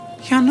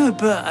Yeah, I know,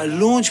 but a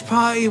launch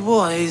party,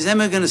 what? Is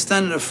Emma going to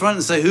stand at the front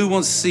and say, who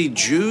wants to see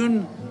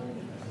June?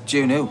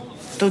 June who?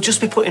 They'll just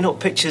be putting up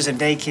pictures of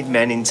naked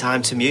men in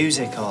time to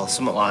music or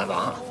something like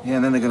that. Yeah,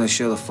 and then they're going to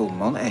show the full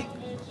Monty.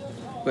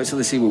 Wait till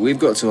they see what we've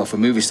got to offer.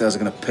 Movie stars are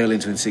going to pale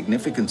into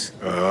insignificance.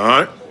 All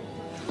right.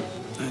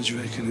 How do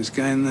you reckon it's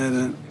going there,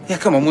 then? Yeah,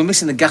 come on, we're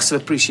missing the gas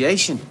of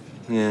appreciation.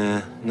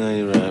 Yeah, no,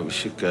 you're right. We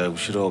should go. We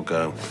should all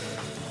go.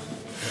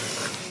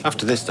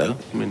 After this, though,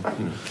 I mean,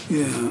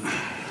 you know.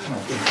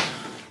 Yeah.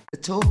 The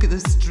talk of the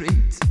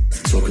street.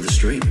 Talk of the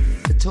street.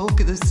 The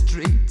talk of the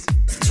street.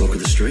 Talk of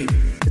the street.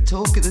 The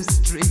talk of the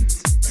street.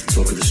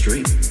 Talk of the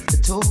street.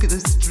 The talk of the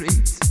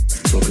street.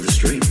 Talk of the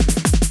street.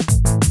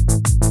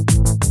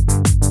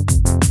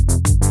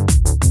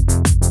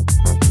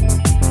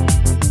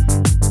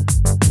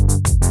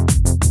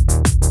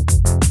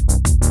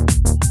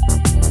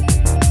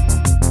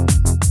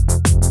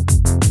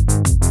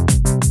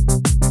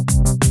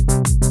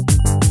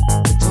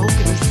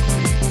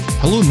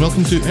 Hello and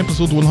welcome to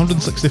episode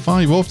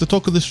 165 of The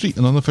Talk of the Street,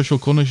 an unofficial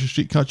Coronation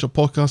Street catch-up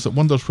podcast that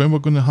wonders when we're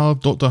going to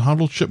have Dr.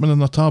 Harold Shipman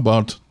in a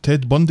tabard,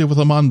 Ted Bundy with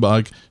a man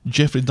bag,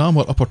 Jeffrey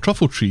Dahmer up a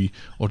truffle tree,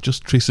 or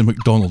just Tracy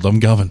McDonald. I'm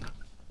Gavin.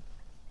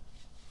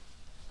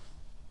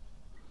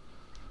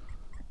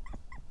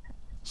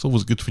 It's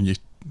always good when you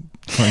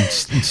try and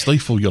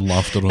stifle your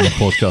laughter on a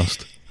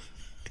podcast.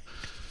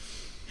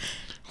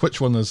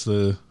 Which one is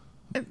the...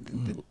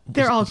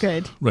 They're all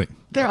good. Right.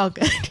 They're all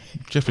good.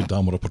 Jeffrey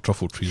Dahmer up a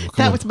truffle tree. Well,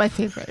 that was my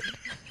favorite.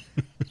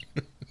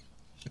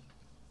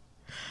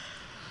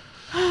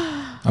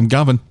 I'm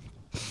Gavin.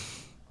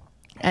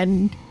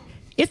 And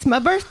it's my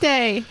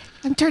birthday.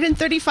 I'm turning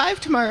 35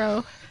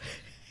 tomorrow.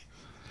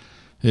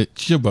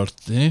 It's your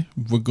birthday.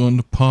 We're going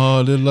to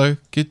party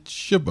like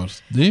it's your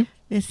birthday.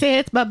 They say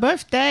it's my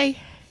birthday.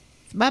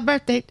 It's my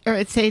birthday. Or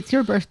it say it's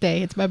your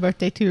birthday. It's my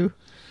birthday too.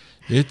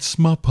 It's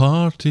my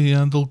party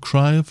and I'll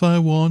cry if I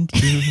want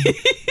to.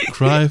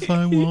 Cry if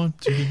I want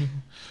to.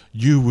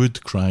 You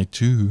would cry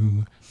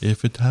too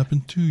if it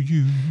happened to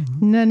you.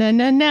 Na na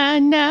na na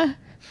na.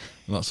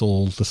 That's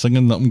all the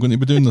singing that I'm going to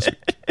be doing this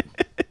week.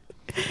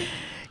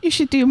 You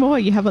should do more.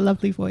 You have a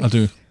lovely voice. I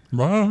do.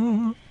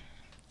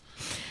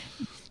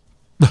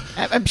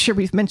 I'm sure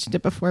we've mentioned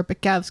it before,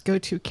 but Gav's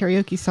go-to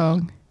karaoke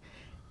song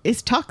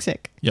is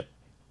Toxic. Yep.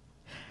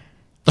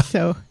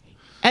 So,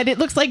 and it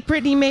looks like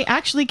Britney may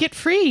actually get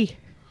free.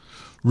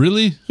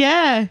 Really?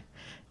 Yeah.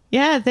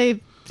 Yeah,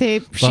 That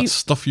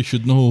Stuff You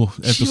Should Know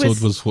episode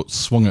was what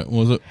swung it,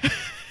 was it?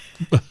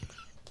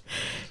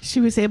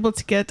 She was able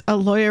to get a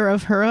lawyer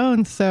of her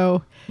own,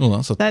 so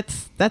that's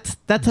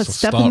a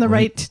step in the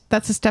right.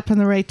 That's a step in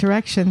the right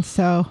direction.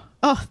 So,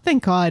 oh,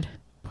 thank God,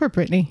 poor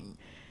Britney.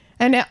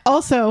 And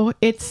also,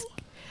 it's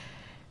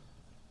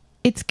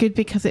good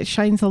because it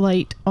shines a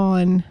light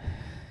on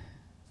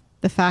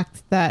the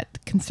fact that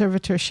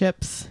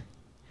conservatorships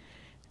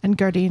and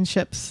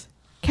guardianships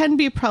can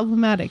be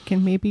problematic,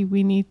 and maybe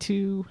we need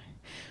to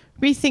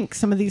rethink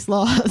some of these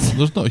laws.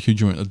 There's not a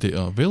huge amount of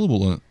data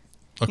available in it,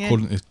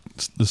 according to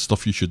the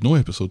Stuff You Should Know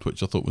episode,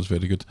 which I thought was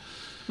very good.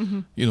 Mm-hmm.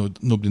 You know,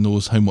 nobody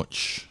knows how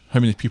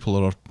many people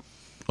are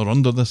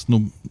under this.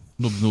 Nobody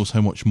knows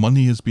how much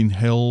money has been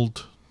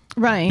held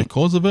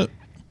because of it.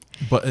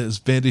 But it's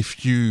very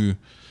few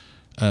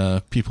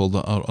people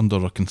that are under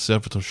a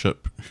conservatorship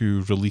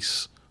who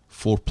release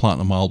 4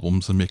 platinum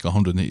albums and make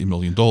 $180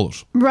 million.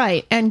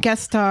 Right, and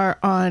guest star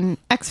on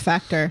X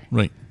Factor.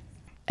 Right.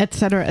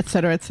 Etc.,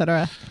 etc.,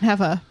 etc. Have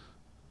a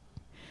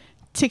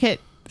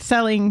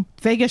ticket-selling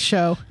Vegas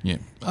show. Yeah.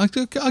 I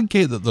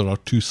get that there are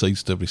 2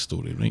 sides to every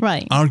story, right?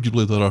 Right.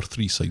 Arguably, there are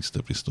 3 sides to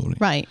every story.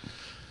 Right.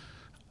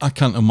 I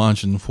can't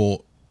imagine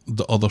what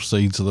the other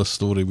sides of this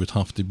story would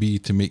have to be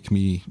to make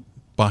me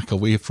back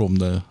away from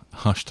the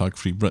hashtag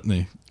Free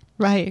Britney.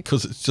 Right.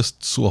 Because it's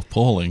just so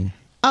appalling.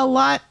 A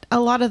lot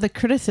of the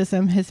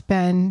criticism has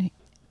been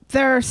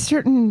there are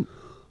certain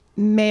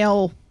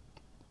male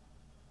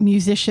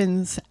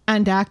musicians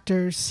and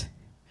actors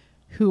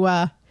who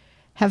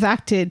have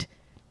acted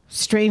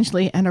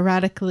strangely and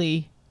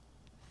erratically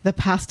the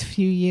past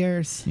few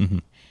years. Mm-hmm.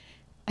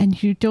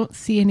 And you don't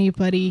see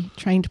anybody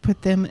trying to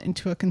put them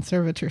into a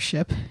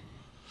conservatorship.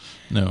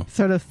 No.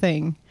 Sort of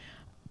thing.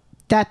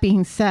 That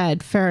being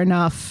said, fair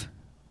enough,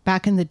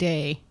 back in the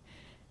day,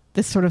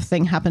 this sort of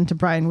thing happened to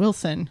Brian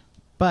Wilson,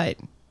 but,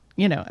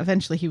 you know,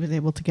 eventually he was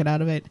able to get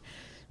out of it.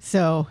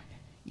 So,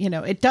 you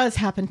know, it does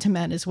happen to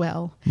men as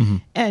well. Mm-hmm.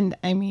 And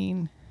I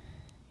mean,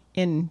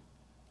 in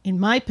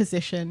my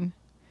position,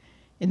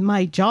 in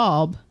my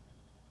job,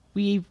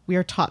 we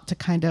are taught to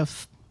kind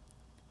of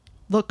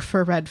look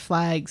for red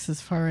flags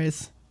as far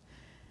as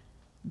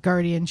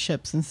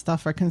guardianships and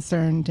stuff are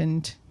concerned,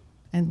 and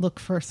look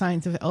for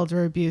signs of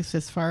elder abuse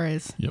as far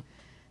as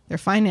their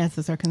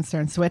finances are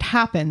concerned. So it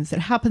happens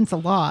a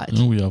lot.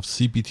 Oh, we have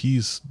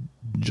CBTs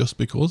just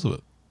because of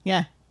it.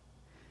 Yeah.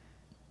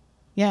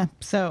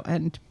 So,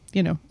 and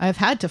you know, I've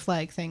had to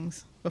flag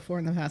things before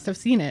in the past. I've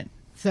seen it.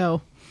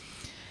 So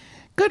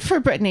good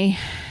for Britney.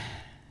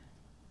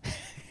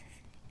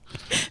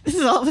 This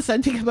is all of a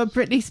sudden become a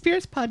Britney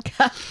Spears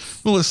podcast.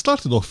 Well, it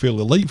started off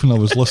fairly light when I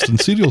was listing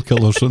serial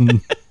killers,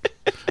 and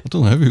I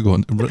don't know how you're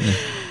going to Brittany.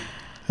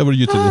 How are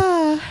you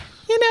today?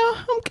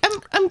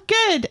 I'm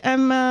good.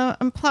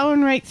 I'm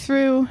plowing right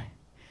through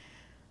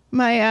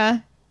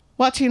my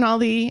watching all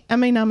the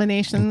Emmy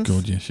nominations. Oh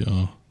God, yes, you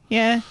are.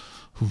 Yeah.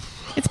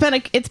 It's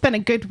been a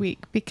good week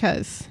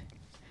because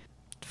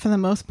for the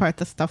most part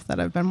the stuff that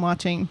I've been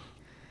watching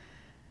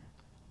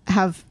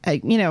I'm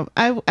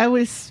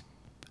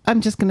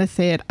just going to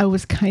say it. I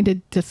was kind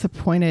of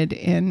disappointed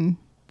in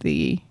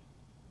the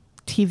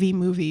TV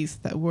movies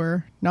that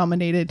were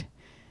nominated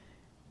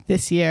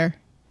this year,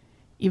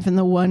 even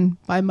the one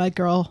by my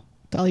girl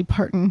Dolly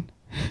Parton.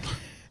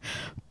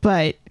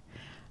 But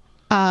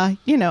a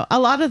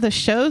lot of the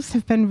shows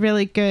have been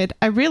really good.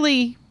 I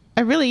really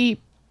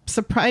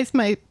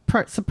surprisingly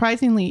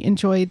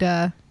enjoyed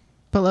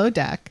Below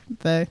Deck,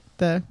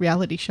 the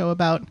reality show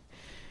about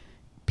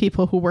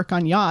people who work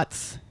on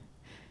yachts.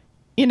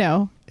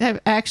 I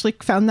actually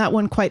found that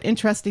one quite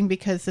interesting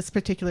because this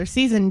particular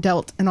season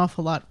dealt an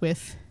awful lot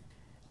with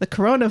the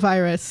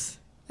coronavirus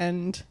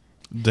and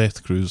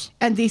Death Cruise.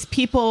 And these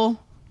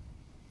people,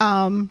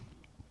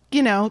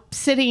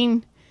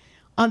 sitting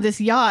on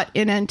this yacht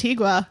in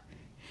Antigua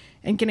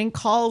and getting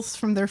calls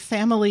from their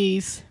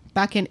families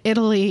back in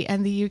Italy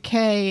and the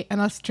UK and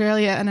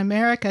Australia and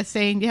America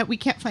saying, yeah, we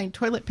can't find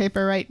toilet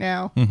paper right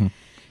now. Mm-hmm.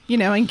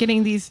 And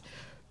getting these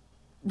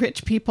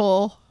rich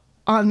people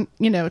on,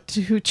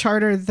 who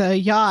charter the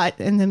yacht.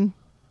 And then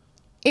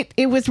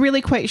it was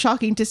really quite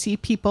shocking to see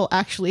people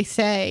actually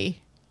say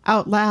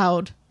out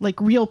loud, like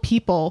real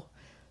people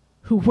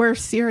who were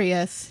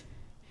serious,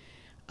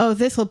 oh,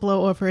 this will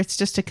blow over. It's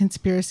just a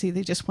conspiracy.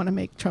 They just want to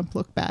make Trump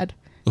look bad.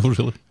 Oh,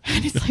 really?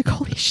 And it's like,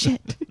 holy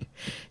shit.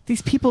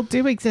 These people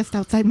do exist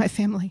outside my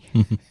family.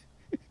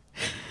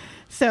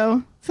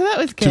 So that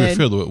was good. To be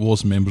fair, though, it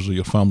was members of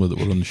your family that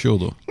were on the show,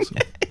 though. So.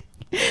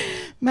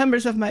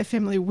 Members of my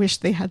family wish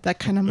they had that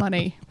kind of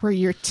money where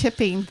you're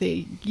tipping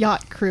the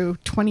yacht crew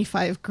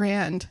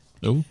 $25,000.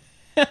 Oh.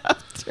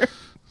 After.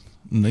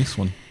 Nice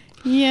one.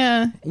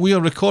 Yeah. We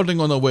are recording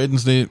on a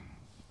Wednesday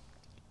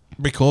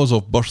because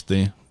of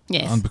birthday.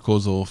 Yes. And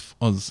because of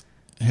us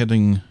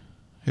heading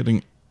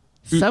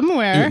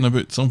somewhere. Out and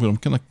about somewhere. I'm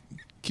kind of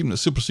keeping it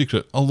super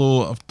secret.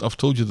 Although I've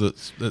told you that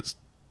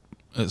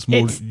it's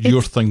more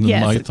your thing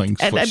than my thing,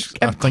 which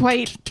I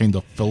think kind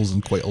of fills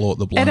in quite a lot of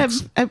the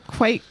blanks. And I'm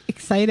quite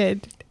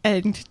excited.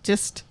 And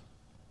just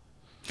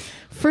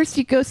first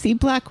you go see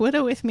Black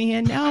Widow with me,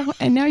 and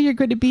now you're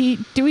going to be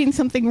doing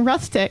something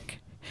rustic.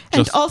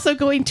 And also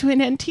going to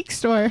an antique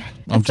store.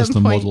 I'm just a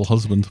model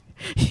husband.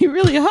 You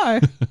really are.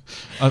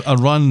 I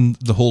ran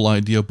the whole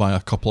idea by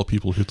a couple of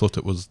people who thought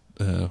it was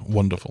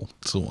wonderful.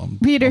 So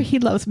he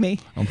loves me.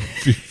 I'm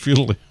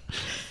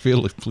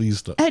fairly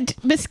pleased. And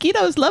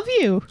mosquitoes love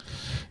you.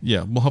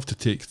 Yeah, we'll have to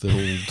take the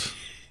old...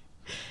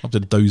 I have to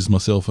douse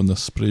myself in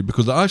this spray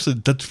because I actually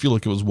did feel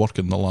like it was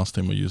working the last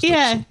time I used it.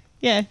 So.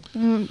 Yeah.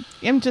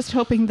 I'm just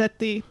hoping that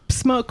the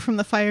smoke from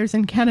the fires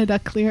in Canada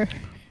clear.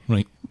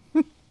 Right.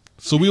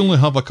 So we only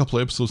have a couple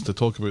of episodes to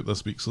talk about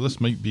this week, so this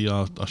might be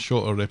a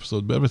shorter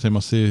episode, but every time I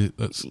say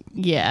it's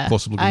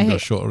possibly going to be a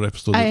shorter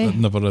episode, it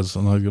never is,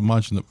 and I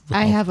imagine it...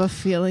 I have a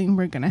feeling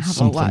we're going to have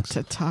a lot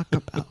to talk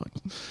about.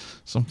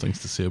 Some things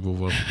to say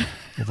over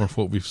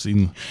what we've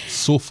seen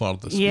so far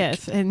this week.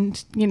 Yes,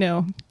 and,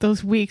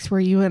 those weeks where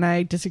you and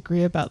I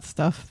disagree about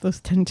stuff, those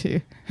tend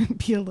to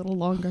be a little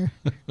longer.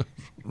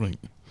 Right.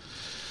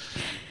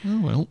 Oh,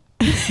 well.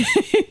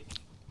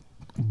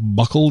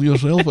 Buckle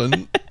yourself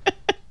in.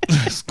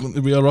 It's going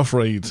to be a rough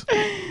ride.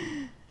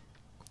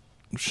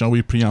 Shall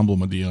we preamble,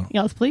 my dear?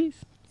 Yes, please.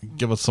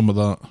 Give us some of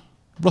that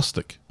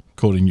rustic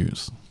Corey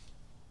news.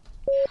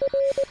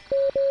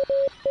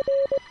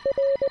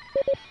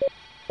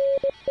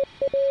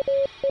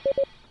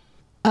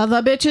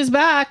 The bitch is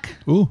back.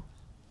 Ooh.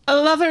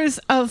 Lovers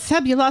of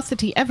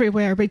fabulosity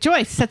everywhere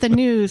rejoice at the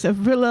news of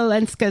Rula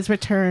Lenska's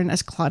return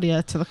as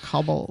Claudia to the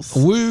cobbles.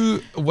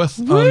 Woo with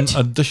an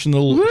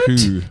additional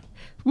who.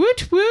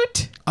 Woot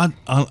woot. I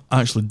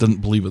actually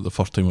didn't believe it the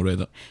first time I read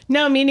it.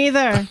 No, me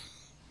neither.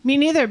 Me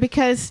neither,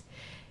 because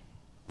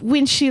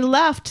when she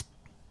left,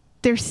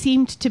 there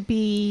seemed to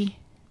be...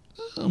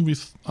 we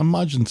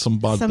imagined some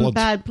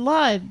bad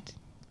blood.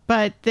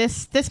 But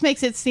this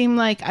makes it seem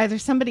like either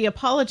somebody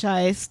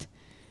apologized...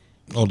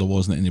 Or there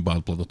wasn't any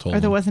bad blood at all. Or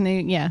there wasn't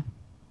any,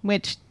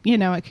 which,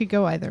 it could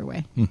go either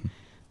way. Mm-hmm.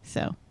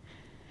 So.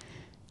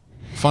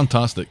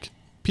 Fantastic.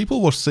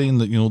 People were saying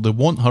that, they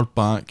want her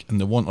back,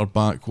 and they want her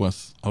back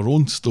with her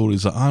own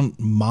stories that aren't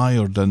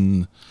mired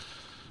in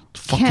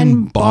fucking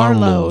Ken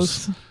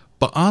Barlow's.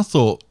 But I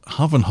thought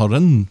having her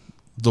in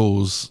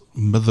those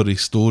mithery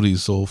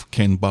stories of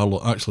Ken Barlow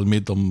actually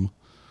made them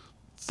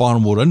far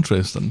more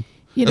interesting.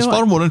 It's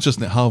far more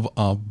interesting to have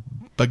a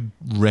big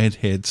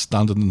redhead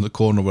standing in the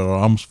corner with her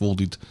arms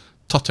folded,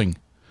 tutting,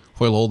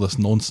 while all this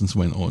nonsense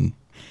went on.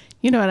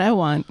 You know what I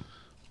want?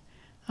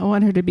 I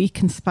want her to be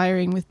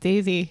conspiring with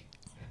Daisy.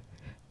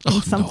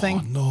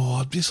 Something. No,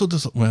 I'd be so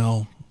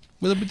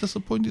would I be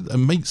disappointed? It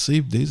might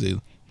save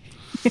Daisy.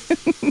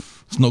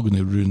 It's not going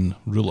to ruin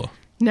Rula.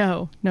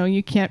 No,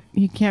 you can't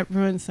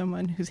ruin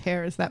someone whose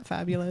hair is that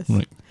fabulous.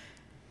 Right.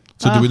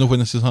 So do we know when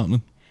this is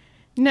happening?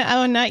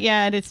 No, not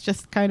yet. It's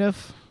just kind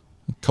of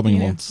Coming you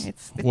know,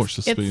 months. Watch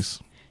the space.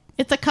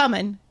 It's a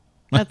coming.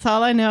 That's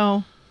all I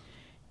know.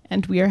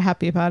 And we are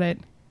happy about it.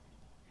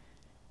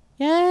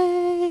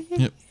 Yay!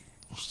 Yep.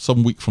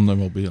 Some week from now,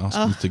 I'll be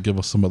asking you to give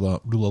us some of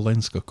that Rula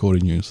Lenska Corey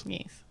news.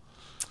 Yes.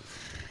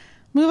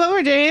 Move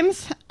over,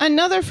 James.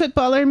 Another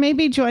footballer may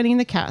be joining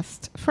the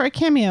cast, for a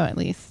cameo at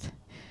least.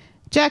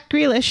 Jack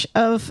Grealish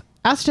of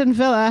Aston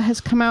Villa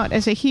has come out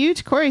as a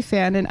huge Corey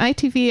fan, and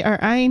ITV are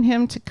eyeing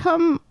him to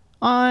come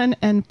on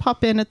and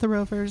pop in at the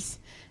Rovers,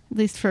 at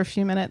least for a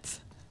few minutes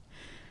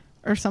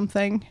or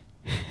something.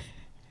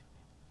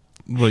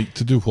 Right,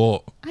 to do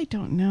what? I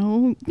don't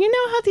know. You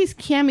know how these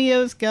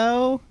cameos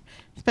go?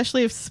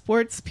 Especially of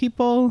sports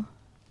people.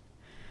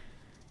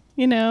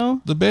 You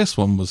know? The best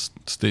one was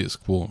Status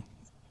Quo.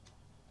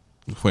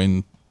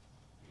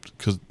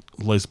 Because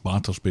Les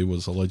Battersby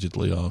was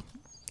allegedly a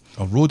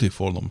roadie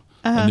for them.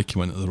 And they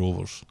came into the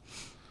Rovers.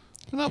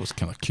 And that was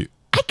kind of cute.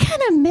 I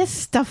kind of miss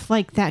stuff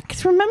like that.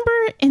 Because remember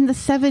in the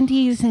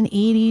 70s and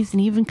 80s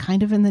and even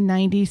kind of in the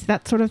 90s,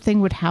 that sort of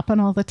thing would happen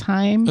all the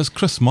time. Is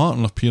Chris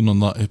Martin appearing on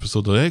that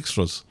episode of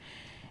Extras?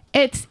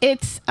 It's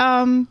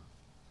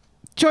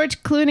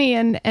George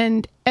Clooney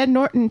and Ed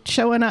Norton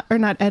showing up. Or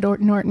not Ed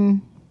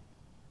Norton.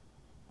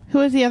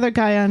 Who is the other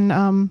guy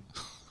on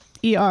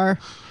ER?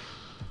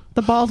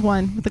 The bald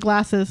one with the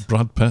glasses.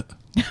 Brad Pitt.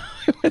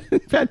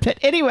 Brad Pitt.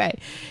 Anyway,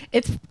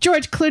 it's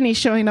George Clooney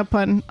showing up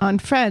on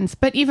Friends.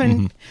 But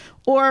even...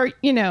 Or,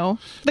 you know...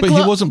 But he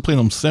wasn't playing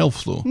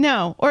himself, though.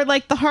 No. Or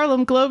like the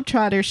Harlem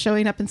Globetrotters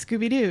showing up in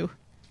Scooby-Doo.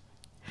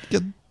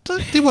 Yeah,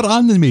 they were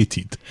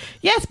animated.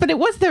 Yes, but it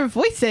was their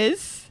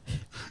voices.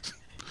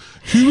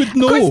 Who would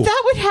know? Of course,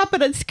 that would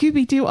happen on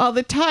Scooby-Doo all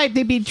the time.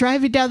 They'd be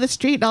driving down the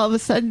street and all of a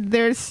sudden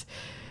there's...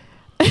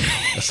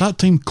 It's that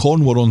time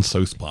Con were on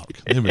South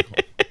Park. There we go.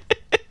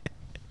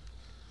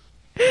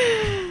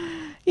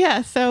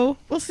 Yeah, so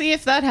we'll see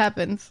if that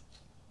happens.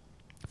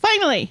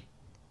 Finally,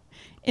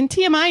 in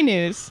TMI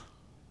news...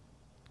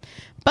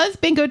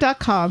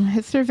 BuzzBingo.com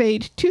has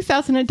surveyed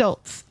 2,000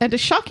 adults, and a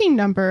shocking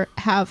number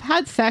have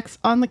had sex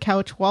on the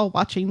couch while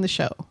watching the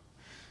show.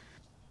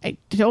 I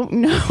don't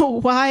know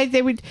why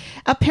they would...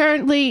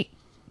 Apparently,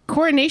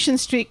 Coronation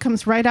Street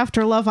comes right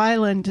after Love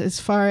Island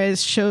as far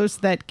as shows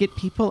that get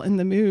people in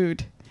the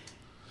mood.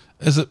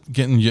 Is it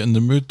getting you in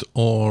the mood,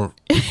 or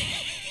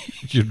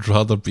you'd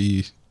rather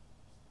be...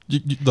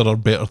 there are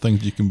better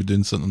things you can be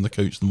doing sitting on the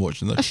couch than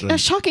watching this. A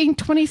shocking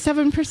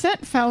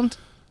 27% found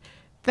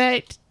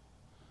that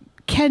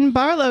Ken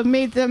Barlow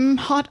made them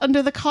hot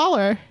under the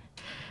collar.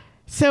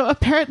 So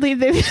apparently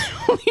they've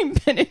only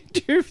been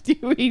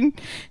interviewing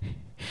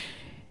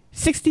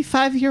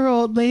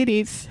 65-year-old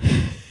ladies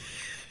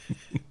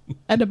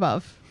and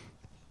above.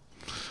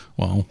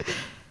 Wow.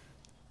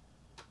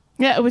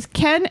 Yeah, it was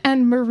Ken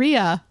and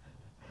Maria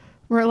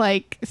were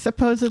like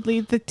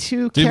supposedly the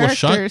two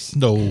characters.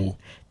 No.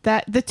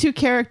 That the two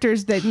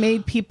characters that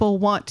made people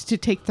want to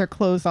take their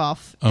clothes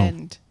off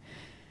and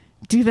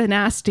do the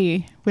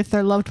nasty with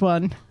their loved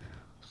one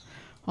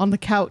on the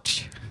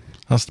couch.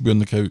 Has to be on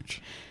the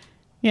couch.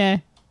 Yeah.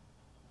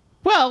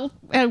 Well,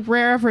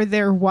 wherever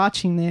they're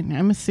watching it,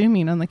 I'm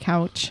assuming on the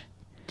couch.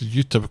 Did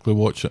you typically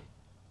watch it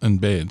in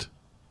bed?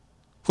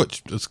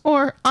 Which is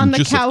or on the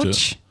conducive to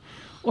couch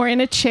or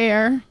in a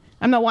chair.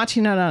 I'm not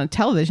watching it on a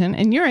television,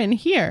 and you're in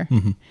here.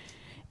 Mm-hmm.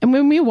 And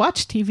when we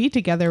watch TV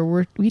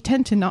together, we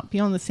tend to not be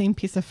on the same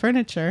piece of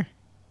furniture,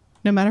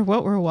 no matter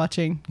what we're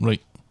watching.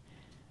 Right.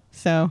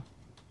 So.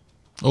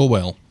 Oh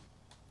well.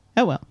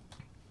 Oh well.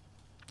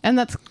 And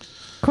that's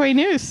Corey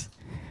News.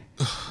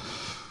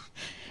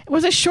 It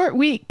was a short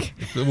week.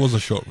 It was a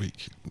short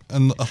week.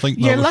 And I think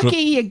you're lucky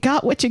you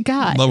got what you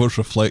got. That was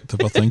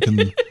reflective, I think, in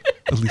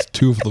at least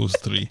two of those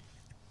three.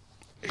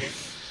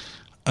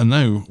 And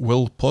now,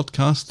 Will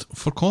podcast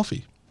for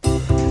coffee.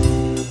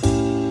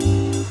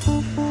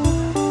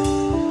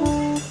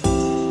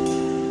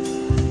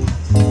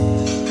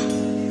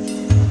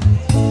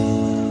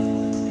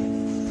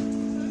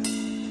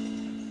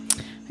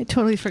 I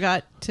totally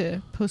forgot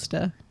to post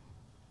a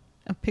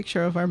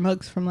picture of our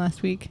mugs from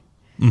last week.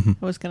 Mm-hmm.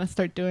 I was going to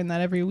start doing that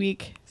every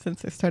week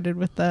since I started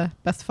with the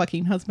best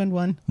fucking husband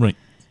one. Right.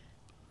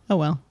 Oh,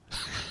 well.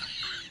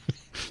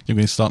 You're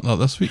going to start that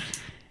this week?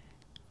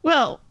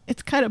 Well,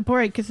 it's kind of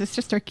boring because it's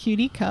just our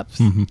QD cups.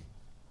 Mm-hmm.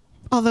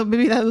 Although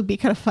maybe that would be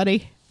kind of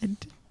funny and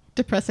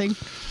depressing.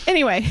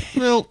 Anyway.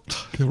 Well,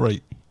 you're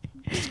right.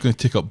 It's going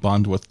to take up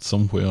bandwidth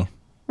somewhere.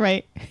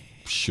 Right.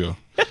 Sure.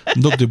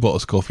 Nobody bought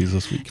us coffees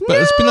this week.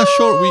 But it's been a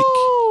short week.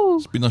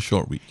 It's been a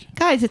short week.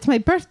 Guys, it's my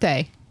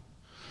birthday.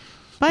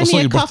 Buy Well,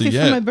 me a coffee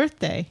for my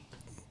birthday.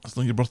 It's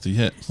not your birthday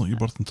yet. It's not your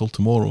birthday until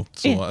tomorrow.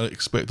 So Yeah. I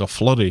expect a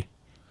flurry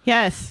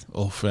Yes.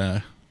 of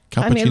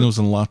cappuccinos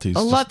and lattes.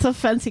 Lots of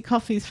fancy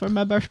coffees for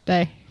my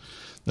birthday.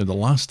 Now, the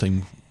last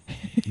time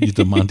you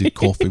demanded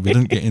coffee, we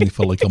didn't get any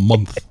for like a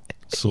month.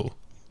 So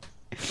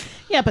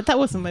Yeah, but that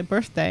wasn't my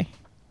birthday.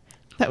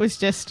 That was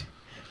just,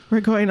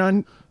 we're going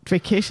on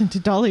vacation to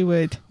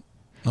Dollywood.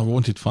 I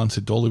wanted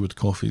fancy Dollywood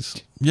coffees.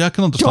 Yeah, I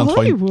can understand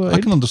why. Dollywood? I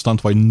can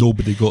understand why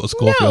nobody got us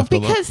coffee No, after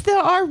that. because there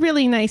are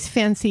really nice,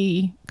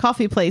 fancy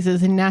coffee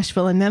places in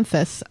Nashville and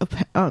Memphis.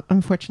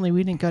 Unfortunately,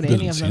 we didn't go to any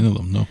Didn't of see them. any of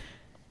them. No.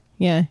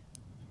 Yeah.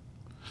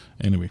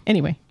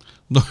 Anyway,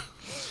 no,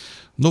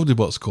 nobody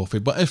bought us coffee.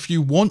 But if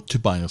you want to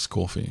buy us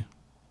coffee,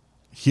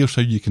 here's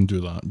how you can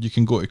do that. You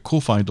can go to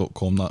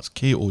ko-fi.com. That's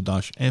ko-fi.com/the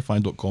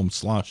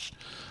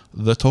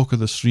talk of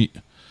the street.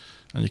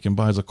 And you can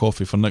buy us a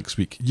coffee for next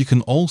week. You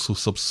can also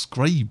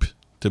subscribe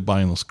to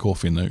buying us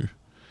coffee now,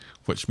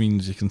 which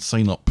means you can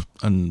sign up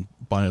and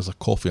buy us a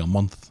coffee a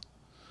month.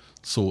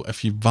 So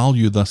if you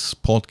value this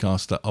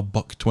podcast at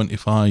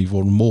 $1.25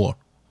 or more,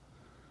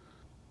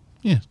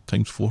 yeah,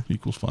 times 4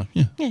 equals 5.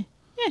 Yeah, Yeah.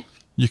 Yeah.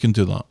 you can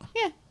do that.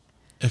 Yeah.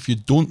 If you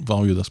don't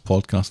value this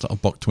podcast at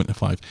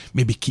 $1.25,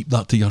 maybe keep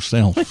that to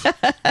yourself.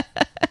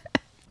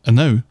 And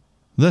now,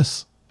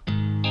 this.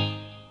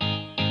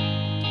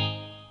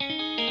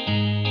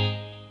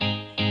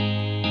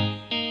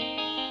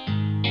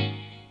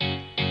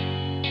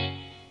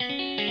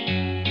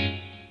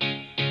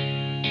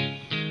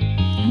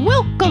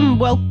 Welcome,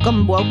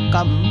 welcome,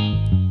 welcome.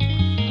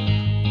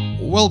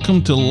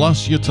 Welcome to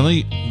Last Year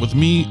Tonight with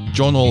me,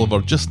 John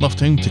Oliver. Just enough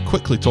time to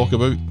quickly talk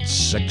about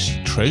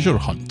Sexy Treasure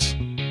Hunt.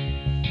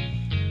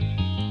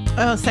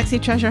 Oh, Sexy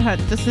Treasure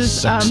Hunt. This is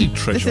Sexy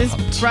Treasure this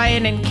Hunt. is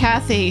Brian and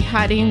Kathy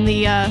hiding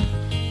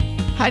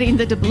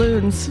the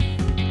doubloons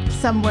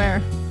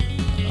somewhere.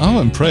 I'm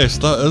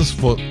impressed. That is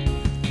what...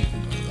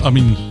 I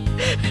mean,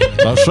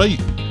 that's right.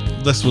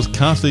 This was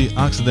Kathy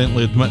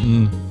accidentally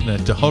admitting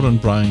to her and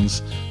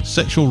Brian's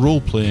sexual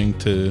role-playing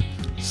to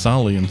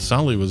Sally, and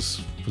Sally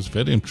was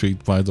very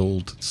intrigued by the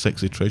old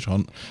Sexy Treasure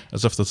Hunt,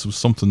 as if this was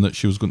something that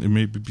she was going to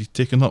maybe be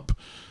taking up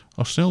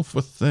herself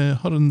with her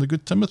and the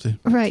good Timothy.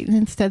 Right, and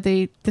instead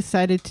they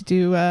decided to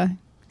do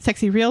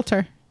Sexy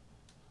Realtor.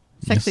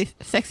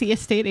 Sexy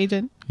estate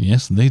agent.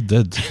 Yes, they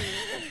did.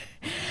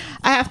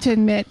 I have to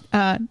admit,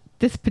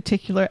 this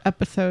particular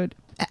episode,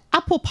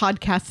 Apple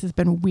Podcasts has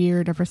been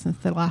weird ever since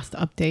the last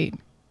update.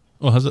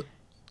 Oh, has it?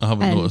 I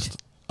haven't And- noticed.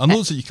 I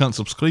noticed that you can't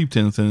subscribe to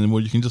anything anymore.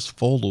 You can just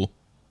follow.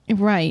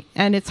 Right,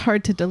 and it's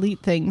hard to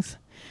delete things. It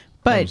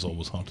But was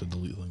always hard to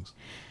delete things.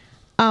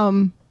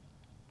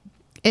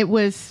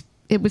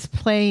 it was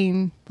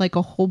playing like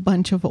a whole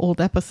bunch of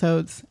old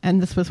episodes,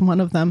 and this was one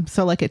of them.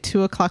 So like at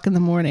 2:00 in the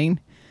morning,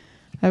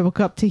 I woke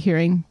up to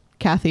hearing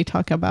Kathy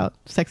talk about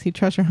Sexy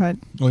Treasure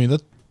Hunt. Oh, you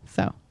did?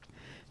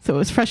 So it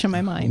was fresh in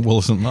my mind. Well,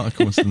 isn't that a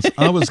coincidence?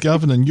 I was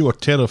Gavin and you were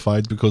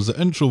terrified because the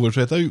intro was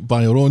read out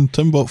by our own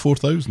Timbot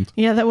 4000.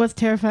 Yeah, that was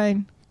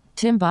terrifying.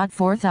 Timbot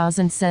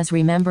 4000 says,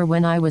 "Remember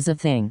when I was a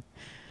thing?"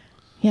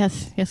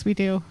 Yes, we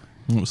do.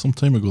 Well, it was some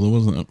time ago though,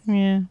 wasn't it?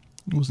 Yeah.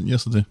 It wasn't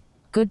yesterday.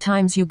 Good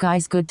times, you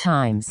guys, good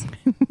times.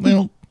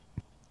 Well,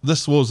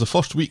 this was the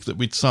first week that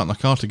we'd sat in a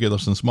car together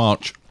since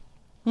March.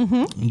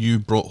 Mm-hmm. You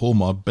brought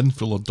home a bin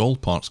full of doll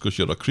parts because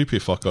you're a creepy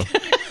fucker.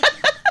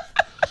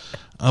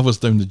 I was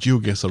down the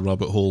GeoGuessr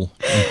rabbit hole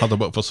and had a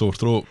bit of a sore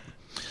throat.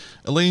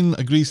 Elaine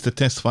agrees to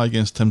testify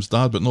against Tim's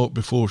dad, but not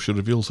before she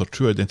reveals her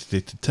true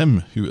identity to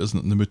Tim, who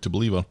isn't in the mood to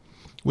believe her.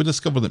 We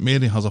discover that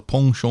Mary has a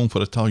penchant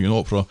for Italian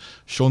opera,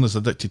 Sean is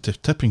addicted to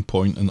Tipping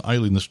Point, and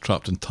Eileen is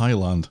trapped in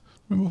Thailand.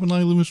 Remember when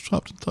Eileen was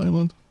trapped in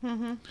Thailand?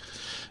 Mm-hmm.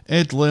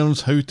 Ed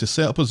learns how to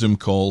set up a Zoom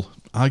call,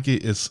 Aggie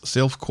is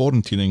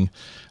self-quarantining,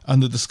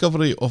 and the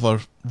discovery of her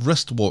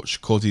wristwatch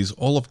causes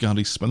all of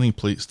Gary's spinning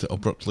plates to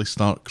abruptly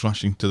start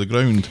crashing to the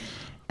ground.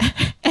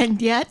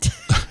 And yet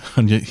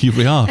And yet here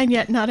we are. and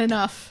yet not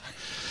enough.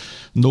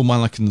 No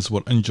mannequins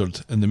were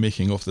injured in the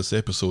making of this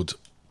episode.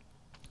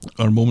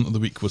 Our moment of the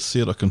week was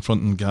Sarah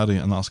confronting Gary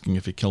and asking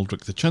if he killed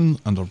Rick the Chin,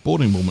 and our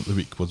boring moment of the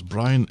week was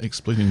Brian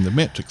explaining the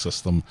metric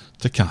system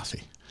to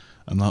Kathy.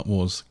 And that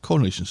was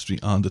Coronation Street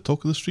and the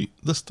Talk of the Street,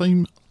 this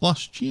time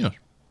last year.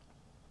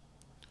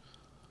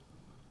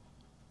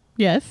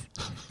 Yes.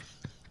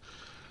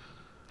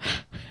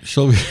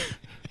 Shall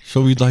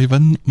we dive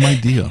in, my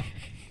dear?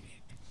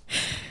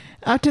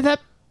 After that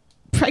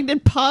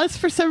pregnant pause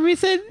for some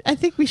reason, I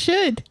think we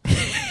should.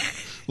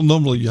 Well,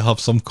 normally you have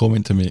some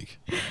comment to make.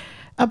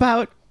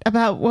 About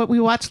what we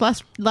watched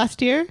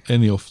last year?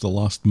 Any of the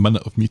last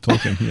minute of me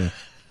talking here.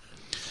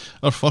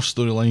 Our first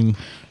storyline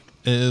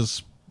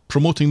is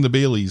promoting the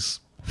Baileys.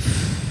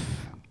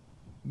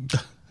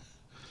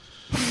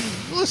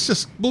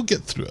 We'll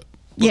get through it.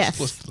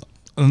 Yes.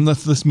 And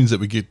this means that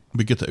we get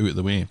it out of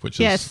the way, which is...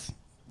 Yes.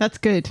 That's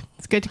good.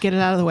 It's good to get it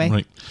out of the way.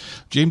 Right.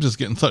 James is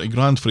getting 30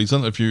 grand for his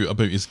interview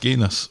about his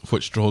gayness,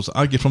 which draws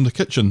Aggie from the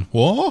kitchen.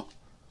 What?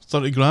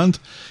 30 grand?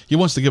 He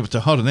wants to give it to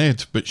her and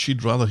Ed, but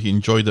she'd rather he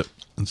enjoyed it,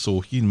 and so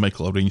he and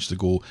Michael arranged to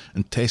go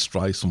and test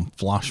drive some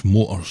flash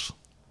motors.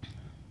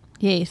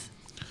 Yes.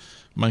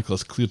 Michael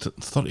has cleared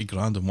 30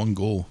 grand in one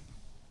go.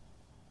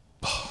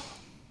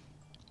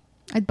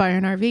 I'd buy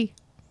an RV.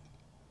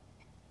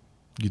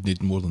 You'd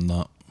need more than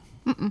that.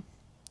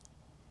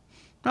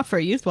 Not for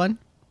a used one.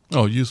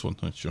 Oh, use one,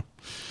 that's sure.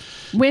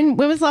 When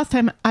was the last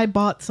time I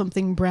bought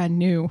something brand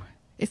new?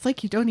 It's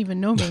like you don't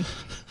even know me.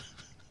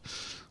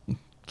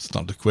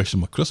 Starting to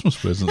question my Christmas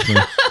presents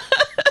now.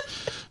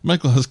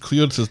 Michael has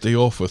cleared his day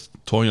off with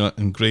Toya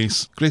and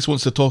Grace. Grace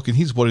wants to talk, and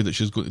he's worried that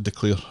she's going to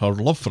declare her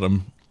love for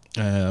him.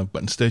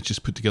 But instead she's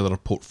put together a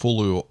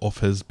portfolio of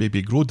his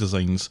baby grow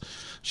designs.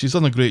 She's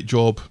done a great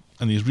job,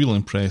 and he's really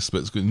impressed, but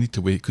it's going to need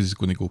to wait because he's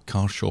going to go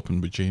car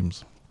shopping with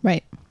James.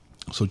 Right.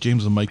 So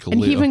James and Michael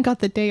And later. he even got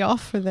the day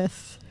off for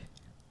this.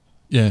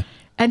 Yeah.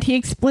 And he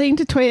explained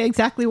to Toya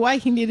exactly why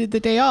he needed the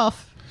day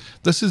off.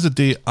 This is a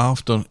day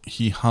after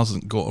he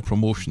hasn't got a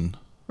promotion.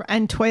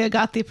 And Toya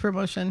got the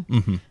promotion.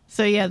 Mm-hmm.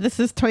 So yeah, this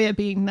is Toya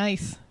being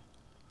nice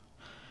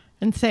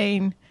and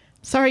saying,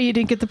 sorry you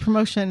didn't get the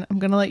promotion. I'm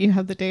going to let you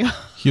have the day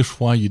off. Here's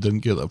why you didn't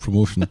get that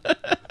promotion.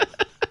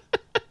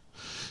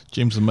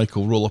 James and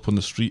Michael roll up on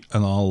the street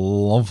in a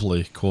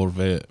lovely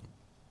Corvette.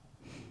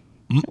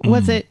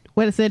 Was it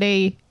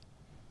a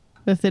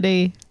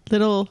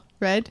little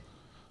red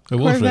It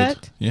was red.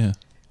 Corvette? Yeah.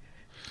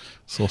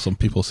 Saw some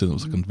people saying it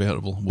was a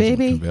convertible. It wasn't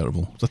Baby. a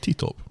convertible. It was a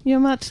T-top. You're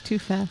much too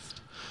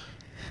fast.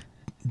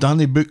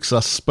 Danny books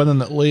us spinning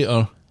it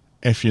later,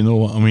 if you know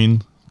what I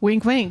mean.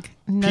 Wink, wink.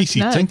 Nudge, PC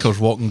nudge. Tinker's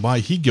walking by.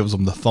 He gives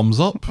him the thumbs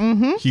up.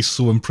 Mm-hmm. He's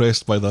so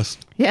impressed by this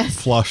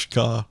Yes. flash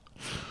car.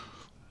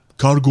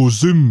 Cargo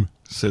zoom,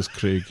 says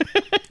Craig.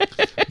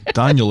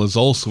 Daniel is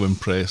also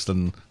impressed,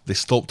 and they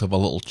stop to have a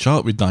little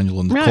chat with Daniel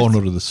in the Right. corner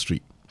of the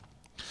street.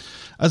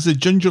 As they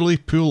gingerly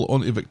pull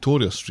onto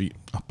Victoria Street,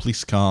 a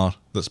police car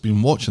that's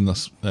been watching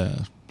this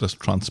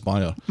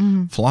transpire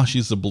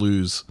flashes the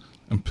blues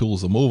and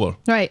pulls them over.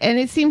 Right. And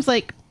it seems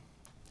like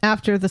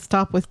after the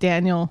stop with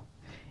Daniel,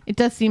 it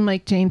does seem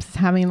like James is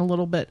having a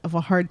little bit of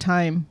a hard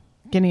time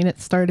getting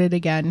it started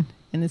again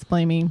and is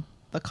blaming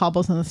the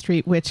cobbles on the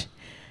street, which,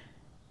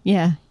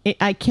 yeah,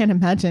 I can't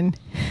imagine.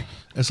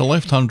 It's a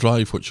left-hand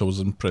drive, which I was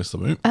impressed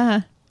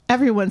about.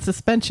 Everyone's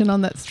suspension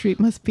on that street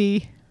must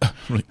be...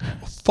 Right.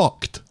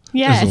 Fucked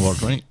Yes. is the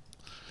word, right?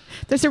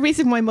 There's a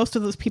reason why most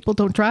of those people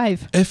don't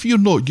drive. If you're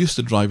not used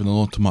to driving an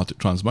automatic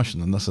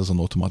transmission, and this is an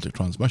automatic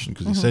transmission,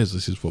 because he says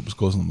this is what was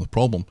causing them the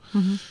problem.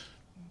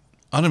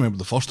 I remember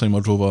the first time I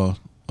drove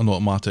an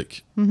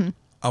automatic,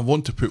 I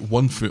want to put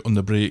one foot on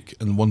the brake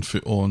and one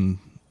foot on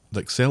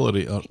the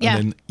accelerator, Yeah.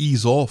 and then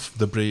ease off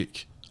the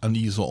brake and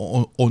ease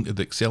onto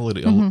the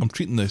accelerator. I'm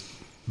treating the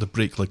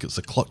brake like it's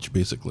a clutch,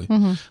 basically.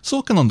 So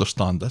I can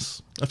understand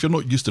this. If you're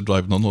not used to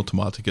driving an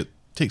automatic, it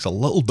takes a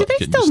little Do bit they to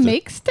get still used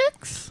make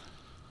sticks? to.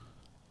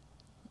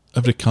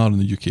 Every car in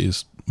the UK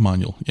is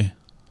manual, yeah.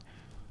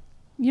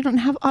 You don't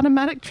have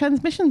automatic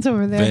transmissions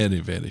over there. Very,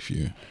 very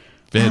few.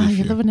 Very Ah, few.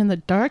 you're living in the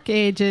dark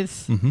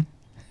ages.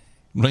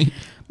 Right?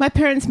 My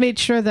parents made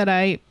sure that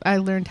I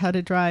learned how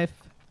to drive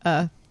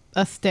a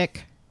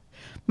stick.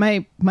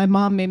 My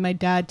mom made my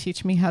dad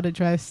teach me how to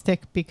drive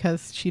stick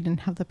because she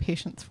didn't have the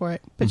patience for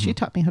it. But she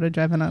taught me how to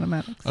drive an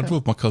automatic. I so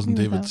drove my cousin you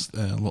know David's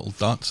little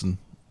Datsun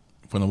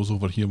when I was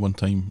over here one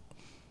time,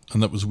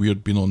 and that was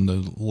weird being on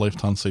the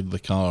left-hand side of the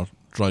car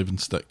driving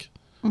stick,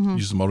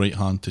 using my right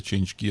hand to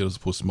change gear as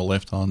opposed to my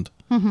left hand.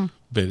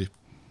 Very.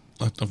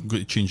 I've got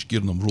to change gear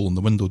and I'm rolling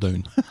the window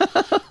down.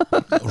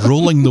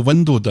 Rolling the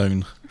window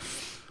down.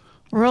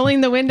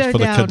 Rolling the window For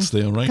the down. kids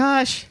there, right?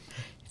 Gosh,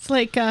 it's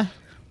like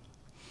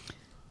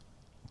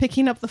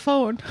picking up the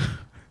phone.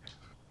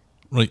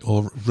 Right,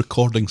 or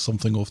recording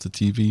something off the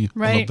TV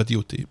on a Right.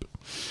 videotape.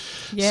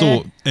 Yeah.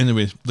 So,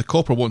 anyway, the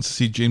copper wants to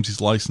see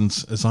James's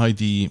license, his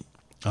ID,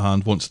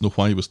 and wants to know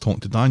why he was talking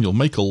to Daniel.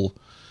 Michael's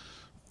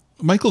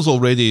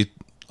already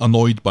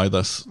annoyed by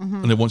this,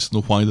 and he wants to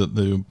know why that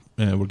they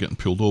were getting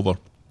pulled over.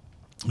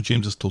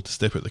 James is told to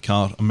step out the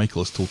car, and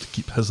Michael is told to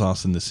keep his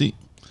ass in the seat.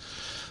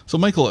 So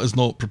Michael is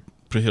not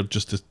prepared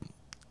just to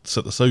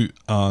sit this out,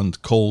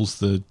 and calls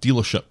the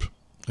dealership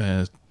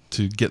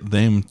to get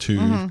them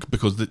to,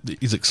 because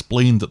he's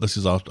explained that this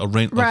is a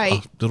rent.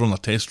 Right. They're on a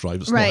test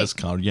drive. It's Right. not his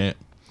car yet.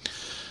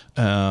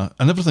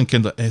 And everything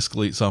kind of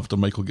escalates after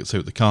Michael gets out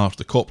of the car.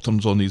 The cop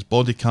turns on his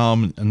body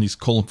cam and he's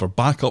calling for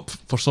backup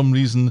for some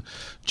reason.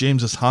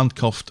 James is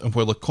handcuffed, and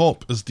while the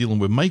cop is dealing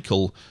with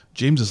Michael,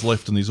 James is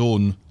left on his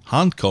own,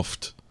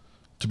 handcuffed,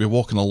 to be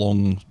walking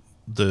along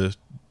the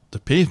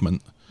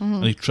pavement,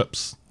 and he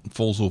trips,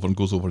 falls over and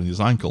goes over in his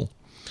ankle.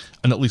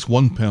 And at least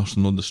one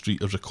person on the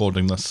street is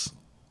recording this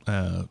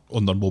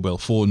on their mobile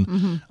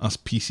phone as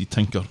PC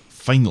Tinker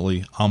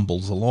finally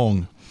ambles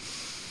along.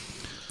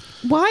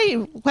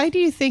 Why do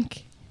you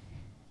think?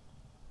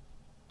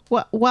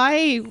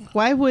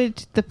 Why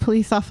would the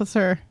police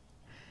officer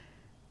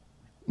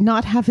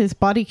not have his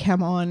body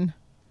cam on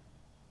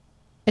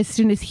as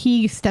soon as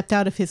he stepped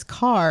out of his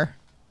car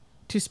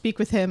to speak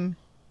with him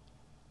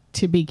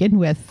to begin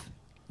with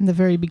in the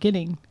very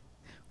beginning?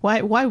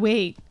 Why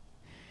wait?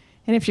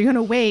 And if you're going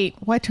to wait,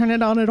 why turn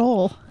it on at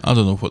all? I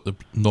don't know what the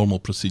normal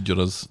procedure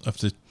is if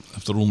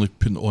they're only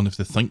putting it on if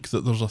they think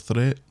that there's a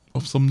threat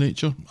of some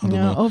nature. I don't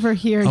know. Over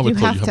here, I would you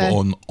thought have you have to it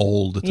on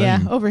all the time.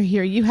 Yeah, over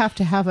here, you have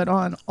to have it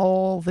on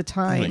all the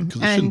time.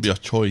 Because it shouldn't be a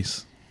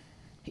choice.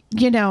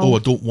 You know, Oh, I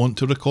don't want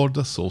to record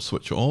this, so I'll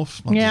switch it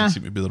off. That doesn't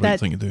seem to be the right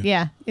thing to do.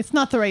 Yeah, it's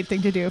not the right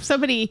thing to do. If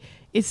somebody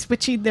is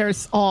switching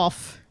theirs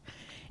off,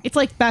 it's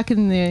like back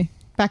in the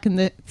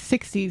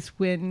 60s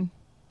when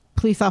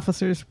police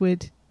officers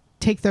would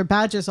take their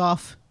badges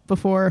off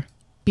before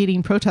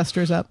beating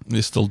protesters up. They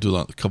still do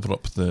that to cover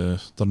up their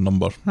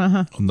number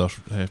on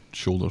their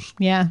shoulders.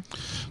 Yeah.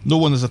 No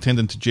one is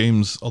attending to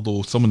James,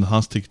 although someone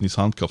has taken his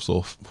handcuffs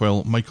off,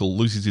 while Michael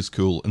loses his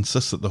cool,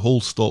 insists that the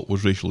whole stop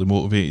was racially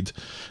motivated,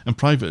 and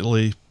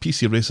privately,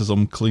 PC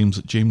Racism claims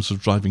that James was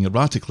driving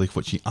erratically,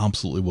 which he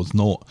absolutely was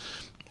not.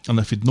 And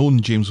if he'd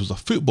known James was a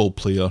football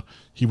player,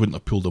 he wouldn't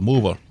have pulled him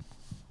over.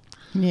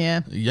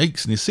 Yeah.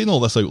 Yikes, and he's saying all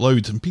this out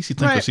loud, and PC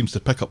Tinker Right. seems to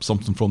pick up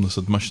something from this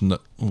admission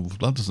that,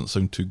 that doesn't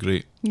sound too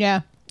great.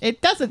 Yeah. It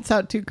doesn't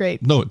sound too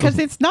great. No, it because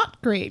doesn't. it's not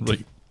great.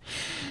 Right.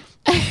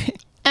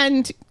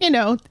 And,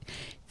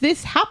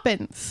 this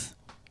happens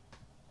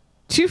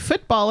to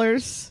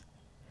footballers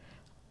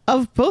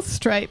of both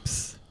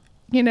stripes,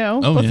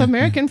 both yeah.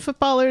 American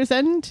footballers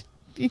and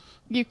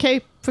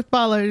UK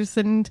footballers.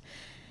 And,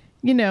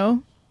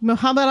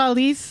 Muhammad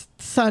Ali's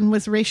son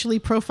was racially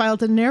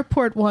profiled in an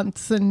airport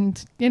once.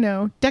 And,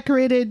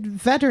 decorated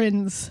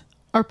veterans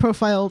are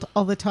profiled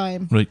all the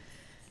time. Right.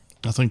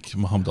 I think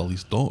Muhammad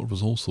Ali's daughter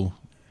was also...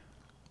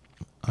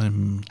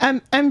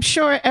 I'm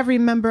sure every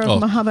member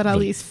of Muhammad right.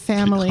 Ali's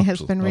family has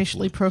been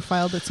racially Absolutely.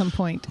 profiled at some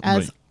point,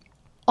 as Right.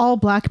 all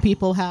black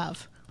people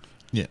have.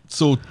 Yeah,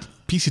 so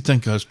PC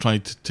Tinker has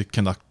tried to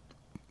kind of...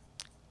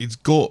 It's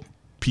got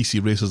PC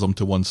racism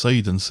to one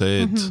side and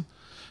said,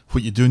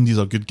 what you're doing, these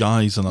are good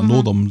guys, and I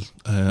know them.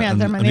 Yeah,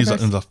 and they're my and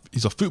neighbours.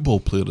 he's a football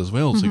player as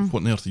well, so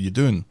what on earth are you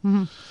doing?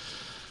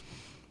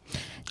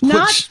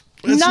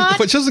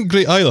 Which isn't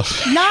great either.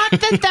 Not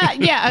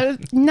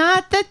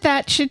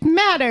that should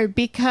matter,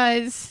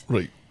 because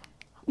Right.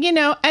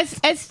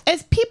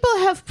 as people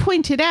have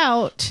pointed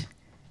out,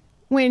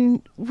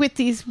 when with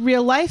these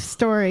real life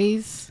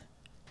stories,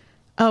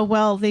 oh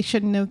well, they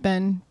shouldn't have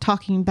been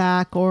talking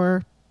back,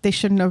 or they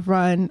shouldn't have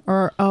run,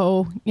 or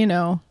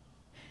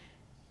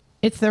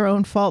it's their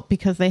own fault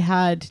because they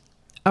had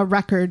a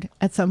record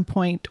at some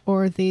point,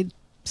 or they'd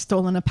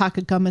stolen a pack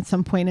of gum at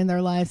some point in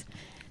their lives.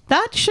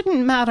 That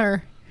shouldn't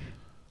matter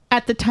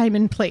at the time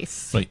and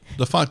place. Right.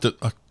 The fact that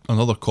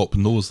another cop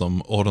knows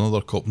them, or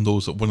another cop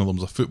knows that one of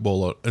them's a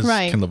footballer, is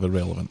Right. kind of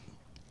irrelevant.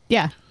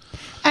 Yeah.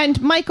 And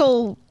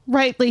Michael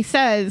rightly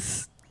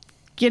says,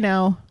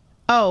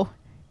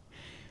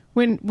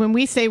 when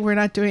we say we're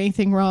not doing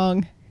anything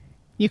wrong,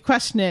 you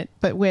question it.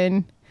 But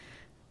when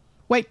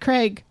White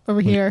Craig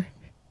over here,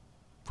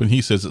 When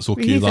he says it's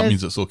okay, he that says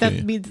means it's okay.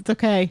 That means it's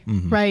okay.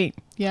 Right.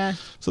 Yeah.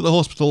 So at the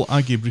hospital,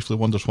 Aggie briefly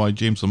wonders why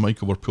James and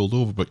Michael were pulled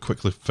over, but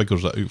quickly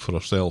figures it out for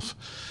herself.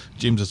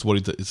 James is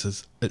worried that it's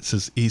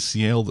his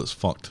ACL that's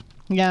fucked.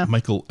 Yeah.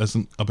 Michael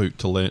isn't about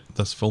to let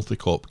this filthy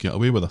cop get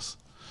away with this.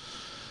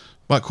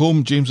 Back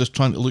home, James is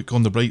trying to look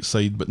on the bright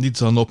side, but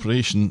needs an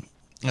operation.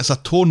 It's a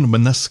torn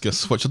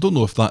meniscus, which I don't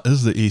know if that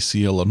is the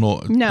ACL or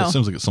not. No, It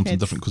sounds like it's something it's-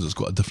 different because it's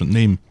got a different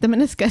name. The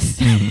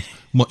meniscus.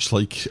 Much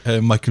like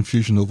my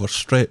confusion over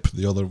strep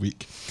the other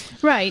week.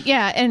 Right.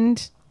 Yeah.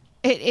 And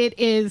it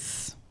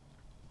is.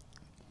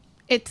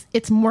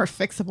 It's more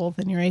fixable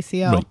than your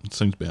ACL. Right, it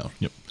sounds better,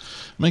 yep.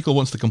 Michael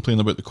wants to complain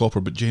about the copper,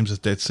 but James is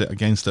dead set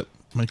against it.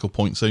 Michael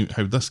points out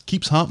how this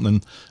keeps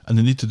happening and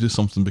they need to do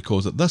something,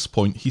 because at this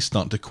point he's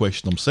starting to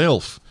question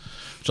himself,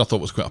 which I thought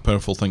was quite a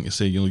powerful thing to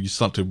say. You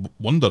start to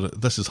wonder,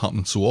 this is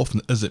happening so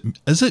often, is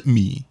it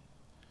me?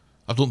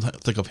 I don't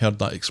think I've heard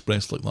that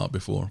expressed like that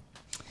before.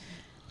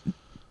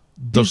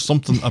 There's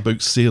something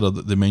about Sarah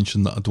that they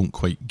mentioned that I don't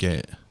quite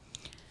get.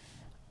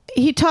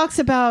 He talks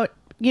about,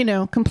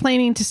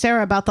 complaining to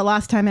Sarah about the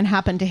last time it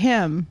happened to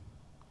him.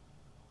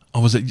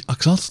 Oh, was it?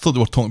 Because I thought they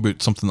were talking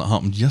about something that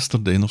happened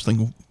yesterday, and I was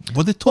thinking,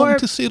 were they talking Or-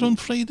 to Sarah on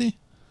Friday?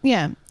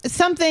 Yeah.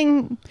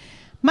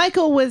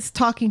 Michael was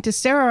talking to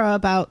Sarah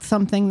about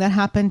something that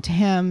happened to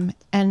him,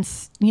 and,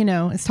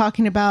 is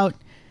talking about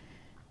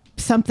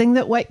something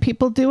that white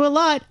people do a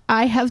lot.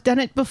 I have done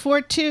it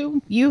before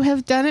too. You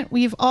have done it.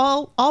 We've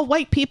all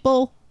white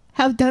people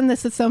have done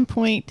this at some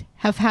point,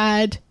 have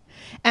had,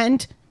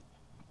 and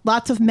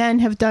lots of men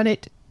have done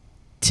it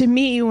to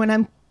me when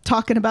I'm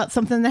talking about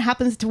something that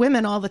happens to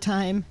women all the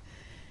time.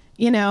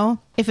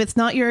 If it's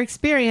not your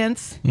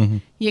experience,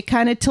 you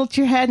kind of tilt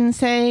your head and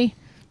say,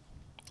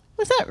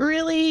 was that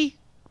really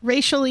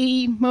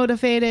racially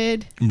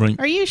motivated? Right.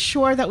 Are you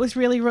sure that was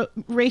really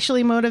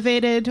racially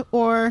motivated?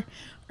 Or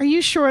are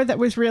you sure that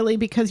was really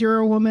because you're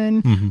a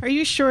woman? Are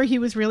you sure he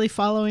was really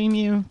following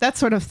you? That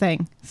sort of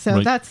thing.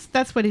 So Right.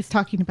 that's what he's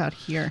talking about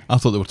here. I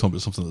thought they were talking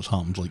about something that's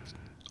happened like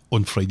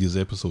on Friday's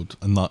episode,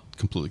 and that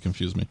completely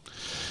confused me.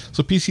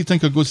 So PC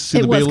Tinker goes to see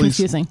It the was Baileys.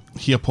 confusing.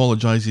 He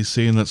apologises,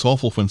 saying it's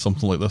awful when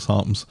something like this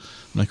happens.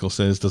 Michael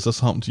says, does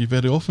this happen to you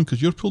very often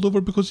because you're pulled over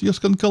because of your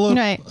skin colour?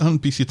 Right.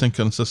 And PC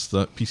Tinker insists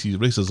that PC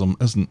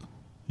racism isn't,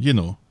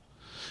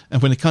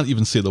 And when he can't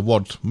even say the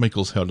word,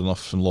 Michael's heard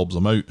enough and lobs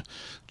him out.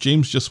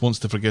 James just wants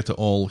to forget it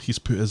all. He's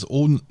put his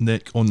own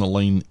neck on the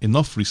line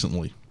enough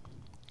recently.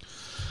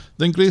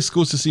 Then Grace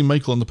goes to see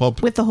Michael in the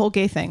pub. With the whole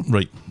gay thing.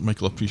 Right,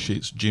 Michael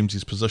appreciates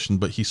James's position,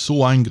 but he's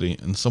so angry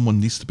and someone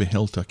needs to be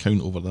held to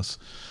account over this.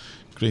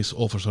 Grace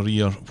offers her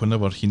ear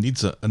whenever he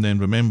needs it and then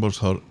remembers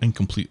her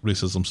incomplete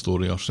racism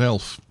story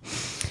herself.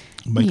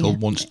 Michael Yeah.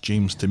 wants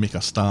James to make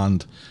a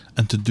stand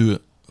and to do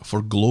it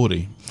for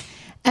glory,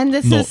 And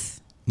this not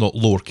is not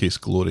lowercase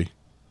glory.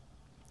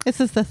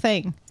 the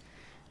thing.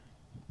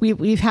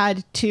 We've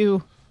had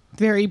two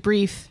very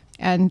brief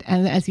and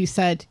as you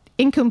said,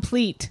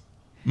 incomplete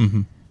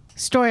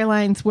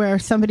storylines where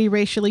somebody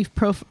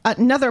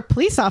another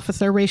police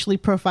officer racially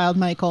profiled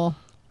Michael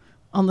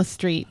on the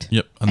street.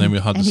 Yep, and then we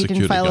had the he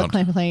security didn't file guard.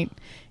 a complaint.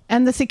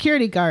 And the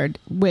security guard,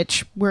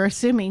 which we're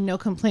assuming no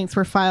complaints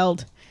were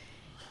filed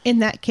in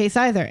that case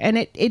either. And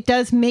it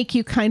does make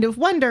you kind of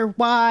wonder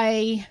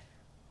why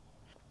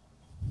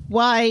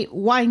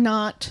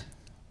not?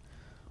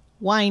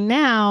 Why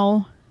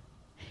now?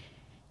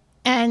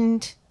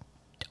 And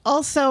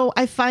also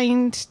I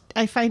find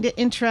it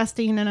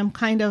interesting, and I'm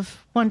kind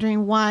of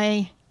wondering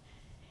why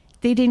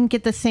they didn't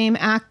get the same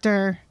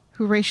actor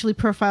who racially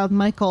profiled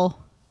Michael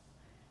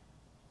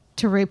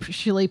to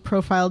racially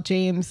profile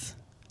James.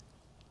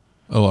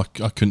 Oh, I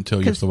couldn't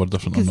tell you if they were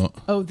different or not.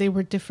 Oh, they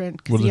were different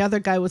Were because the they? other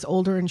guy was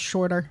older and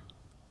shorter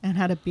and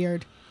had a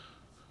beard,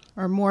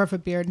 or more of a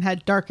beard, and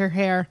had darker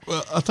hair.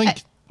 Well, I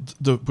think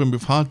when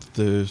we've had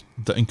the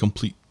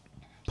incomplete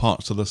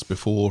parts of this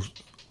before,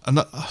 and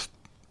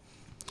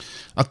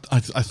I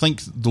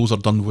think those are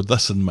done with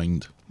this in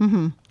mind,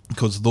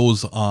 because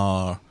those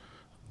are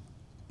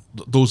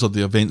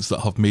the events that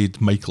have made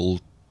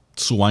Michael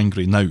so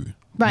angry now.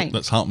 Right.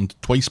 That's happened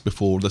twice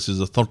before. This is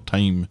the third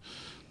time.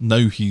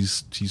 Now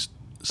he's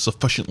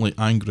sufficiently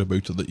angry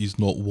about it that he's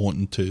not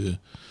wanting to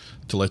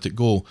let it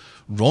go.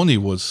 Ronnie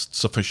was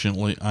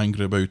sufficiently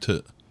angry about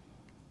it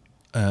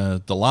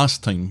the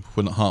last time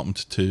when it happened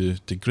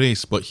to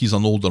Grace, but he's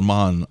an older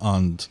man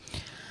and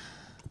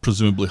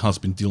presumably has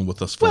been dealing with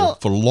this for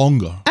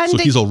longer, so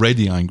he's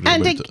already angry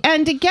about it.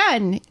 And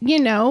again,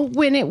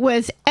 when it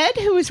was Ed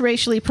who was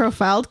racially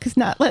profiled, because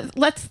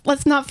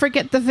let's not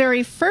forget the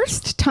very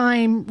first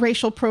time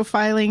racial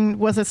profiling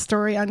was a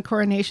story on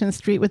Coronation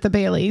Street with the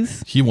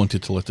Baileys. He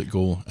wanted to let it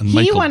go, and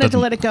Michael wanted to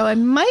didn't. let it go,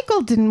 and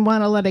Michael didn't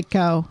want to let it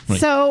go. Right.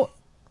 So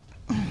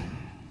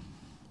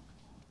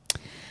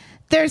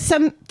there's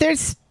some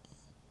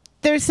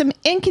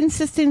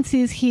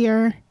inconsistencies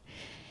here.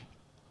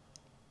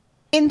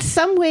 In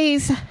some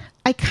ways,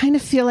 I kind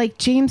of feel like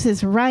James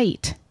is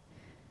right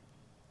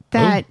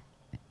that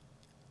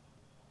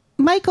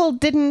Michael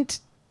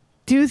didn't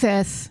do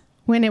this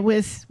when it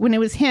was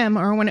him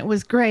or when it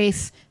was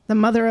Grace, the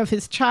mother of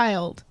his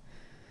child.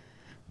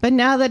 But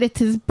now that it's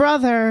his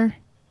brother,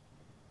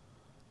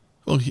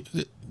 Well, he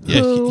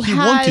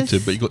wanted to,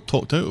 but he got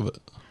talked out of it.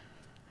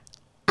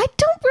 I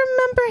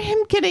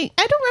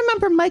don't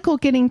remember Michael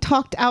getting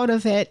talked out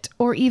of it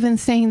or even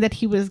saying that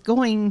he was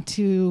going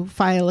to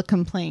file a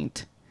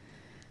complaint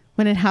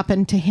when it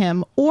happened to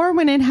him or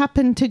when it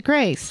happened to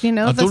Grace. I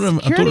don't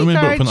remember when it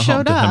happened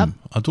to him.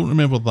 I don't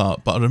remember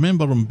that, but I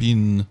remember him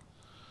being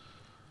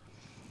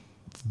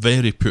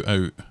very put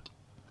out.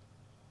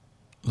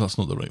 That's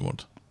not the right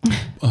word.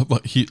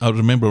 But I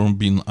remember him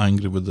being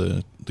angry with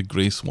the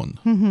Grace one.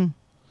 Mm-hmm.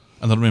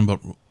 And I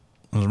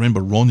remember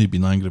Ronnie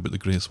being angry about the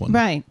Grace one.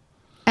 Right.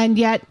 And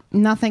yet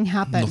nothing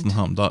happened. Nothing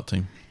happened that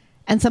time.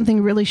 And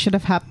something really should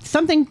have happened.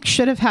 Something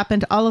should have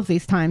happened all of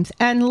these times.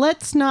 And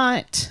let's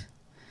not...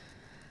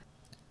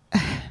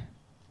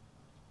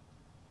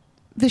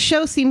 The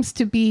show seems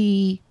to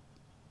be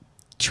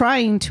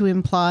trying to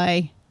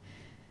imply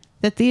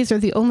that these are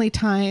the only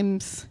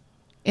times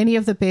any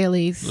of the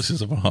Baileys This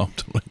has ever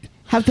happened, right?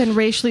 have been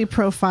racially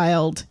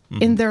profiled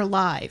in their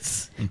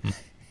lives. Mm-hmm.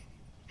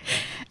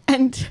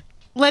 And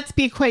let's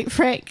be quite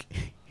frank,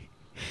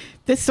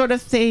 this sort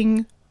of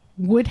thing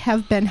would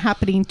have been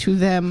happening to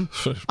them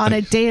on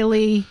a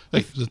daily,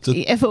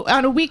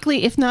 on a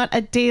weekly, if not a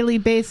daily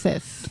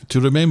basis.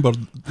 To remember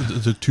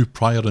the two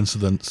prior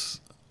incidents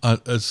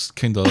is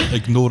kind of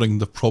ignoring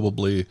the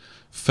probably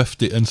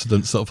 50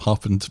 incidents that have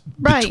happened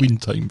between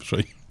times,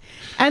 right?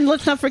 And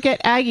let's not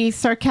forget Aggie's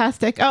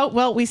sarcastic, oh,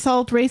 well, we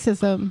solved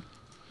racism.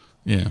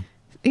 Yeah.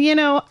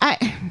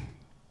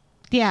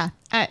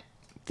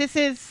 This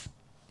is...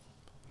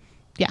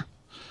 Yeah.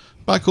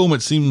 Back home,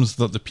 it seems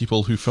that the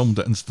people who filmed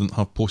the incident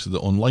have posted it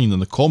online,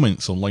 and the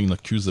comments online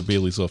accuse the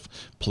Baileys of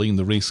playing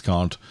the race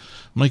card.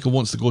 Michael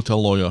wants to go to a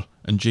lawyer,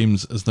 and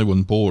James is now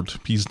on board.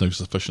 He's now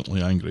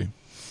sufficiently angry.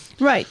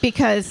 Right,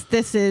 because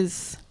this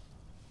is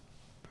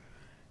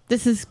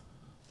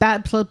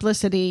bad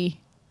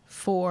publicity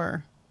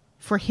for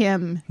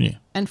him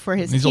and for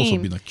his He's team. also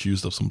been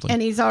accused of something.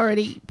 And he's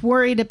already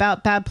worried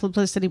about bad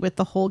publicity with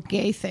the whole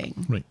gay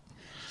thing. Right.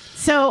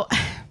 So,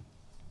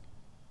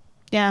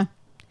 yeah.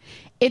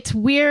 It's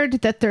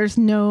weird that there's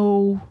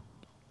no...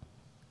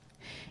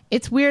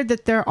 It's weird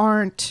that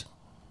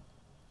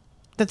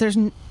there's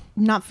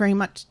not very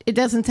much... It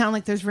doesn't sound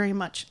like there's very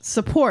much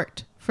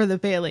support for the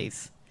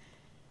Baileys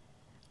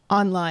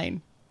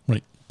online.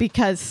 Right.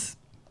 Because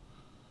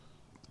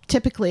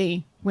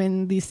typically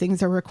when these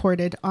things are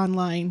recorded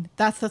online,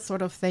 that's the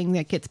sort of thing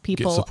that gets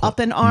people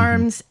up in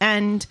arms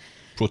and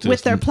protesting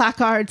with their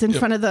placards in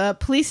front of the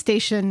police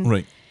station.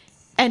 Right.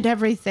 And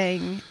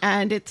everything.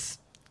 And it's,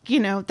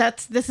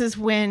 this is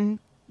when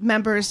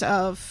members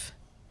of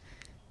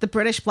the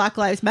British Black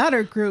Lives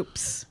Matter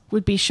groups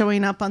would be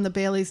showing up on the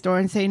Bailey's door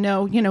and say,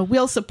 no,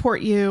 we'll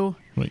support you.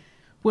 Right.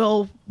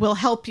 We'll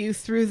help you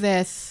through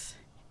this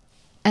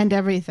and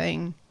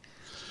everything.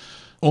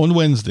 On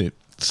Wednesday,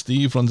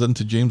 Steve runs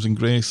into James and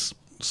Grace.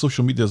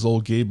 Social media is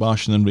all gay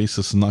bashing and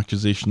racist and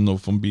accusation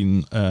of them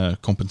being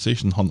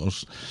compensation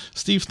hunters.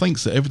 Steve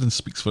thinks that evidence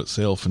speaks for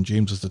itself and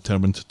James is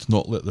determined to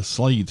not let this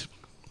slide.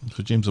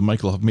 So James and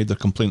Michael have made their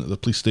complaint at the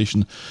police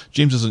station.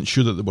 James isn't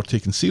sure that they were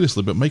taken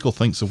seriously, but Michael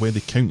thinks the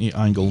Weddy County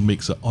angle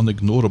makes it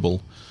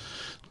unignorable.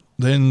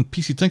 Then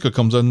PC Tinker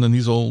comes in and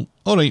he's all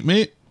right,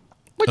 mate.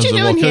 What As you they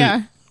doing walk here?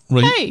 out.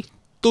 Right. Hey,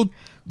 Don't,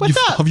 what's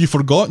up? Have you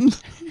forgotten?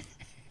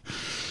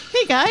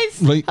 Hey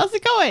guys, Right. how's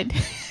it going?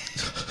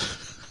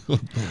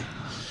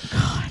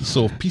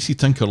 So PC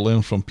Tinker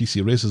learned from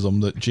PC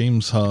Racism that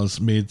James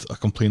has made a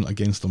complaint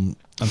against him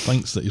and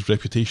thinks that his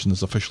reputation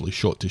is officially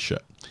shot to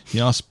shit. He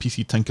asks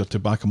PC Tinker to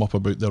back him up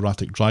about the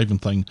erratic driving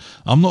thing.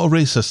 I'm not a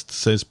racist,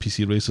 says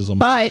PC Racism.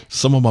 But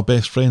some of my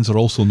best friends are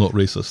also not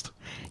racist.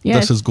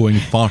 Yes. This is going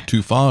far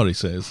too far, he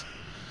says.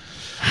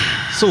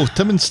 So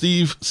Tim and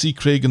Steve see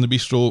Craig in the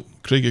bistro.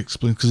 Craig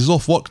explains, because he's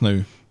off work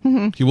now.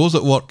 Mm-hmm. He was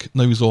at work,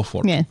 now he's off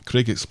work. Yeah.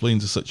 Craig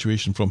explains the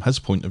situation from his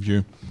point of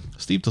view.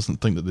 Steve doesn't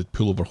think that they'd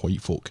pull over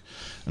white folk.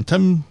 And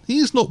Tim,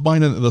 he's not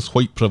buying into this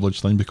white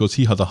privilege thing because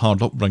he had a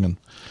hard upbringing.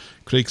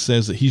 Craig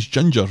says that he's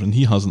ginger and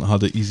he hasn't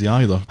had it easy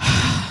either.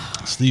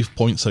 Steve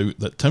points out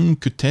that Tim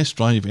could test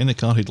drive any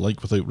car he'd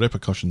like without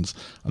repercussions,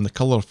 and the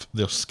colour of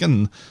their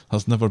skin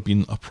has never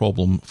been a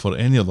problem for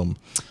any of them.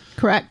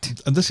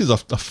 correct. And this is a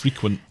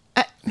frequent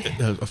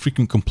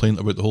complaint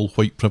about the whole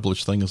white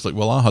privilege thing. It's like,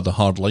 well, I had a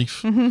hard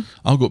life. Mm-hmm.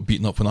 I got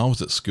beaten up when I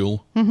was at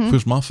school.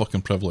 Where's my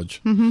fucking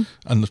privilege? Mm-hmm.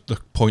 And the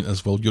point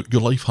is, well,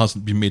 your life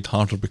hasn't been made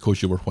harder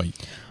because you were white.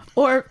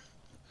 Or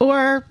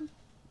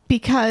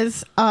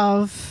because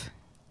of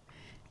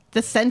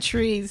the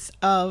centuries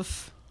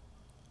of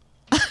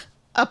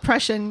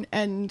oppression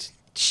and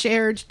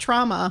shared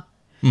trauma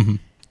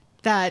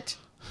that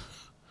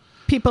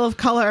people of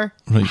color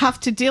Right. have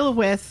to deal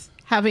with,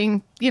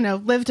 having,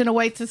 lived in a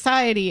white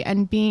society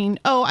and being,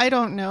 I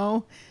don't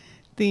know,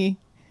 the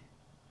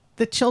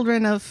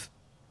children of,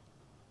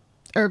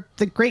 or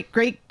the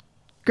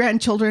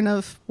great-great-grandchildren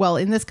of, well,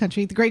 in this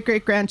country, the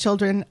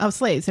great-great-grandchildren of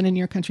slaves, and in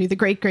your country, the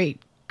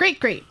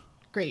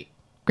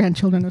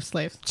great-great-great-great-great-grandchildren of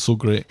slaves. So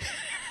great.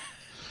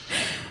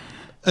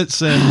 It's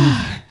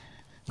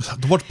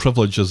the word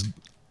privilege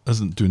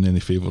isn't doing any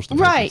favors to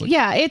Right? people.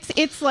 Yeah.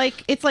 It's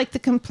like the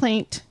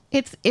complaint.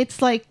 It's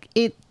like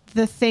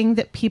the thing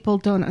that people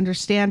don't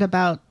understand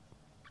about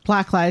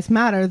Black Lives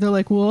Matter. They're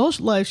like, well, all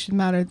lives should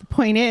matter. The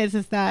point is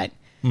that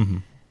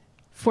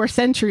for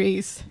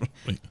centuries,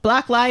 Right.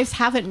 Black lives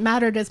haven't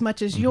mattered as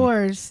much as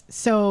yours.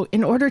 So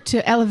in order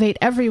to elevate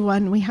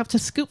everyone, we have to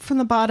scoop from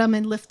the bottom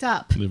and lift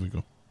up. There we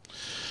go.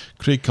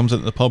 Craig comes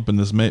into the pub and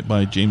is met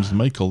by James and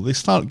Michael. They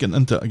start getting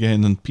into it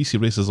again, and PC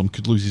Racism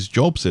could lose his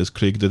job, says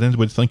Craig. Did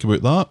anybody think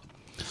about that?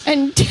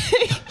 And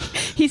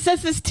he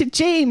says this to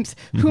James,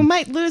 who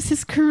might lose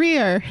his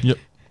career. Yep.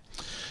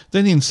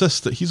 Then he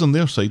insists that he's on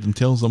their side and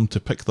tells them to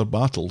pick their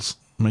battles.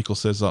 Michael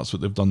says that's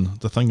what they've done.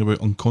 The thing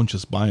about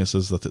unconscious bias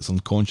is that it's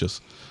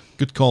unconscious.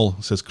 Good call,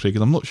 says Craig,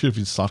 and I'm not sure if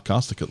he's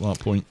sarcastic at that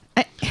point.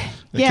 It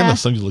kind of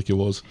sounded like he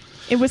was.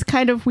 It was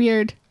kind of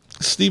weird.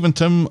 Steve and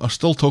Tim are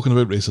still talking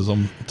about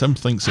racism. Tim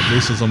thinks that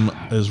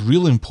racism is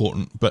really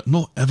important, but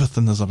not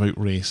everything is about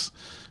race.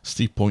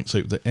 Steve points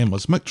out that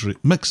Emma's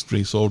mixed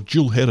race, or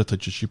dual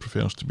heritage as she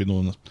prefers to be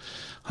known as.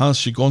 Has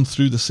she gone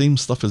through the same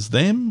stuff as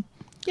them?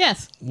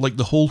 Yes. Like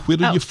the whole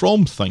 "where are you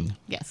from" thing.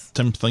 Yes.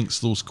 Tim thinks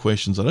those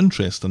questions are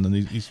interesting, and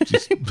he's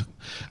just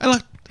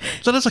and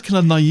there is a kind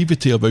of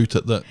naivety about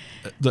it that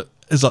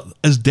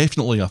is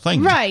definitely a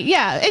thing, Right,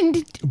 yeah.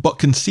 And but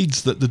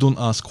concedes that they don't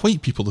ask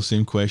white people the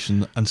same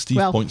question. And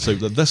Steve points out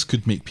that this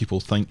could make people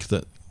think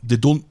that they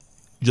don't.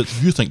 That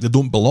you think they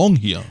don't belong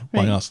here by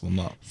Right. asking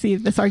them that. see,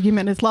 this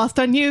argument is lost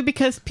on you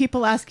because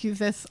people ask you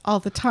this all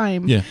the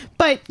time. Yeah.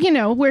 But,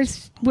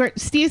 where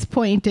Steve's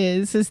point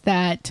is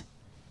that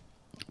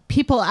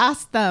people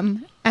ask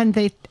them and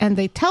they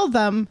tell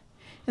them,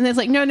 and it's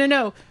like,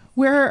 no.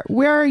 Where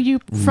are you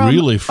from?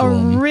 Really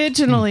from?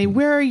 Originally,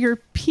 where are your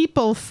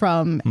people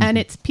from? And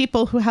it's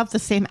people who have the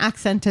same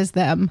accent as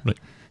them. Right.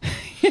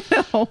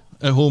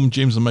 At home,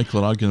 James and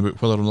Michael are arguing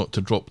about whether or not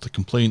to drop the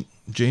complaint.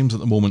 James at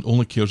the moment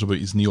only cares about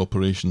his knee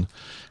operation.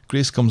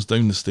 Grace comes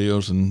down the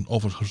stairs and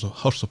offers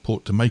her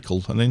support to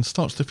Michael, and then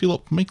starts to feel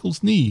up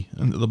Michael's knee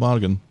into the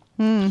bargain.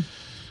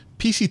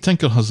 PC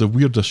Tinker has the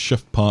weirdest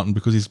shift pattern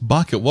because he's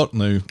back at work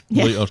now,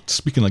 later,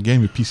 speaking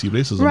again with PC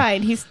Racism.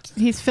 Right,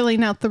 he's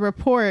filling out the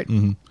report.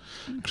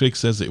 Craig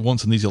says that he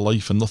wants an easy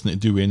life and nothing to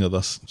do with any of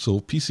this, so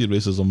PC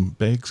Racism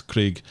begs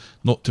Craig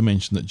not to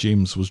mention that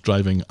James was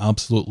driving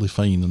absolutely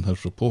fine in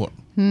his report.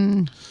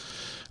 And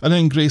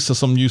then Grace has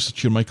some news to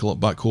cheer Michael up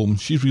back home.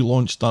 She's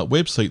relaunched that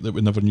website that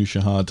we never knew she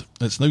had.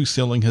 It's now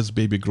selling His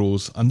Baby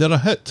Grows, and they're a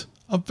hit.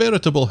 A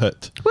veritable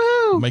hit.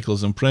 Woo! Michael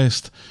is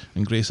impressed,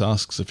 and Grace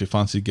asks if he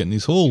fancies getting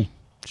his hole.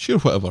 Sure,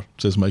 whatever,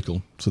 says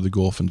Michael. So they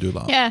go off and do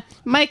that. Yeah,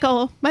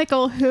 Michael,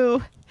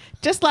 who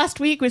just last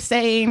week was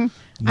saying,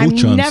 No I'm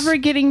chance. never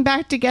getting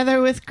back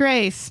together with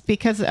Grace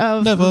because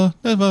of Never.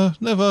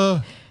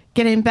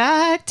 getting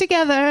back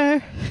together.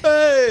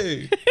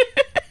 Hey!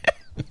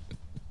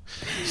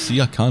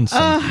 See, I can sing.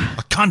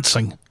 I can't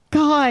sing.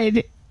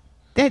 God,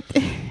 that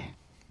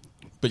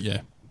But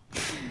yeah.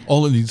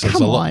 All it needs is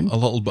Come a on.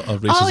 little bit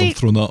of All racism he-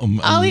 thrown at him.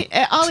 all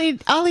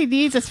he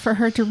needs is for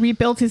her to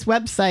rebuild his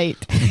website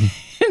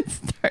and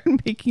start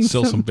making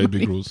Sell some baby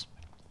money. grows.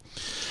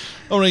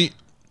 All right.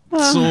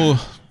 So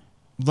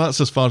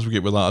that's as far as we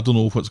get with that. I don't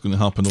know what's going to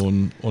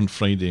happen on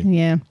Friday.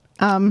 Yeah.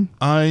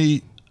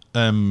 I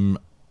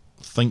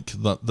think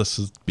that this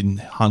has been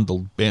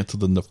handled better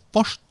than the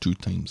first 2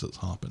 times it's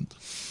happened.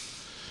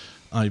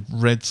 I've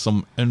read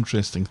some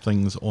interesting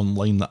things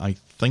online that I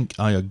think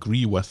I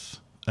agree with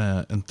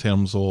in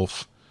terms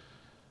of,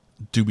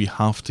 do we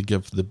have to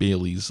give the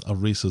Baileys a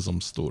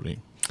racism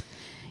story?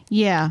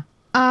 Yeah.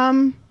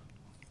 And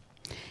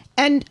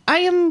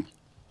I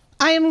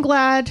am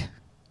glad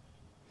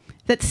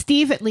that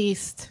Steve at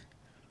least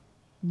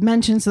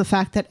mentions the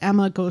fact that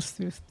Emma goes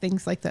through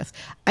things like this.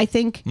 I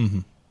think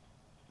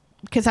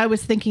because I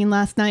was thinking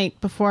last night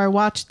before I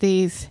watched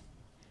these,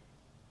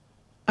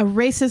 a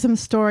racism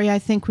story I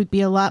think would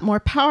be a lot more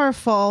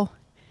powerful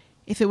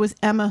if it was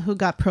Emma who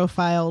got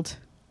profiled.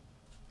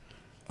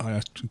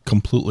 I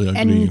completely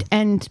agree.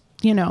 And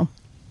you know,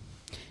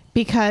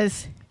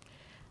 because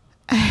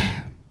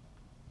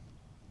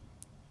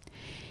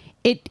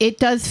it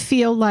does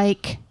feel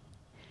like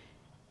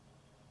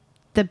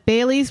the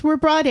Baileys were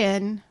brought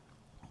in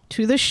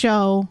to the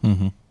show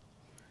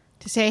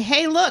to say,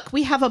 hey, look,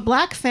 we have a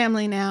black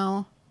family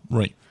now.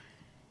 Right.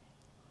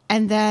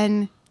 And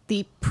then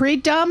the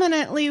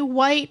predominantly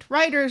white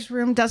writers'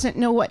 room doesn't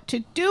know what to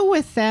do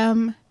with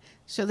them.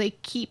 So they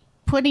keep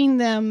putting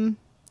them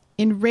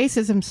in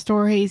racism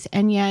stories,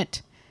 and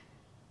yet,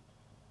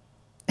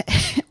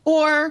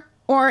 or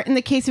in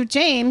the case of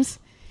James,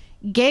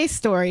 gay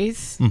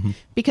stories,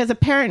 because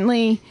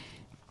apparently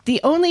the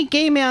only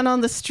gay man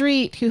on the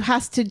street who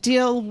has to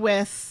deal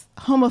with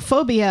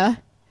homophobia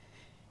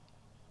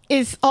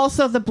is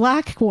also the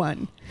black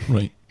one.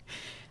 Right.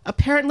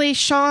 Apparently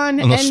Sean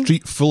And a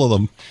street full of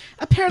them.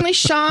 apparently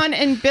Sean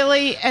and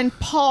Billy and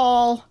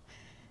Paul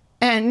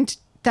and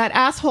that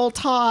asshole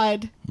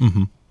Todd,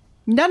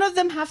 none of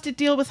them have to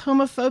deal with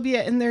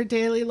homophobia in their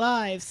daily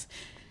lives.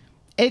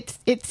 It's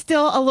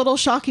still a little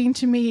shocking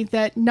to me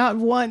that not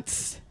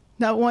once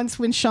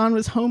when Sean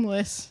was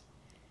homeless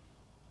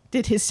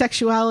did his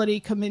sexuality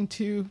come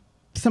into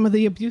some of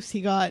the abuse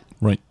he got.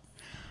 Right.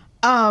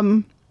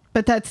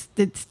 But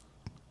it's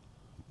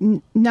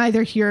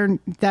neither here.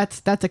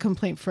 That's a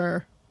complaint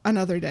for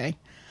another day.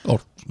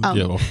 Or a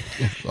year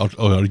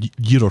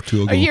or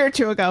two ago. A year or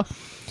two ago.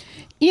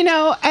 You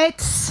know,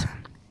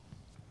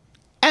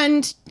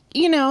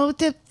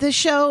 the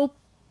show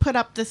put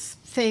up this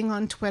thing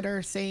on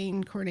Twitter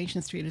saying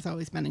Coronation Street has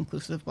always been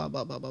inclusive, blah,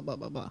 blah, blah, blah, blah,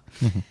 blah, blah.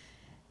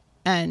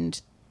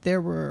 And there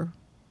were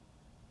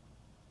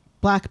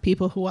black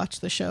people who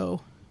watched the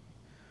show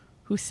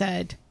who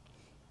said,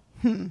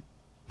 who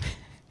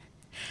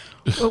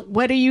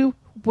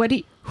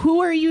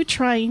are you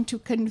trying to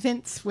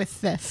convince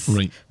with this?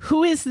 Right.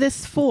 Who is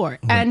this for?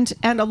 Right.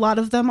 And a lot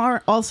of them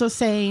are also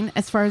saying,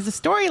 as far as the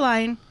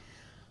storyline,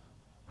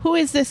 who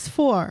is this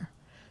for?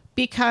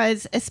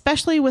 Because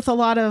especially with a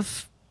lot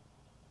of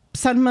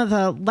some of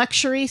the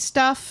lecture-y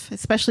stuff,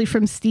 especially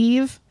from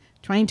Steve,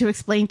 trying to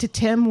explain to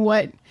Tim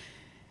what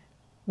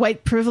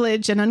white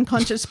privilege and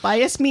unconscious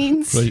bias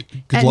means. Right.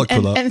 Good luck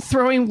with that. And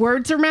throwing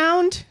words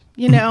around,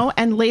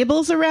 and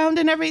labels around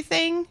and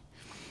everything.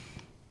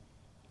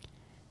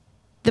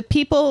 The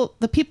people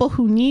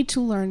who need to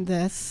learn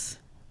this,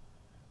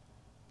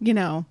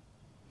 don't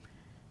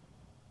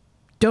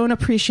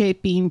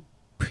appreciate being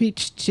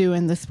preached to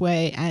in this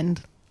way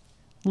and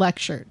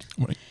lectured.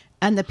 Right.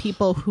 And the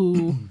people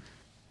who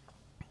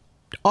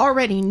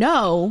already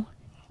know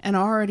and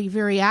are already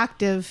very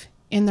active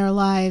in their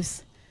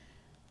lives,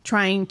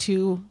 trying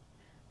to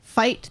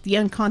fight the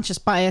unconscious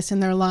bias in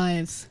their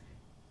lives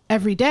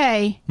every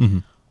day,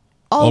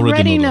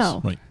 already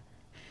know. Right.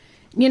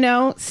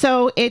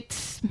 So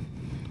it's...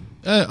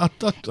 I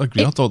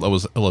agree. I thought that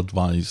was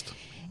ill-advised.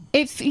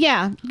 It's,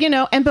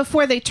 and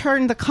before they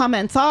turned the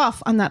comments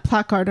off on that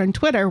placard on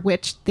Twitter,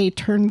 which they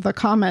turned the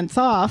comments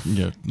off,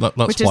 Yeah, that's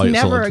which why is it's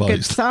never a good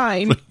ill-advised.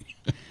 sign.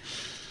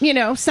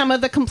 Some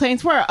of the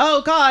complaints were,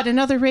 oh God,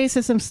 another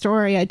racism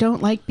story. I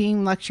don't like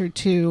being lectured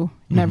to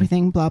and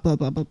everything, blah, blah,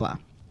 blah, blah, blah.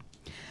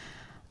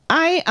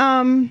 I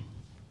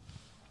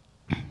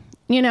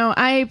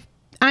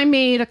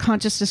made a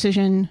conscious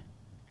decision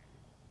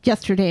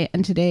yesterday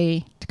and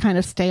today to kind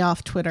of stay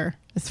off Twitter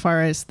as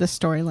far as the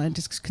storyline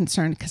is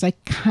concerned, because I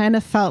kind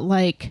of felt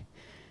like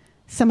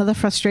some of the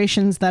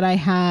frustrations that I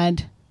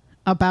had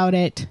about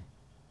it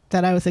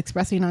that I was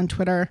expressing on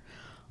Twitter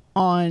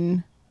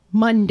on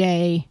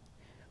Monday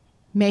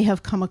may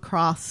have come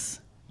across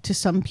to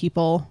some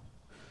people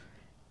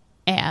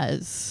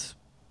as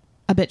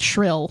a bit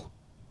shrill,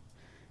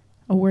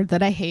 a word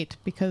that I hate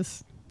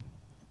because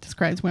it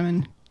describes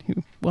women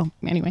Well,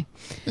 anyway.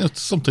 Yeah,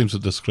 sometimes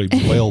it describes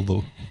well,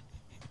 though.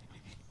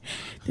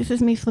 This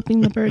is me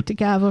flipping the bird to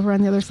Gav over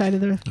on the other side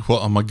of the...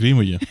 What, I'm agreeing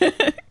with you.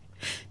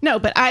 No,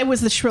 but I was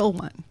the shrill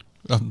one.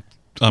 I'm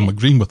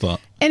agreeing with that.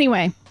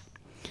 Anyway,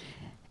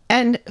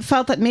 and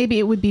felt that maybe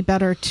it would be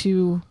better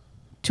to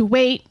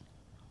wait,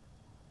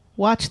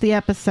 watch the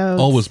episodes.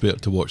 Always better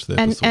to watch the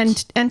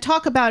episodes. And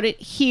talk about it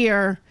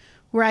here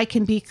where I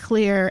can be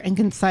clear and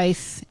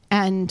concise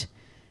and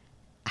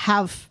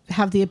have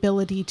the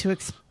ability to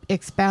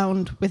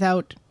expound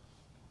without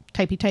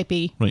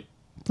typey, right,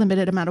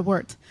 limited amount of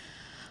words.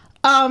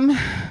 Yeah,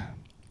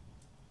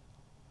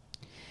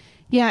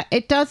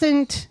 it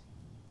doesn't...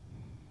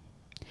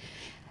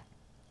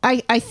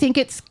 I think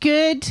it's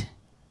good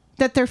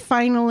that they're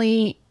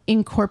finally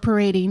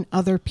incorporating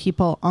other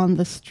people on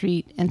the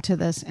street into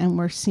this, and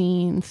we're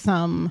seeing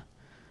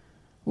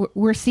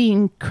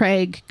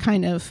Craig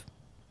kind of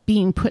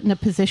being put in a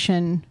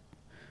position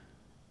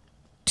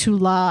to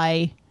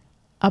lie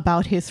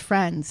about his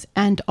friends.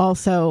 And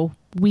also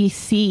we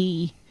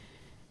see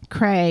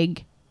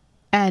Craig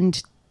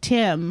and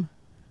Tim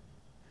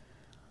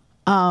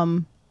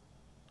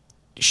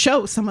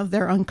show some of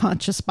their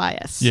unconscious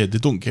bias. Yeah, they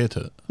don't get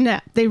it. No,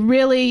 they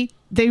really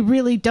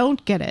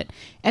don't get it.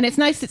 And it's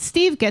nice that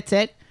Steve gets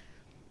it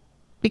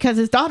because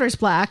his daughter's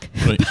black.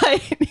 Right.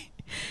 But,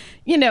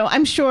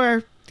 I'm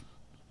sure,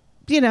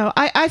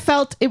 I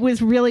felt it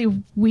was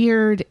really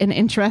weird and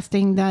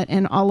interesting that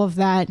in all of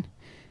that,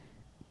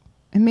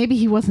 and maybe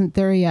he wasn't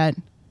there yet,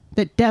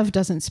 but Dev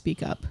doesn't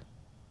speak up,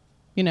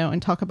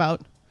 and talk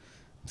about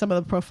some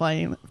of the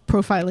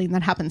profiling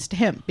that happens to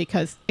him.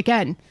 Because,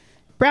 again,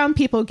 brown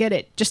people get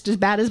it just as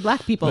bad as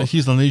black people. But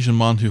he's an Asian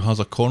man who has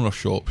a corner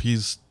shop.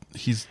 He's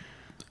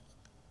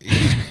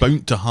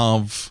bound to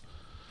have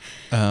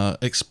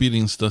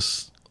experienced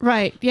this.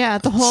 Right, yeah.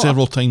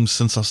 Several times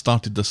since I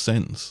started this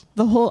sentence.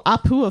 The whole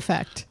Apu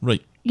effect.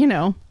 Right.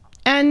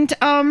 And,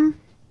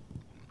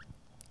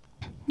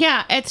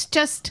 yeah, it's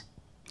just...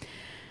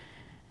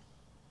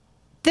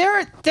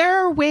 There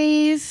are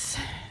ways...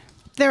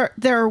 There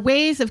are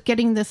ways of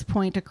getting this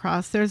point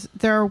across. There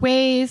are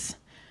ways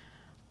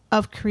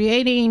of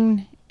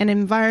creating an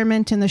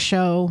environment in the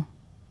show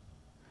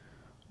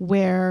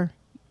where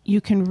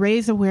you can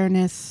raise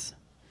awareness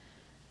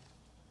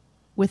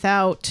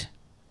without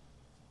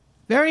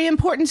very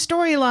important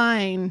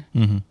storyline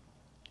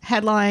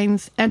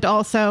headlines, and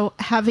also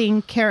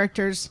having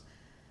characters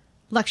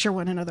lecture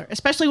one another,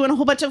 especially when a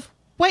whole bunch of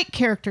white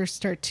characters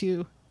start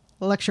to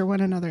lecture one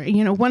another.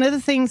 One of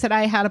the things that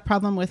I had a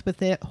problem with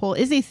the whole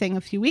Izzy thing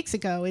a few weeks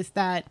ago is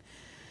that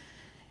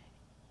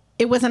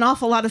it was an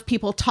awful lot of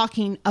people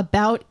talking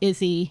about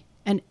Izzy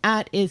and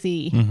at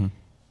Izzy,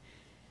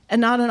 and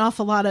not an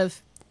awful lot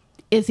of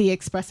Izzy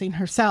expressing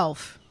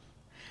herself.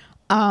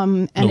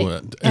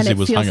 Izzy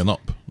was hanging up.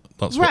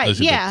 That's right, what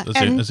Izzy yeah,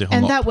 did. Izzy hung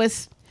and up. that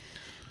was.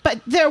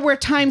 But there were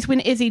times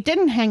when Izzy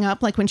didn't hang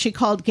up, like when she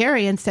called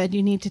Gary and said,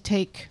 "You need to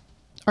take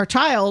our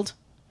child."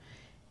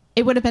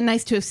 It would have been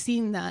nice to have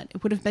seen that.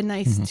 It would have been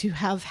nice to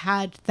have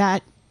had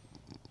that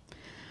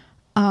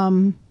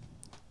to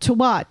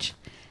watch.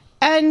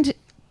 And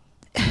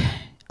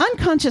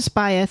unconscious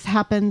bias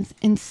happens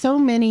in so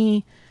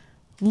many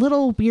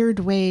little weird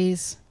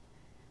ways.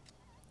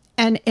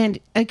 And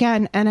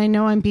again, and I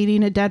know I'm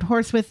beating a dead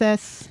horse with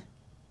this,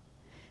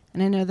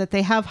 and I know that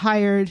they have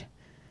hired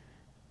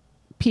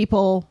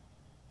people,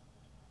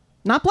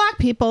 not black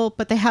people,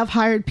 but they have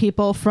hired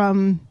people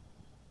from,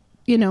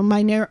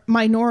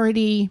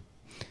 minority,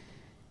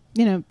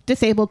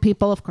 disabled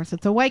people. Of course,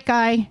 it's a white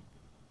guy.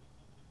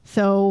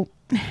 So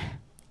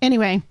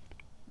anyway,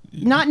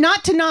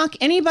 not to knock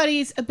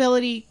anybody's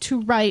ability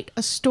to write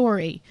a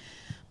story,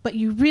 but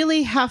you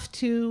really have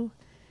to,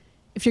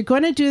 if you're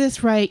going to do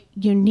this right,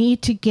 you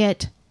need to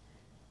get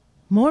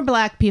more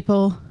black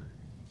people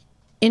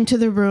into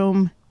the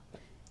room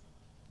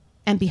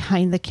and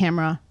behind the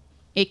camera.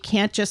 It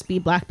can't just be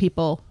black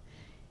people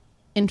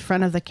in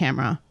front of the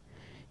camera.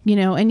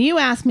 And you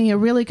asked me a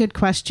really good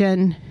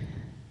question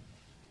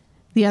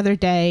the other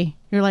day.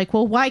 You're like,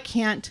 well, why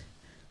can't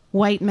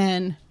white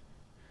men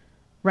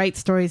write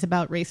stories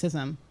about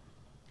racism?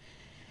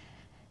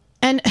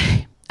 And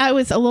I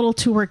was a little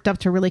too worked up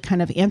to really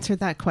kind of answer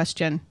that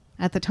question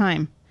at the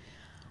time.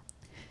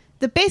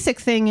 The basic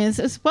thing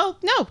is well,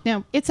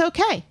 no, it's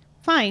okay.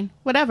 Fine,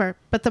 whatever.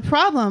 But the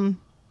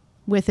problem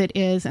with it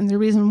is, and the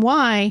reason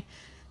why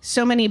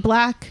so many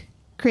black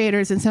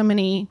creators and so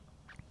many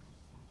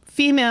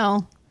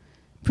female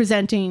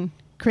presenting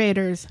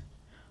creators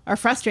are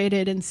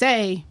frustrated and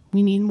say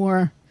we need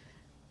more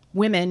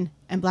women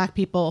and black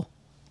people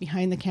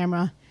behind the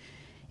camera,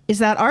 is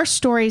that our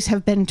stories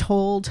have been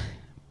told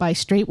by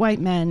straight white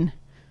men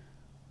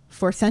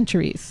for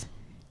centuries,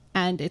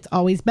 and it's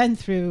always been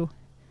through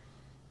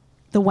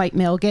the white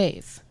male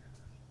gaze.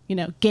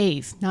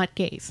 Gaze, not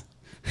gaze.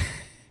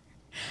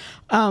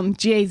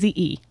 Gaze.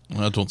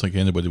 I don't think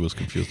anybody was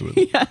confused with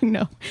it. Yeah, I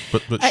know.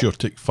 But sure,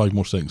 take 5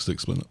 more seconds to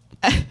explain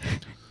it.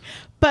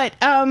 But,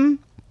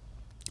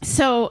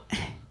 so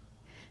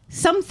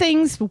some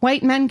things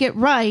white men get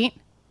right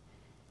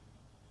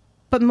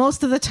But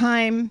most of the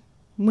time,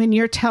 when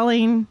you're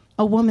telling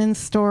a woman's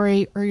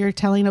story or you're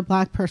telling a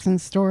black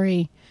person's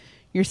story,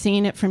 you're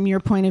seeing it from your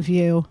point of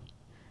view.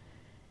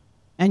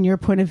 And your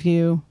point of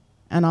view,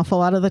 an awful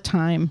lot of the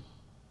time,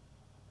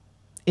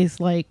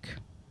 is like,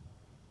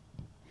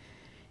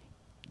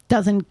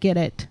 doesn't get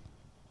it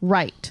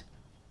right.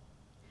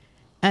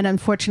 And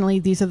unfortunately,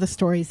 these are the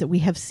stories that we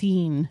have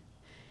seen.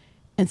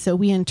 And so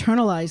we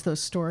internalize those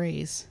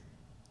stories.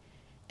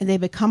 And they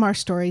become our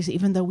stories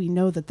even though we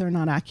know that they're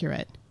not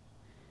accurate.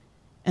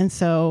 And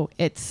so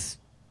it's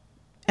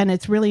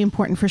really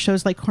important for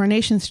shows like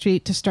Coronation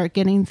Street to start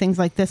getting things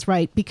like this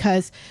right,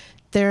 because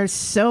there's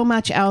so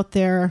much out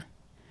there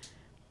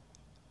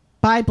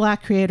by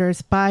black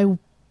creators, by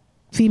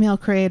female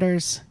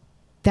creators,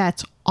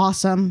 that's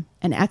awesome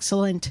and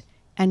excellent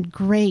and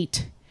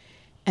great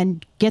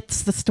and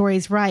gets the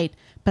stories right.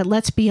 But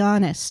let's be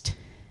honest,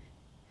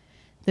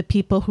 the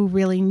people who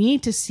really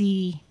need to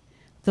see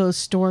those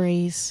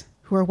stories,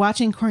 who are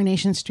watching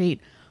Coronation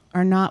Street,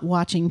 are not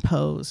watching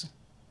Pose,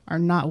 are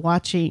not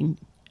watching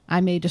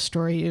I May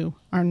Destroy You,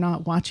 are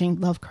not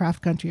watching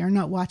Lovecraft Country, are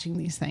not watching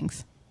these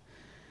things.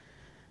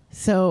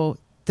 So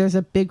there's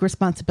a big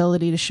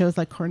responsibility to shows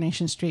like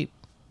Coronation Street,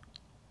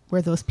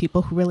 where those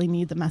people who really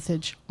need the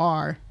message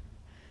are,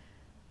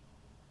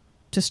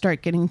 to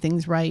start getting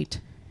things right.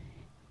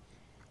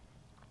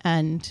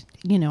 And,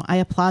 you know, I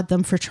applaud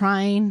them for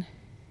trying.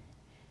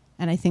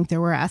 And I think there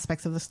were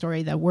aspects of the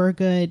story that were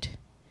good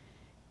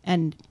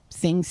and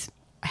things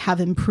have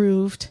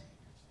improved,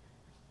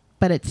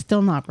 but it's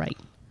still not right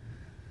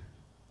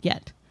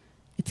yet.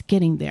 It's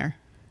getting there.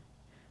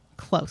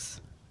 Close.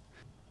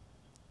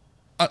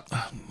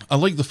 I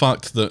like the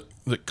fact that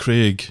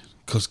Craig,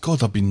 because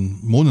God, I've been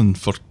moaning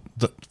for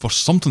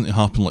something to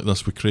happen like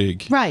this with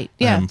Craig, right?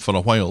 Yeah, for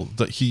a while.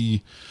 That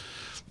he,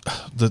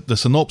 the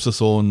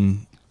synopsis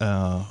on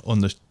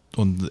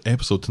the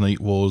episode tonight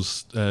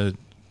was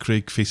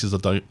Craig faces a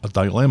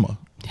dilemma.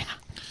 Yeah,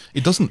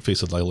 he doesn't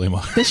face a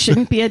dilemma. This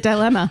shouldn't be a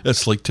dilemma.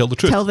 It's like tell the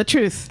truth. Tell the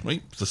truth.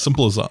 Right. It's as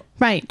simple as that.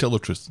 Right. Tell the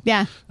truth.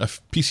 Yeah.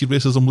 If PC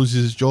racism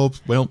loses his job,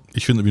 well,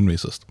 he shouldn't have been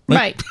racist.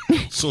 Right.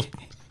 So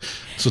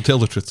tell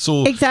the truth.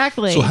 So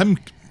exactly. So him,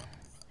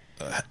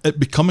 it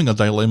becoming a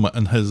dilemma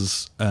in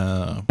his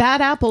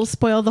bad apples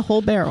spoil the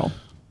whole barrel.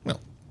 Well,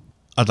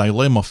 a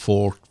dilemma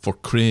for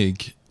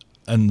Craig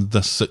in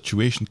this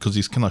situation, because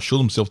he's kind of shown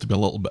himself to be a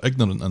little bit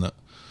ignorant in it,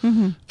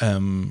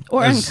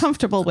 or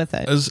uncomfortable with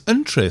it, is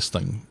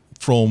interesting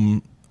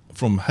from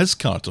his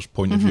character's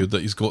point of view,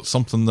 that he's got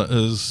something that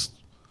is,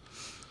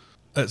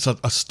 it's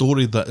a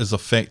story that is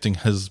affecting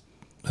his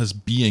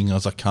being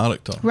as a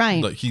character.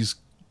 Right. That he's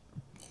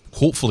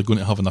hopefully going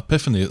to have an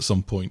epiphany at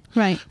some point.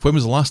 Right. When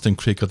was the last time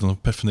Craig had an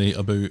epiphany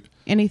about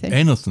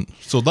anything?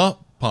 So that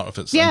part of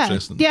it's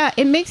interesting. Yeah,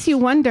 it makes you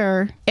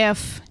wonder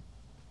if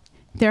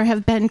there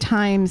have been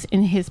times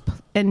in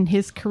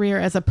his career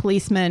as a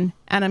policeman,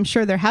 and I'm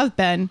sure there have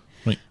been,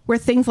 right, where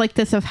things like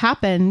this have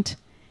happened,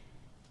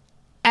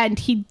 and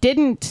he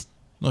didn't.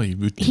 No, he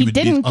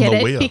didn't get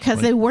unaware, it because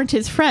right, they weren't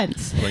his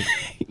friends. Right.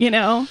 You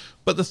know.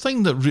 But the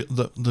thing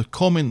that the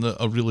comment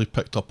that I really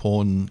picked up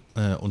on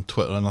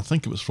Twitter, and I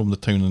think it was from the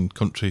Town and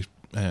Country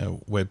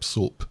Web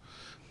Soap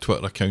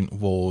Twitter account,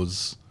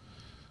 was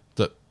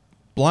that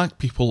black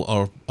people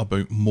are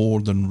about more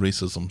than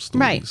racism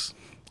stories.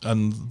 Right.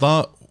 And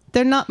that...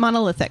 They're not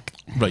monolithic.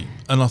 Right.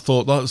 And I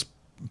thought that's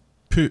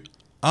put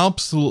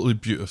absolutely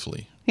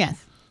beautifully.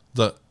 Yes.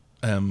 That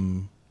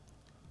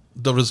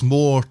there is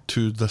more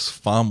to this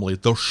family.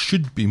 There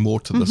should be more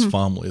to this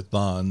family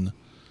than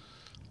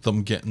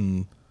them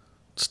getting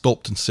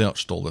stopped and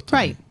searched all the time,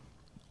 right,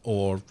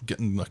 or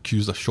getting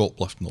accused of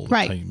shoplifting all the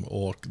right, time,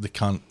 or they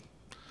can't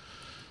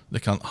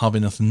have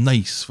anything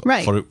nice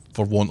right,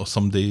 for want of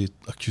somebody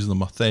accusing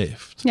them of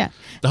theft. Yeah,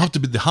 they have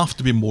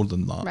to be more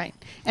than that. Right,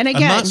 and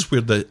again, and that's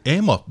where the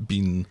Emma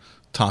being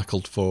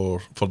tackled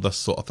for this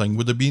sort of thing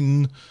would have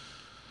been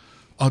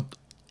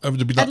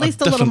at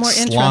least a little more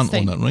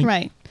interesting, on it, right?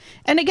 Right.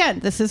 And again,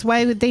 this is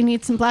why they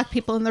need some black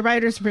people in the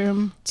writers'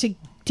 room to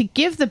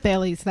give the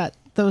Baileys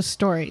those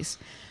stories.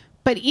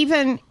 But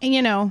even,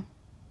 you know,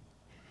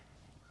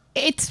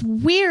 it's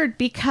weird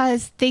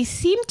because they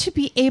seem to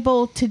be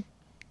able to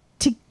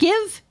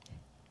give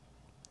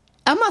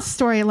Emma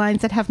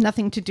storylines that have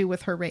nothing to do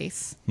with her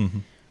race. Mm-hmm.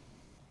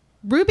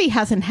 Ruby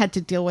hasn't had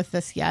to deal with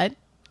this yet.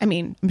 I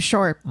mean, I'm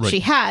sure she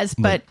has,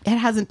 but it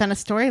hasn't been a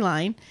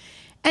storyline.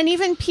 And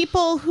even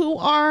people who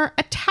are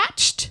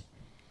attached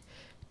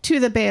to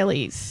the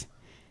Baileys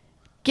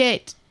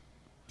get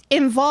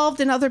involved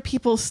in other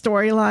people's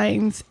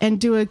storylines and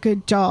do a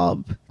good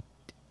job.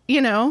 You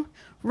know,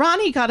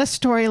 Ronnie got a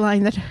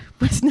storyline that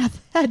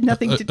had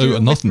nothing to do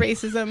with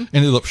racism.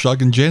 Ended up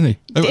shagging Jenny.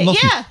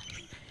 Yeah.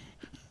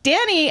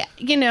 Danny,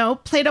 you know,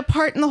 played a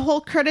part in the whole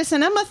Curtis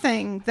and Emma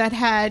thing that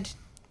had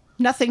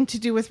nothing to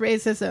do with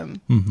racism.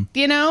 Mm-hmm.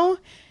 You know,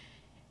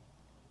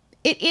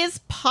 it is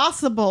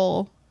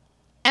possible.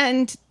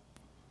 And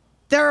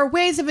there are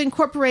ways of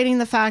incorporating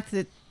the fact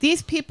that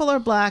these people are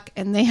black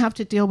and they have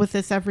to deal with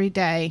this every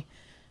day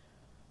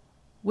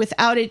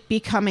without it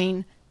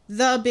becoming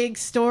the big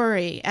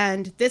story,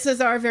 and this is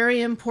our very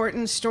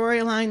important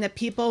storyline that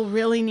people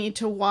really need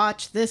to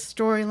watch this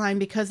storyline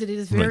because it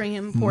is very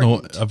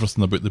important. Not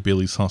everything about the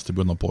Baileys has to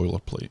be on a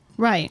boilerplate.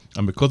 Right.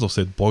 And because I've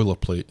said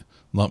boilerplate,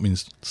 that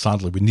means,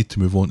 sadly, we need to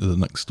move on to the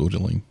next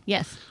storyline.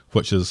 Yes.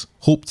 Which is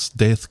Hope's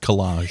death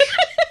collage.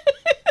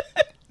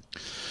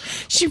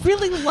 She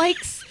really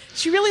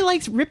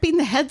likes ripping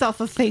the heads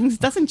off of things,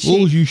 doesn't she?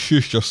 Oh, you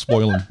shush, you're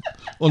spoiling.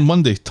 On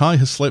Monday, Ty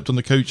has slept on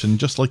the couch, and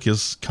just like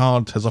his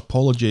card, his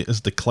apology is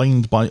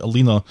declined by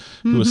Alina,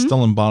 who is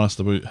still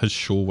embarrassed about his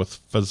show with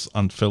Fizz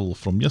and Phil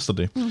from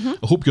yesterday. I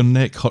hope your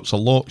neck hurts a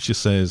lot, she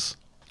says.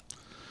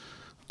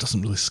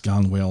 Doesn't really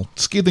scan well.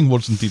 Scathing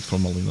words indeed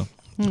from Alina.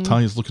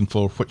 Ty is looking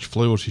for which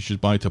flowers he should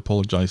buy to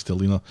apologise to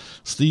Alina.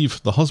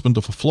 Steve, the husband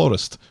of a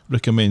florist,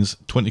 recommends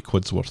 20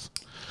 quid's worth.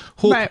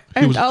 Hope right,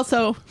 and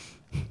also,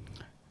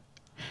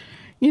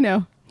 you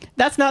know,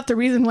 that's not the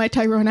reason why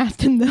Tyrone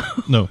asked him, though.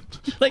 No.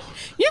 Like,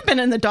 you've been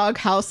in the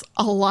doghouse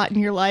a lot in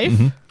your life.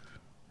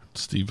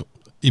 Steve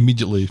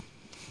immediately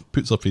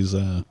puts up his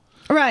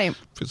right.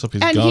 Puts up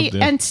his and guard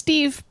there. And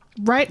Steve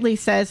rightly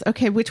says,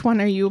 okay, which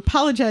one are you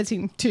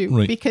apologizing to?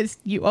 Right. Because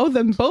you owe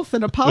them both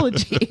an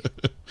apology.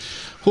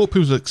 Hope,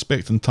 who's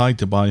expecting Ty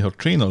to buy her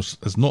trainers,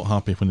 is not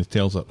happy when he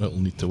tells her it'll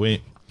need to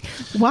wait.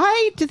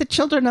 Why do the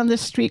children on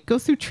this street go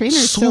through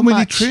trainers So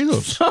many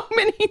trainers. So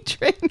many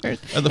trainers.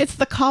 It's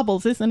the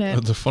cobbles, isn't it?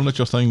 At the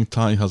furniture thing,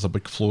 Ty has a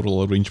big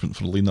floral arrangement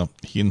for Alina.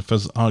 He and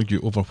Fizz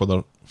argue over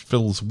whether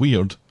Phil's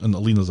weird and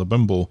Alina's a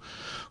bimbo.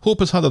 Hope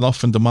has had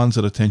enough and demands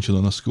her attention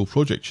on a school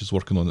project she's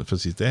working on at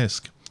Fizz's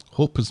desk.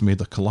 Hope has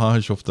made a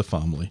collage of the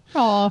family.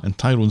 Aww. And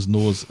Tyrone's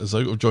nose is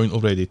out of joint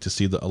already to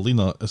see that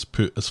Alina is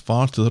put as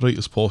far to the right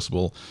as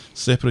possible,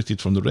 separated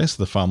from the rest of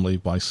the family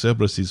by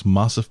Cerberus's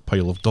massive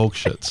pile of dog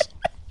shits.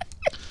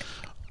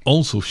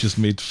 Also, she's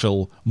made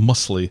Phil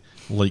muscly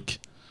like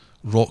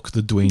Rock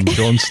the Dwayne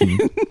Johnson.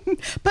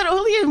 But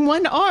only in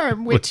one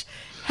arm, which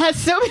has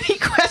so many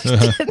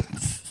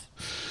questions.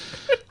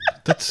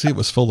 Did say it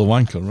was Phil the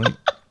Wanker, right?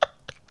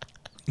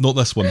 Not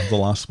this one, the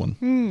last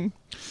one.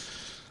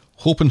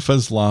 Hope and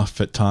Fizz laugh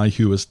at Ty,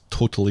 who is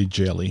totally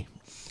jelly.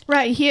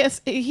 Right, he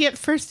at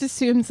first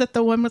assumes that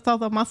the one with all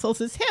the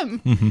muscles is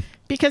him.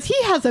 Because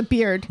he has a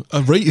beard.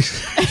 Right.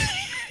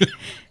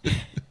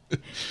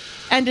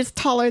 And is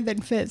taller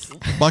than Fizz.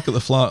 Back at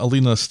the flat,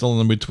 Alina is still in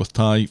the mood with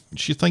Ty.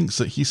 She thinks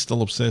that he's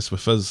still obsessed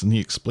with Fizz, and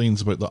he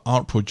explains about the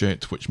art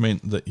project, which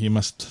meant that he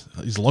missed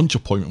his lunch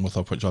appointment with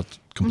her, which I'd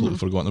completely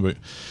forgotten about.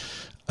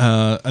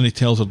 And he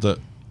tells her that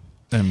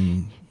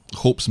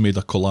Hope's made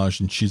a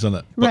collage and she's in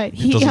it. Right,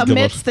 he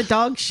omits the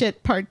dog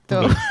shit part,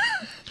 though. Right.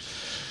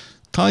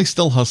 Ty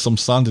still has some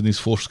sand in his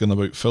foreskin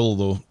about Phil,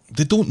 though.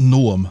 They don't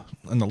know him,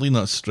 and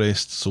Alina is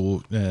stressed,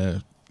 so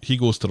he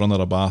goes to run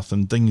her a bath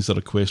and dings a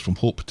request from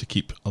Hope to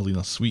keep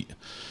Alina sweet.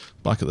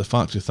 Back at the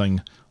factory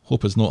thing,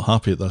 Hope is not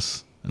happy at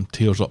this and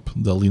tears up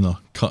the Alina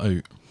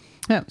cutout.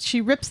 Yeah, she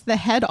rips the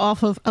head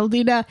off of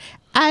Alina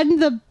and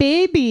the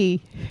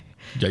baby.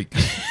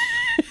 Yikes.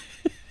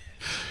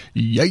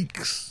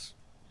 Yikes.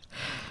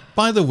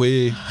 By the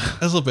way,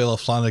 Isabella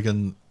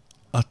Flanagan,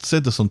 I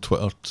said this on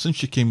Twitter, since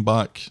she came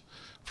back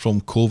from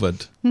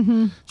COVID,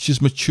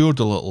 she's matured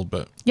a little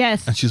bit.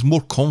 Yes. And she's more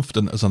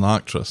confident as an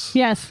actress.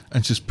 Yes.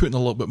 And she's putting a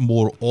little bit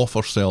more of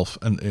herself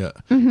into it.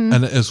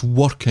 And it is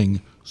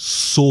working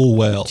so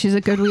well. She's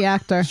a good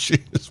reactor.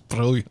 She is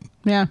brilliant.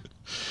 Yeah.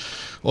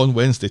 On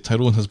Wednesday,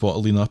 Tyrone has bought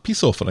Alina a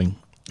peace offering.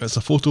 It's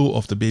a photo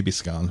of the baby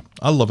scan.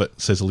 I love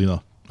it, says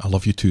Alina. I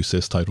love you too,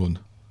 says Tyrone.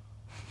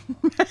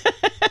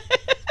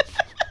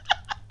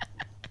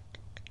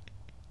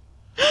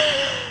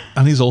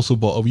 And he's also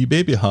bought a wee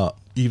baby hat,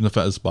 even if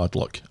it is bad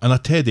luck, and a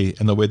teddy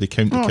in a Weddy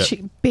County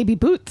kit. Baby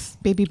boots.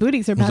 Baby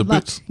booties are bad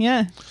luck. Boots?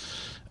 Yeah.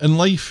 In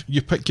life,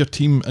 you pick your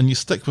team and you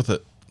stick with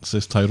it,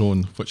 says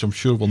Tyrone, which I'm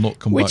sure will not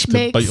come back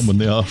to bite him on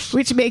the arse.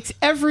 Which makes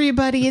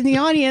everybody in the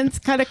audience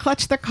kind of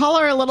clutch their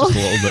collar a little. Just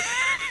a little bit.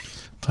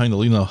 Ty and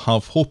Alina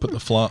have Hope at the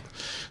flat.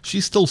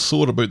 She's still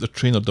sore about the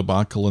trainer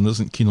debacle and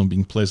isn't keen on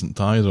being pleasant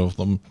to either of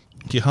them.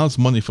 He has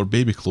money for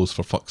baby clothes,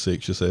 for fuck's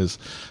sake, she says.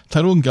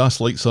 Tyrone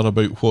gaslights her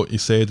about what he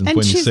said and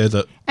when he said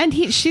it. And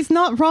she's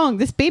not wrong.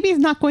 This baby is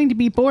not going to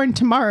be born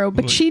tomorrow,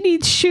 but she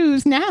needs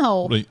shoes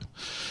now. Right.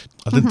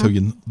 I didn't tell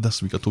you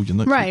this week, I told you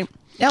next week.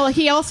 Right.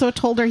 He also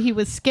told her he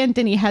was skint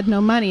and he had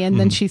no money, and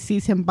then she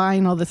sees him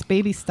buying all this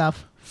baby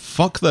stuff.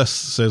 Fuck this,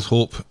 says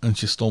Hope, and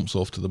she stomps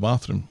off to the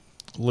bathroom.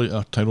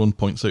 Later, Tyrone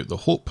points out that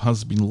Hope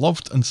has been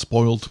loved and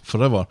spoiled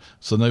forever,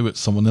 so now it's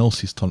someone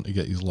else's turn to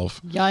get his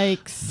love.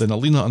 Yikes. Then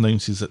Alina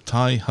announces that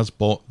Ty has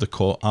bought the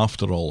cot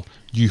after all.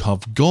 You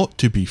have got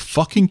to be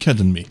fucking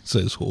kidding me,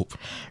 says Hope.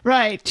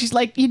 Right. She's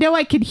like,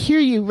 I can hear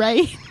you,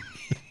 right?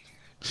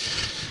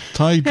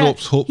 Ty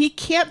drops Hope. He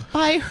can't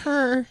buy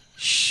her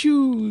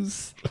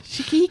shoes.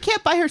 He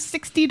can't buy her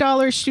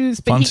 $60 shoes,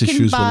 but Fancy he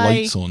can shoes buy with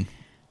lights on.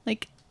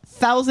 like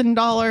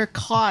 $1,000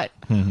 cot.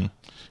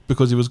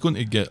 Because he was going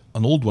to get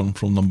an old one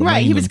from number 9.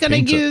 Right, he was going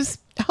paint to it. use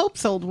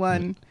Hope's old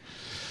one.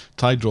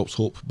 Ty drops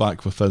Hope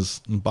back with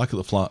Fizz, and back at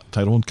the flat,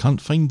 Tyrone can't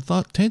find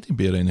that teddy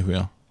bear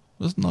anywhere.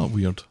 Isn't that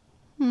weird?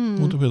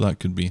 Wonder where that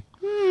could be.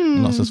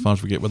 And that's as far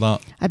as we get with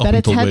that. I up bet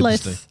it's until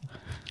headless. Wednesday.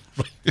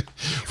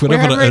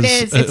 Wherever it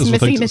is, it's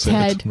without missing its said.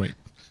 head. Right.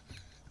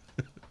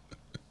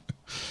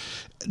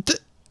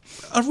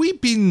 Are we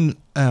being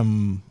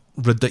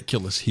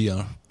ridiculous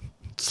here,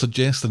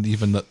 suggesting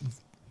even that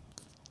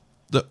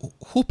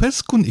Hope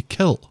is going to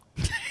kill?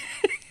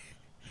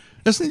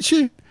 Isn't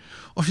she?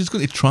 Or she's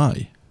going to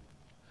try.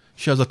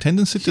 She has a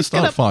tendency to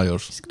start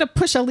fires. She's going to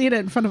push Alina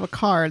in front of a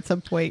car at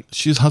some point.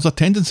 She has a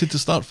tendency to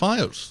start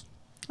fires.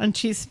 And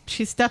she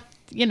stepped,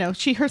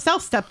 she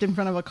herself stepped in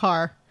front of a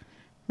car.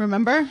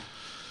 Remember?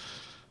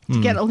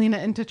 To get Alina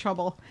into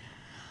trouble.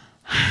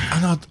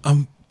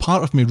 And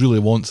part of me really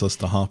wants this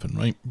to happen,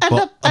 right? And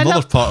but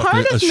another part of me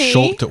is me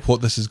shocked at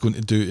what this is going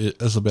to do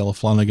to Isabella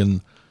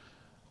Flanagan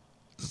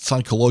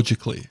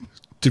psychologically,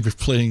 to be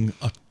playing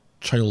a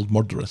child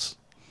murderess.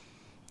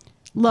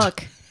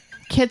 Look,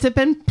 kids have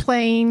been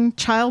playing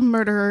child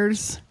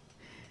murderers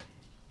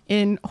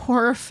in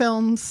horror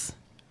films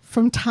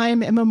from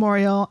time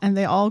immemorial, and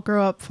they all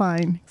grow up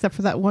fine, except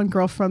for that one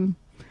girl from...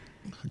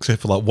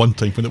 Except for that one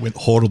time when it went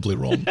horribly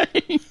wrong.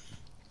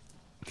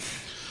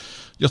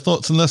 Your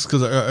thoughts on this?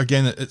 Because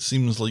again, it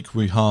seems like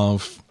we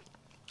have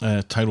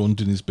Tyrone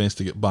doing his best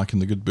to get back in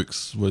the good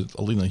books with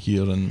Alina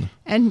here,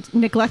 and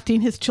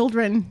neglecting his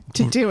children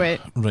to do it.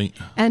 Right.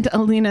 And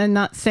Alina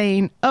not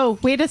saying, "Oh,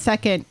 wait a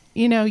second,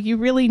 you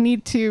really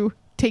need to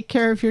take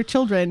care of your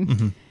children."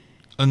 Mm-hmm.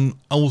 And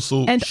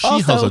also,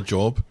 she has a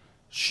job.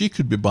 She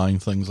could be buying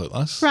things like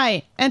this.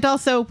 Right. And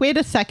also, wait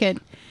a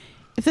second,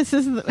 if this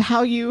is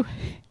how you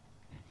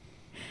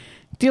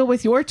deal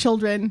with your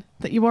children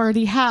that you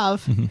already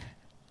have. Mm-hmm.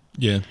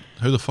 Yeah,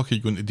 how the fuck are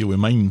you going to deal with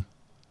mine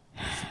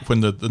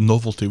when the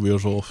novelty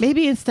wears off?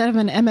 Maybe instead of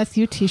an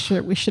MSU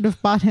t-shirt, we should have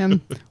bought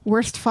him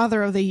Worst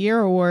Father of the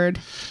Year award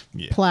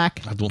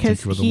plaque. I don't think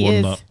he would have he won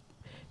is that.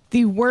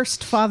 The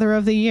worst father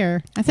of the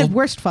year. I said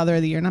worst father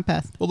of the year, not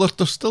best. Well,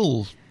 they're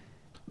still...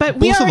 But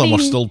both of them are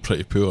still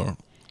pretty poor.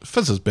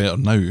 Fizz is better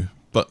now,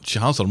 but she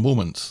has her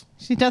moments.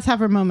 She does have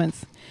her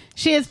moments.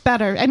 She is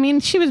better. I mean,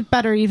 she was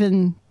better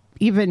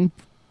even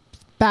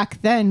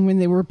back then when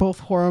they were both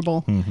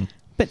horrible. Mm-hmm.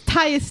 But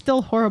Ty is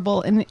still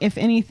horrible, and if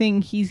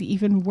anything, he's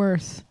even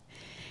worse.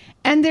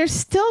 And they're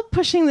still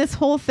pushing this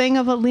whole thing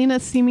of Alina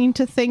seeming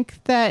to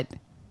think that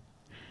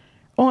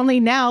only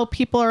now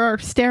people are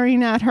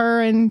staring at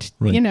her and,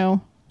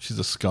 She's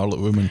a Scarlet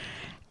Woman.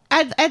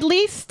 At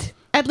least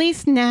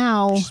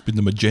now... She's been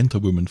the Magenta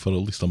Woman for at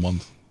least a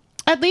month.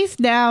 At least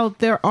now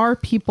there are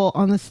people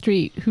on the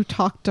street who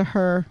talk to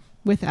her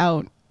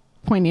without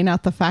pointing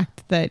out the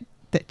fact that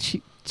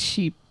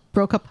she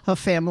broke up her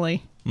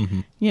family.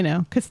 Mm-hmm.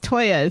 Because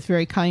Toya is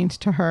very kind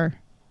to her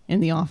in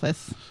the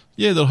office.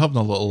 Yeah, they're having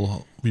a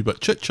little wee bit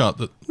chit-chat.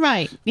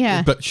 Right,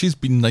 yeah. But she's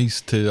been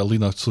nice to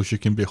Alina so she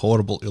can be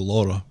horrible to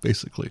Laura,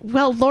 basically.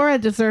 Well, Laura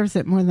deserves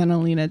it more than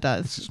Alina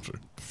does. This is true.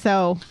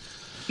 So,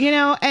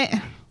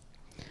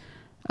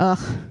 Well,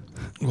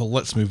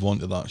 let's move on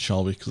to that,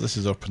 shall we? Because this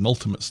is our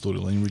penultimate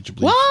storyline, would you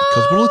believe?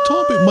 Because we're only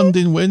talking about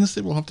Monday and Wednesday.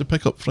 We'll have to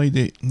pick up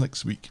Friday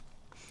next week.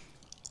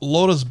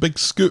 Laura's big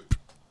scoop.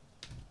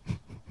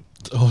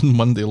 On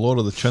Monday,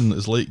 Laura the Chin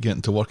is late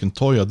getting to work in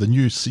Toya. The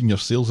new senior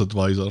sales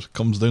advisor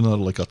comes down on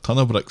her like a ton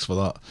of bricks for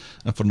that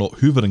and for not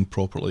hoovering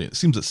properly. It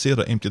seems that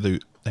Sarah emptied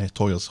out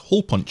Toya's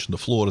hole punch on the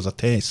floor as a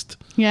test.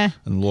 Yeah.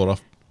 And Laura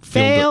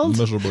failed it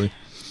miserably.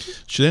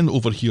 She then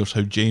overhears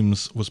how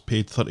James was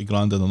paid 30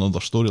 grand in another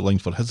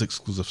storyline for his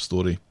exclusive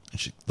story.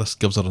 And this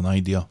gives her an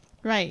idea.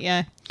 Right,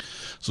 yeah.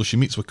 So she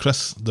meets with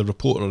Chris, the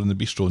reporter in the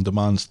bistro, and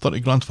demands 30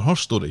 grand for her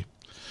story.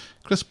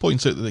 Chris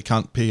points out that they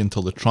can't pay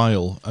until the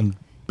trial, and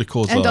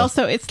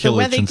also it's the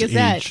Weather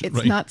Gazette. Age,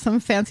 it's not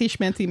some fancy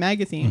schmancy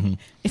magazine. Mm-hmm.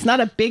 It's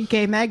not a big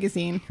gay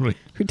magazine. Right.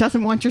 Who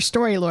doesn't want your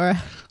story,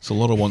 Laura? So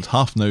Laura wants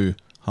half now,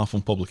 half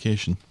on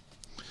publication.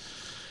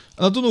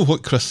 And I don't know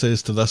what Chris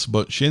says to this,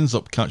 but she ends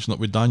up catching up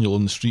with Daniel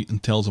on the street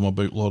and tells him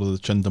about Laura the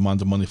Chin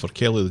demanding money for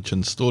Kelly the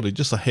Chin's story.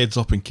 Just a heads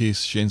up in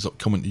case she ends up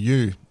coming to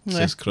you,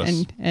 says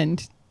Chris.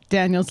 And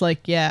Daniel's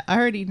like, yeah, I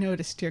already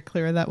noticed you're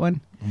clear of that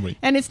one. Right.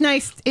 And it's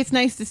nice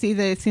to see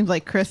that it seems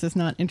like Chris is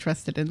not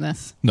interested in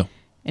this. No.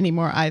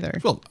 Anymore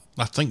either. Well,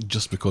 I think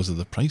just because of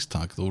the price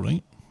tag though,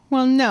 right?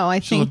 Well, no,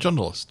 She's a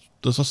journalist.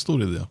 There's a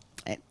story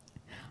there.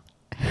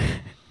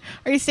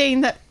 Are you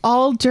saying that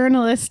all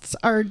journalists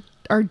are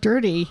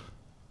dirty?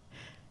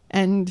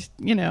 And,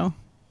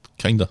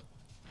 Kinda.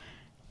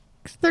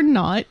 They're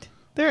not.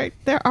 There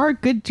are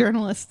good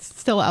journalists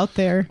still out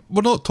there.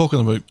 We're not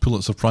talking about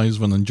Pulitzer Prize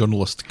winning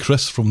journalist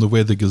Chris from the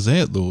Weather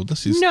Gazette though.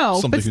 This is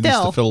somebody who needs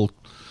to fill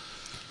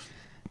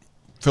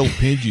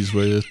pages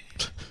with.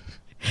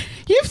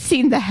 You've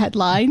seen the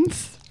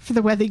headlines for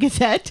the Weather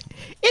Gazette.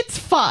 It's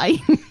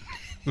fine.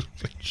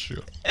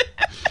 Sure.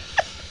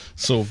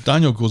 So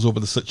Daniel goes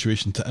over the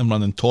situation to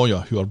Imran and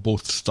Toya, who are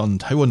both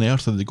stunned. How on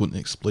earth are they going to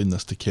explain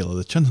this to Kelly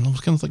the Chin? And I was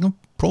kind of thinking,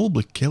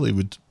 probably Kelly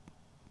would.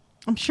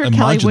 I'm sure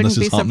Kelly wouldn't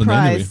be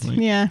surprised. Anyway,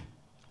 right? Yeah.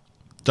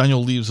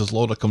 Daniel leaves as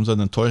Laura comes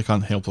in and Toya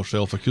can't help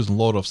herself, accusing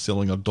Laura of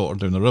selling her daughter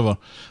down the river.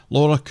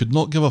 Laura could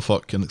not give a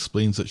fuck and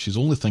explains that she's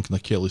only thinking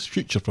of Kelly's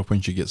future for when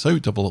she gets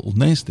out to have a little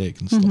nest egg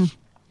and stuff.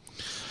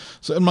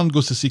 So Imran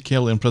goes to see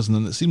Kelly in prison,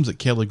 and it seems that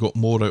Kelly got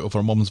more out of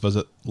her mum's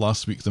visit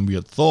last week than we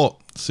had thought,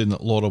 saying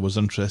that Laura was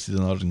interested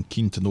in her and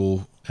keen to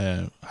know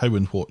how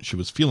and what she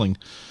was feeling.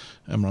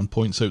 Imran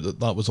points out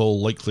that was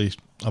all likely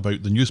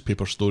about the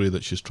newspaper story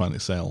that she's trying to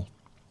sell.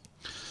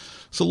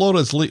 So Laura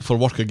is late for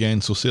work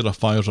again, so Sarah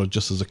fires her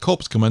just as the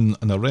cops come in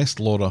and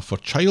arrest Laura for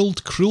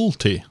child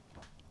cruelty.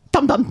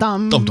 Dum dum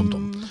dum. Dum dum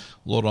dum.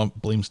 Laura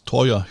blames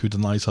Toya, who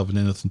denies having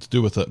anything to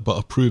do with it, but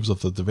approves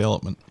of the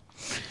development.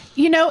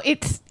 You know,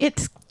 it's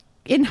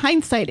in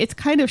hindsight, it's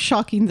kind of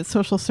shocking that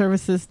social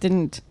services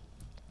didn't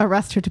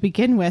arrest her to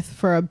begin with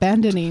for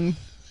abandoning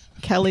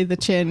Kelly the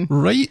Chin.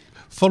 Right?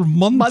 For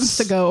months. Months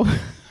ago.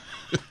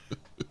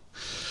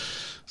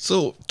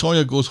 So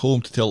Toya goes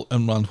home to tell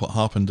Imran what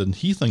happened, and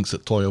he thinks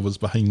that Toya was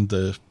behind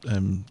the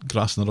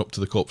grassing her up to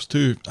the cops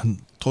too.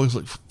 And Toya's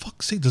like, for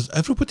fuck's sake, does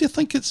everybody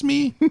think it's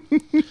me?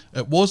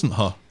 It wasn't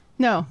her.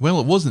 No. Well,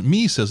 it wasn't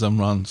me, says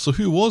Imran. So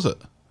who was it?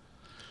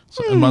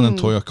 So Imran and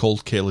Toya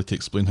called Kelly to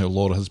explain how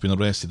Laura has been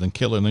arrested, and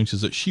Kelly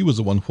announces that she was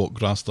the one what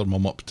grassed her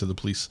mum up to the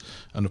police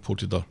and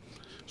reported her.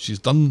 She's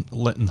done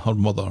letting her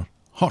mother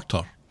hurt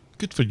her.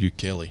 Good for you,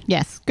 Kelly.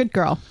 Yes, good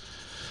girl.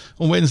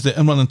 On Wednesday,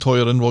 Imran and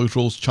Toya are in Roy's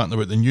Rolls chatting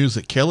about the news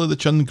that Kelly the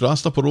Chin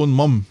grassed up her own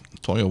mum.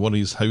 Toya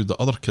worries how the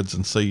other kids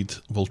inside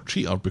will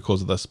treat her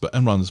because of this, but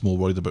Imran is more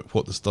worried about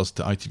what this does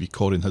to ITV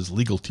Corey and his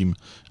legal team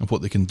and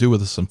what they can do with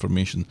this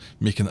information,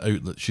 making it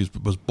out that she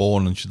was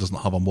born and she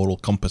doesn't have a moral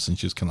compass and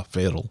she's kind of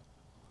feral.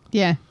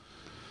 Yeah.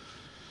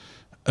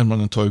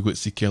 Imran and Toya go to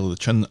see Kelly the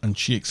Chin, and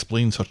she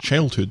explains her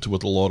childhood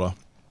with Laura.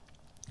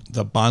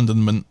 The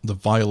abandonment, the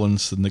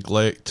violence, the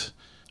neglect,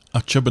 a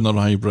chib in her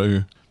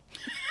eyebrow.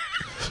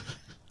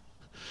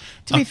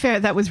 To be fair,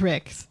 that was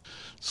Rick's.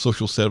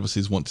 Social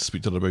services want to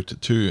speak to her about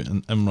it too,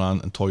 and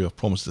Imran and Toya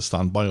promise to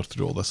stand by her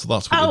through all this, so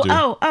that's what they do.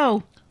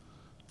 Oh.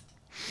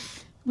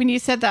 When you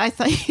said that,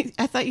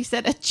 I thought you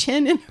said a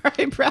chin in her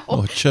eyebrow.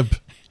 Oh, a chib.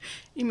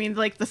 You mean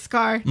like the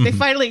scar? Mm-hmm. They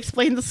finally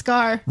explained the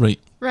scar. Right.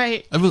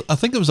 I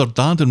think it was her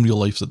dad in real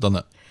life that done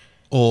it.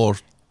 Or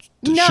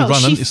no, she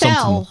ran into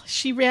fell. something.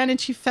 She ran and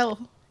she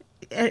fell.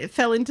 It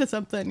fell into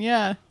something,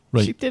 yeah.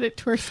 Right. She did it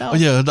to herself. Oh,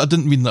 yeah, I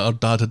didn't mean that her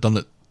dad had done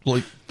it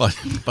like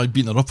by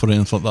beating her up or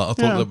anything like that.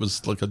 I thought it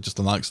was like just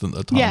an accident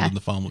that happened in the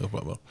family or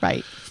whatever.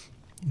 Right.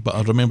 But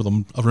I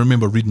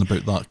remember reading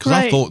about that because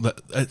I thought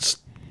that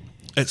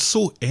it's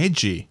so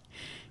edgy.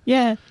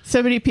 Yeah,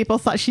 so many people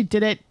thought she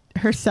did it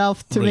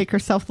herself to make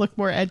herself look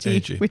more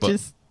edgy which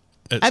is.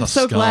 I'm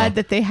so glad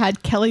that they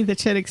had Kelly the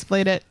Chin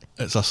explain it.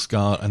 It's a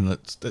scar, and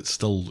it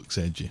still looks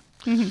edgy.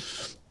 Mm-hmm.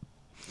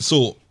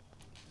 So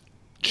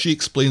she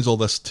explains all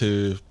this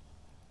to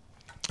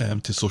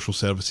social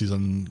services,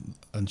 and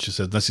she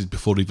said this is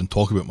before even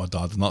talking about my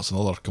dad, and that's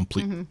another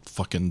complete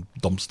fucking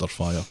dumpster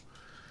fire.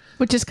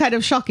 Which is kind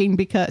of shocking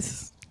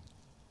because,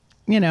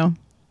 you know,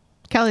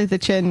 Kelly the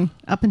Chin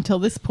up until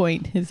this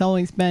point has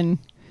always been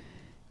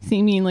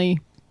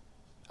seemingly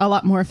a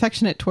lot more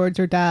affectionate towards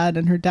her dad,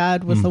 and her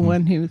dad was the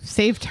one who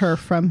saved her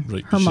from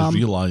her mom. She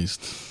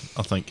realised,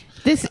 I think.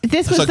 This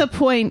was the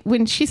point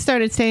when she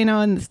started saying,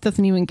 oh, and this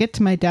doesn't even get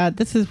to my dad.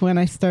 This is when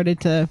I started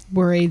to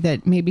worry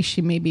that maybe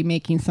she may be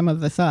making some of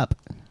this up.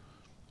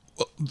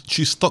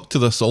 She stuck to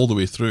this all the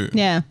way through.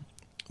 Yeah.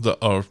 That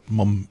her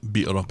mum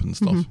beat her up and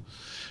stuff.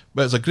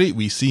 But it's a great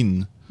wee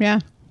scene.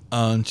 Yeah.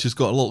 And she's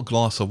got a little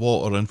glass of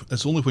water, and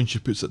it's only when she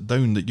puts it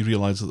down that you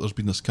realise that there's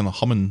been this kind of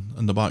humming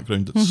in the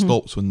background that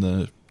stops when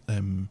the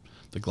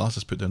glass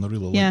is put down. I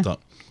really like that.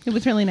 It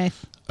was really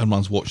nice.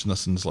 Man's watching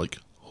this and is like,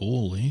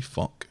 holy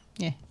fuck.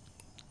 Yeah.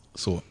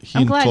 So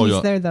I'm glad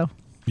he's there though.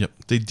 Yep,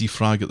 they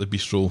defrag at the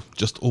bistro,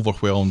 just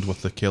overwhelmed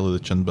with the Kelly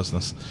the Chin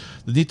business.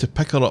 They need to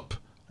pick her up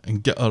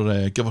and give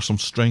her some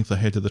strength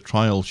ahead of the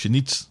trial. She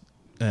needs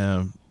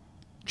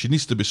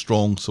to be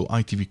strong so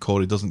ITV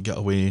Corey doesn't get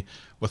away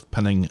with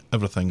pinning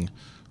everything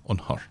on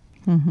her.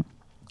 And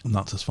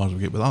that's as far as we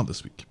get with that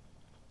this week.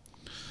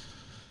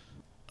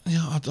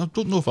 Yeah, I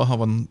don't know if I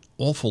have an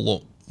awful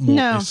lot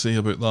more to say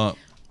about that.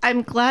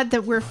 I'm glad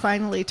that we're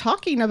finally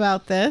talking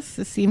about this.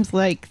 It seems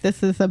like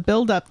this is a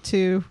build-up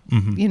to,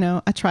 you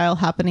know, a trial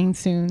happening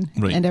soon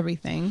and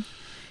everything.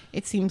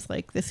 It seems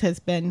like this has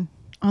been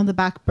on the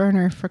back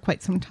burner for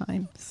quite some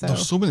time. So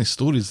there's so many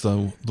stories,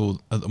 though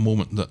at the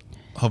moment that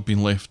have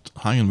been left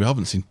hanging. We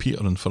haven't seen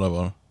Peter in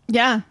forever.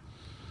 Yeah.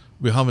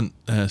 We haven't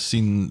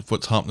seen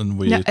what's happening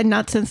with... No, and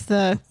not since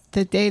the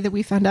day that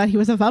we found out he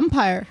was a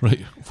vampire.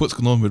 Right. What's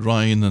going on with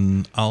Ryan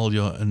and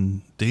Alia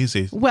and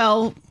Daisy?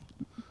 Well...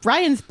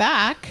 Ryan's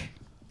back,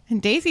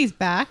 and Daisy's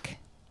back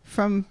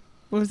from,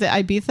 what was it,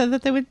 Ibiza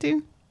that they would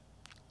do?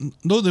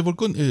 No, they were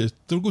going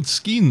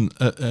skiing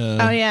at,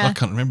 I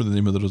can't remember the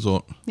name of the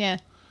resort. Yeah.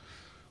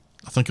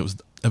 I think it was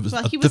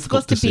well, a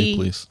difficult to say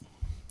place.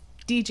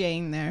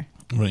 DJing there.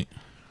 Right.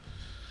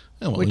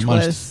 Yeah, well,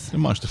 he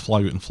managed to fly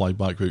out and fly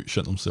back without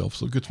shitting himself,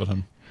 so good for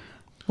him.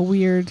 A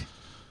weird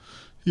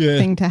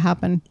thing to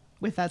happen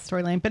with that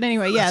storyline. But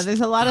anyway, yeah, there's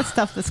a lot of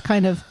stuff that's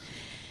kind of,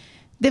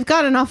 they've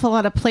got an awful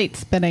lot of plates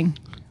spinning.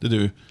 They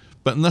do.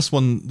 But in this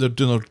one, they're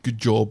doing a good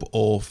job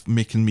of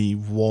making me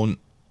want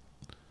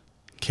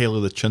Kelly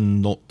the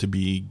Chin not to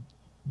be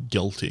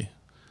guilty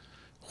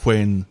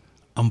when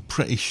I'm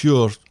pretty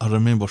sure I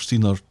remember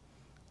seeing her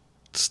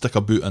stick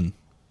a boot in.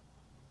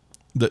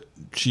 That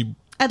she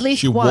At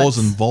least she once. was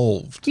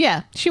involved.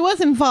 Yeah, she was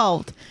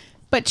involved,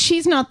 but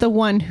she's not the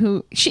one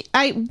who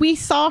we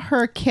saw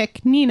her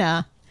kick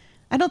Nina.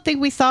 I don't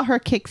think we saw her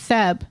kick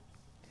Seb.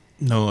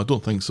 No, I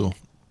don't think so.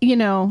 You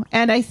know,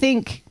 and I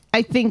think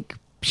when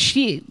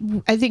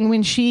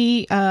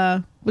she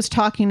was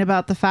talking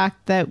about the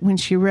fact that when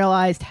she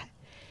realized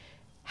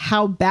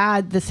how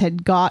bad this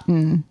had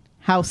gotten,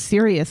 how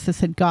serious this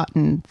had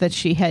gotten, that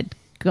she had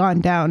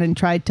gone down and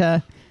tried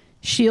to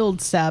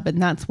shield Seb,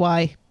 and that's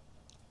why,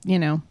 you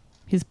know,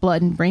 his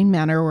blood and brain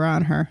matter were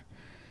on her.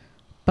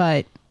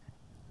 But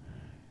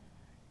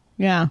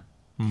yeah.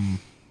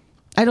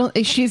 I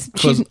don't. She's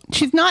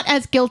not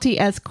as guilty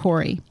as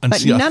Corey, And but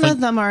see, I none think- of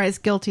them are as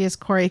guilty as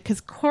Corey,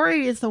 because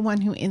Corey is the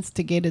one who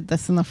instigated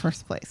this in the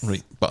first place.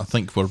 Right, but I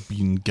think we're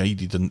being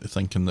guided into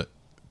thinking that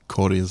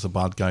Corey is the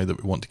bad guy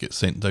that we want to get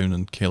sent down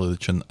and Kelly the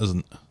Chin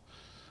isn't.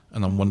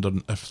 And I'm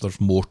wondering if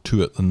there's more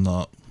to it than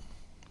that.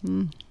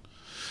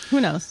 Who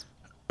knows?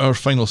 Our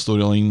final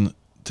storyline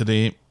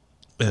today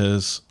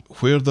is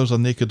where there's a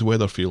naked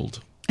Weatherfield.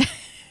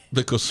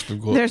 Because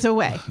we've got... There's a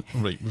way.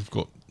 Right, we've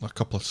got a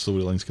couple of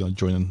storylines kind of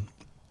joining.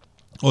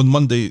 On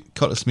Monday,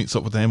 Curtis meets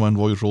up with Emma and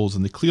Roy Rose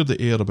and they clear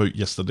the air about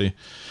yesterday.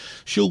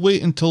 She'll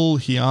wait until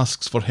he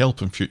asks for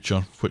help in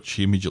future, which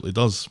he immediately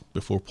does,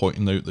 before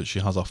pointing out that she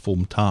has a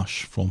foam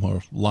tash from her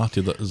latte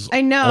that is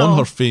I know. on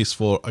her face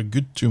for a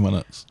good 2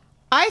 minutes.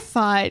 I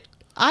thought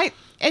I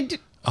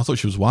thought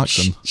she was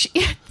waxing. so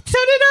did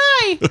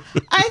I.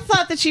 I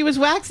thought that she was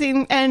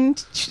waxing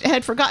and she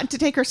had forgotten to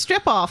take her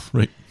strip off.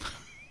 Right.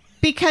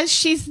 Because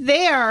she's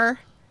there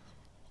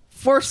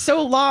for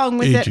so long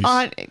with Ages. it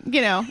on,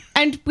 you know.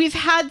 And we've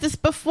had this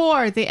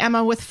before, the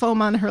Emma with foam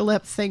on her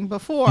lips thing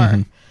before.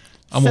 I'm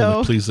So-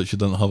 only pleased that she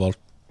didn't have her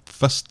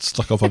fist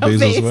stuck up her Her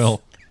face as face.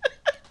 well.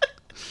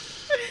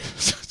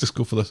 Just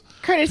go for this.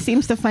 Curtis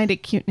seems to find it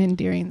cute and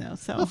endearing, though,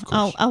 so Of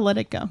course. I'll let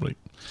it go. Right.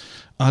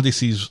 Addie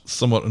sees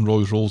Summer and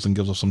Roy Rose and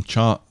gives her some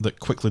chat that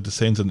quickly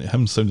descends into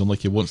him sounding like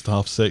he wants to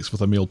have sex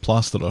with a male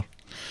plasterer.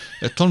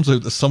 It turns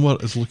out that Summer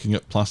is looking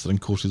at plastering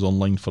courses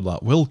online for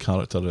that Will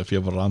character if he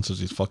ever answers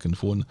his fucking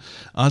phone.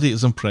 Addie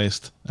is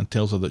impressed and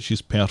tells her that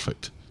she's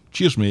perfect.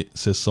 Cheers, mate,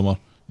 says Summer.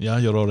 Yeah,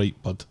 you're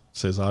alright, bud,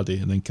 says Addie,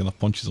 and then kind of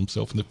punches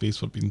himself in the face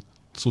for being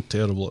so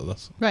terrible at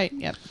this. Right,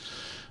 yep.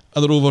 At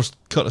the Rovers,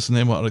 Curtis and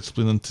Emma are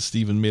explaining to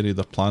Steve and Mary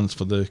their plans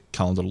for the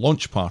calendar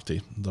launch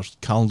party. There's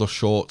calendar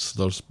shots,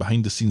 there's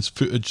behind the scenes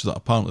footage that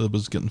apparently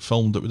was getting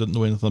filmed that we didn't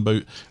know anything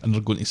about, and they're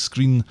going to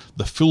screen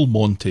the full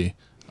Monty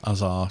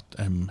as a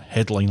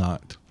headline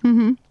act.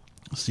 Mm-hmm.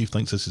 Steve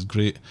thinks this is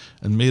great,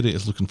 and Mary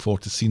is looking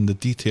forward to seeing the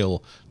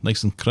detail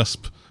nice and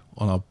crisp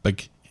on a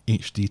big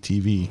HD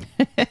TV.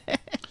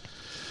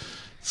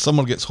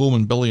 Summer gets home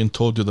and Billy and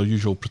Todd do their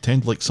usual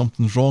pretend like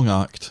something's wrong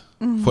act,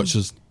 which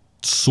is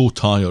so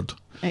tired.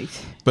 Right.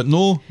 But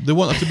no, they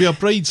want her to be a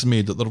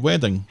bridesmaid at their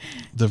wedding.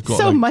 They've got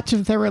So her, much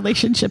of their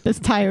relationship is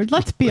tired,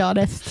 let's be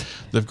honest.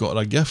 they've got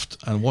her a gift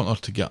and want her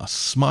to get a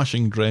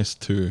smashing dress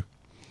too.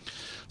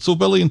 So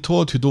Billy and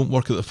Todd, who don't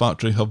work at the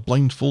factory, have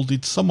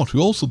blindfolded Summer,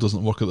 who also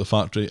doesn't work at the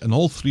factory, and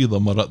all three of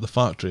them are at the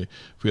factory,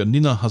 where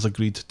Nina has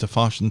agreed to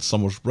fashion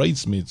Summer's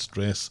bridesmaid's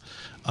dress,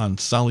 and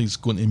Sally's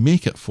going to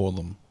make it for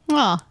them.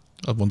 Ah,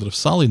 I wonder if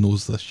Sally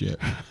knows this yet.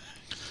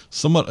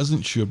 Summer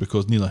isn't sure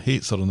because Nina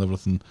hates her and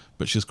everything,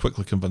 but she's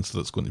quickly convinced that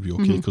it's going to be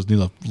okay because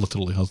Nina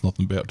literally has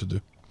nothing better to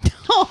do.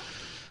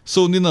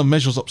 So Nina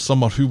measures up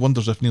Summer, who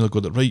wonders if Nina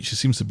got it right. She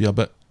seems to be a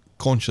bit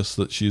conscious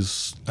that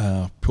she's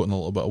putting a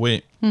little bit of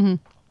weight.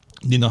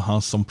 Nina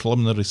has some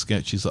preliminary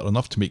sketches that are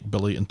enough to make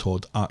Billy and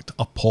Todd act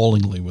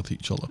appallingly with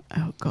each other.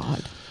 oh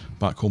God.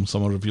 Back home,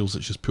 Summer reveals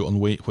that she's put on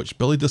weight, which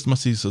Billy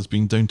dismisses as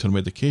being down to her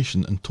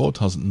medication, and Todd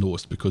hasn't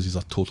noticed because he's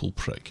a total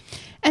prick.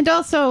 And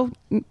also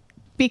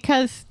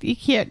because you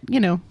can't,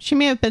 you know, she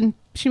may have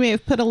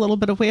put a little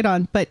bit of weight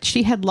on, but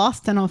she had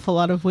lost an awful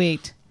lot of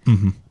weight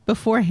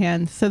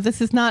beforehand. So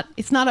it's not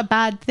a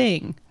bad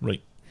thing.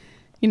 Right.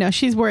 You know,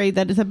 she's worried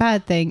that it's a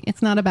bad thing.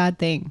 It's not a bad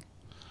thing.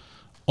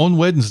 On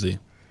Wednesday,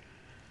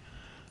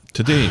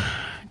 today,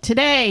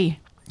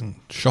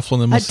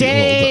 shuffling in my A seat a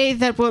little day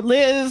that will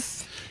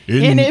live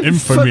bit. in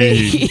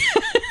infamy.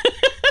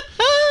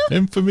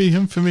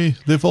 Infamy.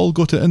 They've all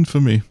got it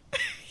infamy.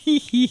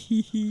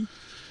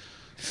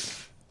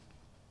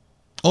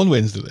 On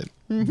Wednesday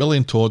then, Billy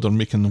and Todd are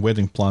making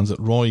wedding plans at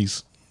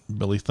Roy's.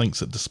 Billy thinks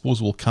that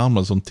disposable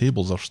cameras on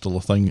tables are still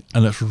a thing,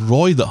 and it's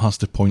Roy that has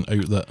to point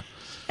out that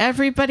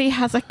Everybody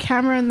has a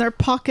camera in their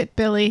pocket,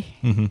 Billy.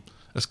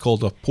 it's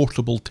called a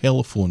portable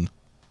telephone.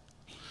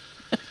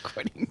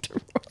 According to Roy.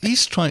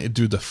 He's trying to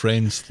do the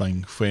Friends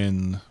thing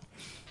when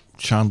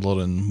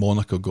Chandler and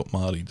Monica got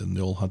married and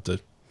they all had the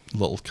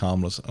little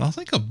cameras. And I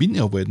think I've been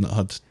to a wedding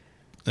that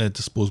had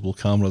disposable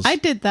cameras. I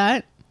did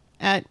that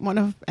at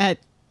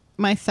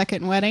my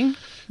second wedding.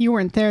 You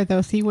weren't there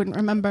though, so you wouldn't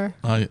remember.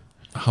 I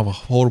have a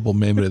horrible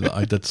memory that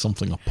I did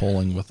something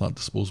appalling with that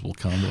disposable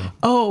camera.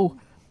 Oh,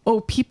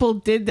 people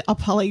did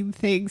appalling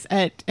things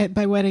at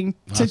my wedding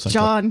to That's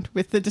John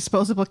with the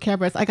disposable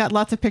cameras. I got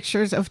lots of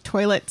pictures of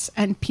toilets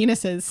and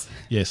penises.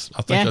 Yes,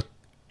 I think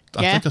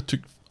Yeah. I think I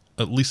took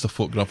at least a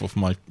photograph of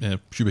my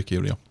pubic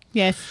area.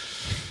 Yes.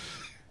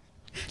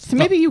 So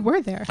maybe you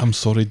were there. I'm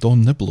sorry,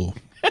 Don Niblo.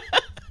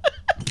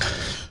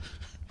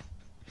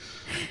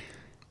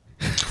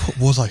 What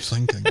was I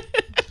thinking?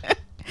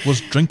 Was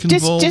drink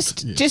involved?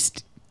 Yes.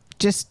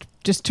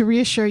 Just to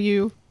reassure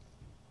you,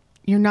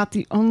 you're not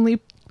the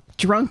only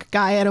drunk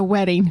guy at a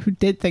wedding who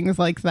did things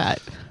like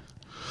that.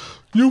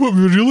 You know what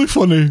would be really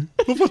funny?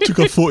 If I took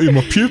a photo of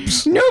my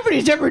pubes.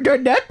 Nobody's ever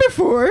done that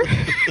before.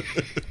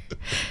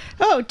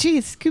 Oh,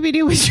 geez,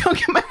 Scooby-Doo was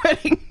drunk at my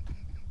wedding.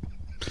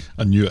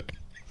 I knew it.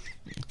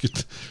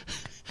 Good.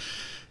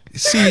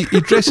 See,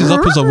 he dresses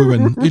up as a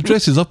woman. He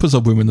dresses up as a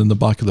woman in the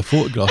back of the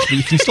photograph, but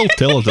you can still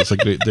tell that it's a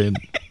great day.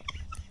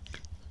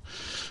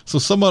 So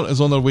Summer is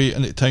on her way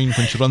into town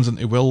when she runs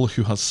into Will,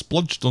 who has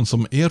splurged on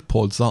some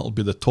AirPods. That'll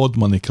be the Todd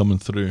money coming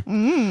through.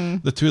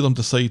 The two of them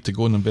decide to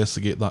go and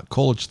investigate that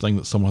college thing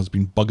that Summer has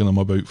been bugging them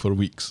about for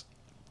weeks.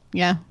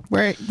 Yeah,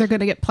 where they're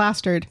going to get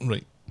plastered.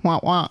 Right. Wah,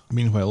 wah.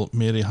 Meanwhile,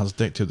 Mary has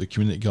decked out the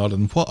community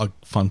garden. What a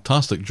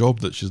fantastic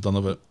job that she's done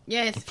of it.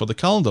 Yes. For the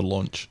calendar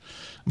launch.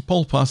 And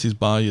Paul passes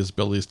by as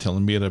Billy is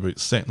telling Mary about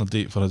setting a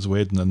date for his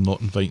wedding and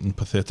not inviting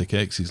pathetic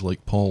exes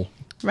like Paul.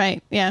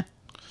 Right, yeah.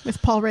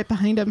 With Paul right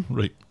behind him.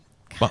 Right.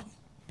 But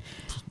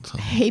I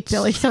hate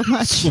Billy so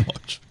much. So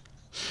much.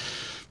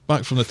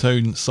 Back from the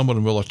town, Summer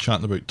and Will are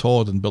chatting about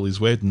Todd and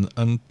Billy's wedding,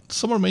 and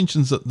Summer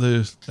mentions that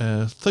the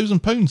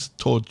 £1,000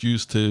 Todd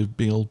used to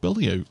bail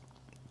Billy out.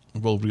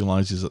 Will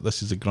realises that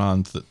this is a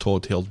grand that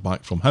Todd held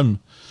back from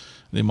him,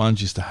 and he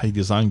manages to hide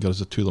his anger as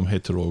the two of them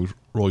head to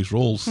Roy's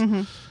Rolls.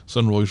 So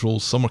in Roy's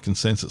Rolls, Summer can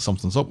sense that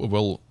something's up with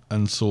Will,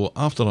 and so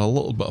after a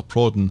little bit of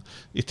prodding,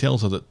 he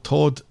tells her that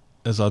Todd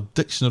is a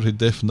dictionary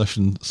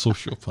definition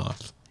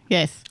sociopath.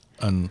 Yes.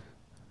 And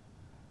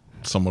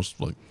Summer's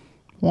like,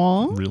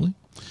 what? Really?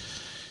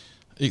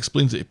 He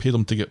explains that he paid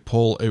him to get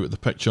Paul out of the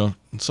picture,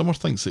 and Summer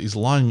thinks that he's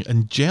lying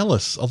and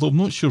jealous, although I'm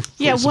not sure what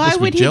he's why supposed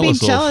to would be he jealous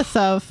be jealous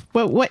of?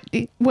 What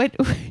do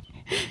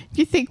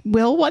you think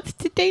Will wants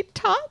to date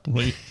Todd?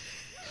 Right.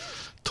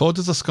 Todd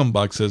is a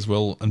scumbag, says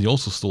Will, and he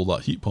also stole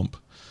that heat pump.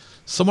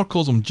 Summer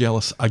calls him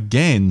jealous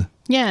again.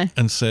 Yeah.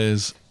 And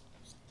says,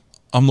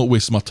 I'm not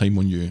wasting my time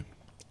on you,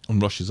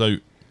 and rushes out.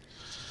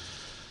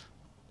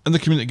 In the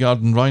community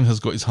garden, Ryan has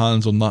got his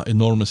hands on that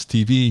enormous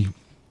TV.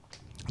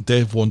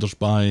 Dev wanders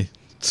by,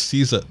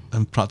 sees it,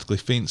 and practically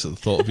faints at the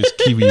thought of his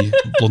kiwi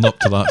blown up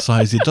to that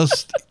size.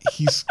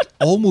 He's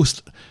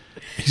almost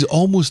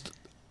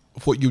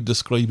what you would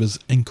describe as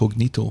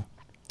incognito.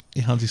 He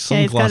has his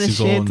sunglasses he's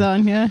got his shades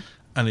on, yeah.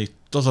 And he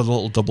does a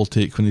little double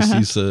take when he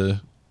sees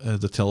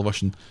the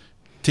television.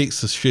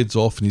 Takes his shades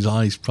off and his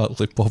eyes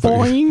practically pop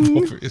out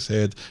of his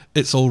head.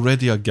 It's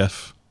already a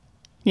GIF.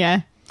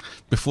 Yeah.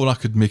 Before I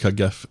could make a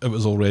GIF, it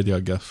was already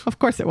a GIF. Of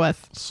course it was.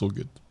 So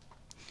good.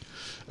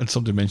 And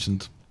somebody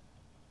mentioned,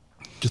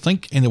 do you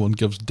think anyone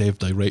gives Dev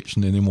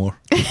direction anymore?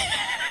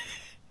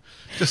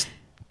 Just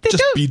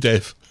be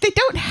Dev. They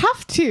don't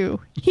have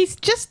to. He's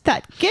just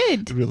that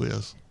good. It really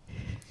is.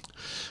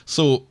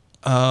 So,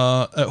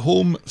 at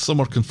home,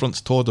 Summer confronts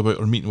Todd about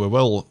her meeting with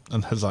Will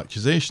and his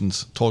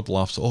accusations. Todd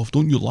laughs it off.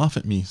 Don't you laugh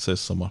at me,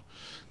 says Summer.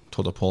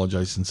 Todd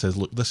apologises and says,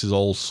 look, this is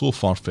all so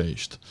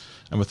far-fetched.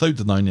 And without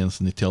denying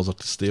anything, he tells her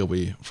to stay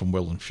away from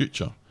Will in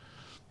future.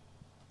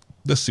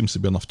 This seems to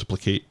be enough to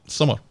placate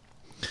Summer.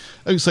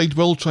 Outside,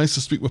 Will tries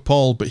to speak with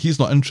Paul, but he's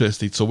not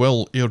interested, so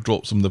Will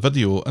airdrops him the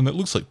video, and it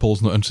looks like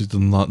Paul's not interested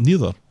in that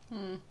neither.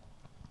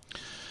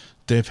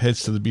 Dev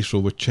heads to the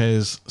bistro with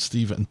Ches,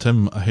 Steve and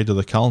Tim ahead of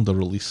the calendar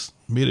release.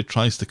 Mary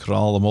tries to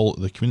corral them all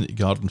at the community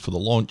garden for the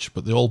launch,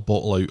 but they all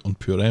bottle out on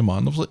poor Emma,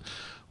 and I was like,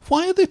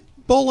 why are they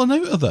balling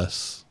out of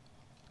this?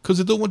 Because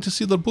they don't want to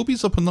see their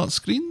boobies up on that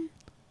screen?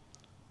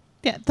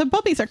 Yeah, the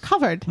boobies are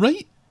covered.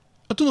 Right?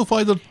 I don't know if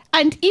either...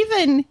 And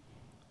even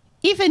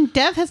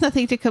Dev has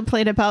nothing to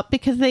complain about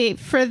because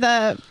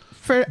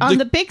on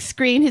the big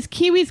screen, his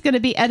kiwi's going to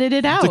be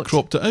edited out. They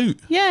cropped it out.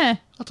 Yeah.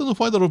 I don't know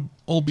why they're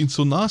all being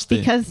so nasty.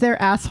 Because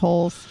they're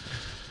assholes.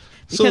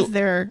 Because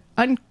they're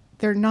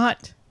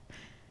not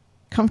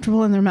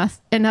comfortable in their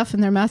enough in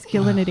their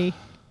masculinity.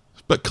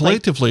 But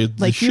collectively,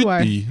 they should you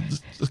are. be.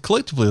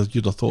 Collectively,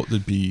 you'd have thought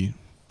they'd be.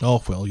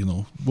 Oh well,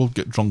 we'll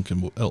get drunk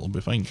and it'll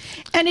be fine.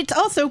 And it's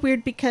also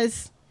weird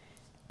because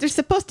there's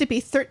supposed to be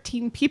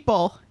 13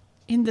 people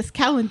in this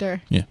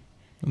calendar. Yeah,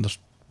 and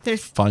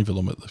there's 5 of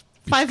them at the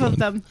bistro. 5 of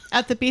them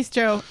at the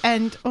bistro,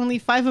 and only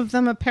 5 of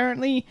them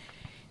apparently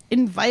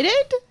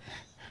invited.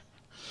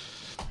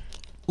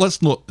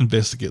 Let's not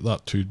investigate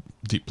that too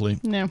deeply.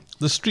 No.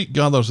 The street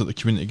gathers at the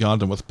community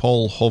garden with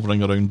Paul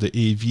hovering around the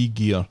AV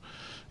gear.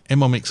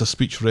 Emma makes a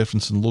speech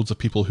referencing loads of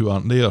people who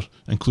aren't there,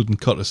 including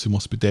Curtis, who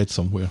must be dead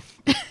somewhere.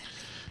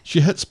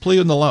 She hits play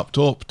on the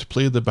laptop to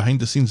play the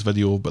behind-the-scenes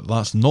video, but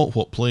that's not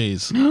what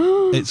plays.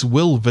 It's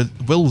Will's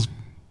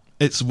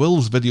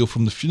video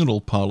from the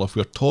funeral parlour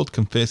where Todd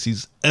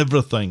confesses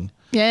everything.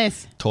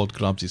 Yes. Todd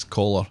grabs his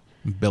collar,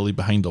 and Billy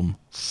behind him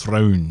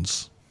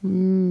frowns.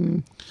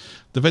 The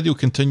video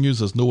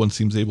continues as no one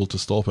seems able to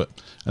stop it,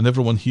 and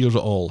everyone hears it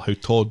all, how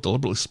Todd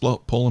deliberately split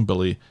up Paul and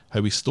Billy,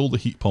 how he stole the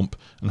heat pump,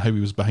 and how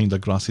he was behind a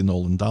grassy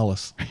knoll in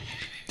Dallas.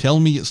 Tell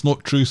me it's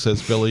not true,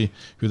 says Billy,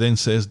 who then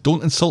says,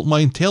 don't insult my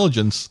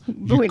intelligence,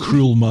 you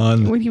cruel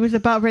man. When he was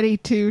about ready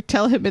to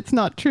tell him it's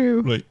not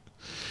true. Right.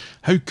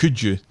 How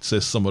could you,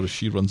 says Summer as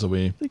she runs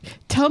away.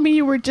 Tell me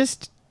you were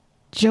just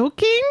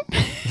joking?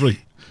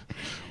 Right.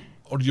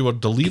 Or you were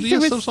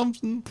delirious was or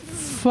something?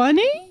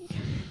 Funny?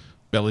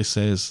 Billy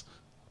says,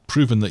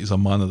 proving that he's a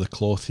man of the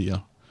cloth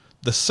here.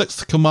 The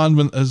sixth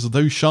commandment is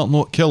thou shalt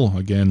not kill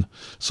again.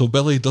 So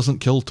Billy doesn't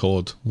kill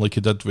Todd like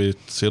he did with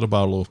Sarah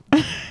Barlow,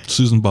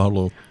 Susan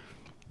Barlow.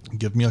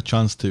 Give me a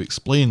chance to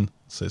explain,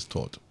 says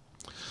Todd.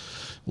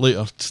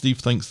 Later, Steve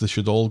thinks they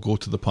should all go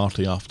to the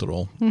party after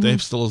all.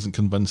 Dev still isn't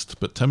convinced,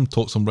 but Tim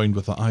talks him round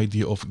with the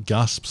idea of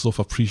gasps of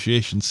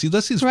appreciation. See,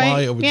 this is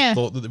why I would have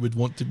thought that they would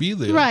want to be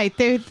there. Right,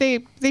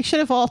 they should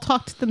have all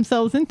talked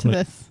themselves into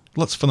this.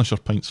 Let's finish our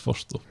pints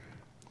first, though.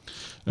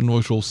 In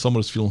Roy's role, Summer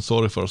is feeling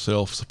sorry for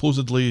herself.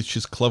 Supposedly,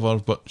 she's clever,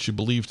 but she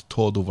believed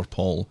Todd over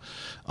Paul.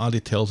 Addie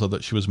tells her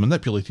that she was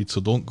manipulated, so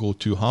don't go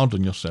too hard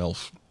on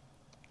yourself.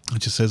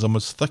 And she says, I'm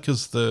as thick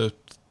as the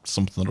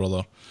something or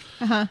other.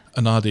 Uh-huh.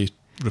 And Addie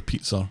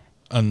repeats her.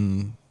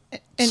 And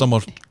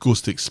Summer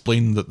goes to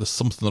explain that the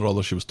something or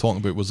other she was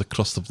talking about was the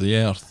crust of the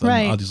earth. And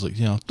right. Addie's like,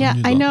 yeah,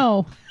 I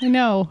know.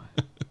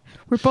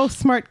 We're both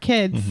smart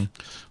kids. Mm-hmm.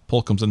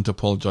 Paul comes in to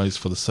apologise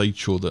for the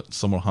sideshow that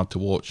Summer had to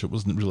watch. It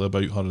wasn't really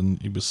about her,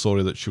 and he was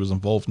sorry that she was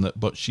involved in it,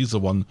 but she's the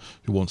one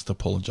who wants to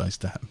apologise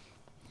to him.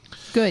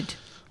 Good.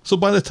 So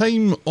by the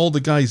time all the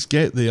guys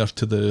get there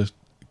to the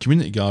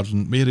community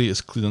garden, Mary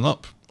is cleaning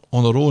up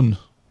on her own.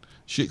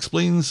 She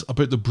explains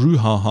about the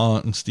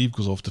brouhaha, and Steve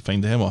goes off to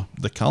find Emma.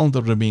 The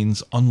calendar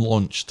remains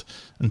unlaunched,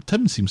 and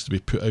Tim seems to be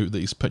put out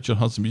that his picture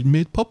hasn't been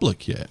made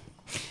public yet.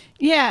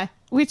 Yeah,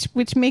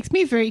 which makes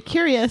me very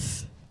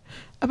curious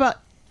about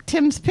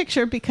Tim's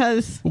picture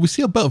because... Well, we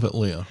see a bit of it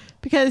later.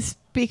 Because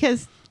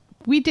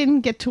we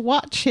didn't get to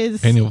watch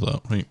any of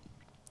that, right.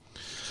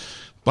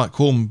 Back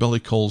home, Billy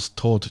calls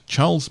Todd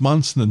Charles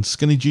Manson in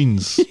skinny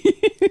jeans,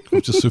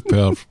 which is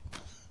superb.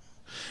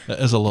 It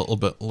is a little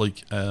bit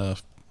like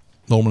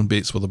Norman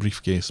Bates with a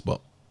briefcase,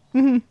 but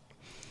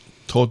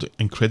Todd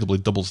incredibly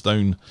doubles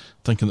down,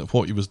 thinking that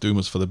what he was doing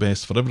was for the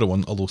best for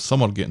everyone, although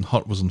Summer getting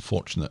hurt was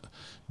unfortunate.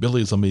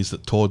 Billy is amazed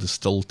that Todd is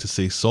still to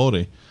say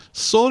sorry.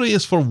 Sorry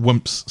is for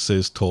wimps,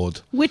 says Todd.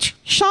 Which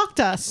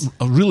shocked us.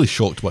 I'm really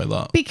shocked by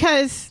that.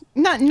 Because,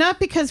 not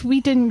because we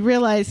didn't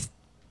realize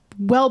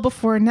well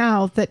before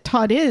now that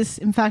Todd is,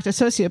 in fact, a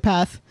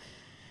sociopath,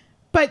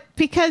 but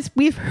because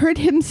we've heard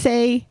him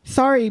say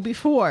sorry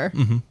before.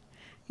 Mm-hmm.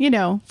 You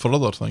know. For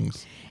other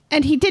things.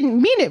 And he didn't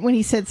mean it when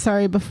he said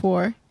sorry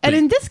before. And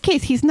in this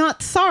case, he's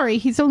not sorry.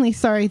 He's only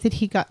sorry that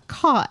he got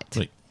caught.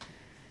 Right.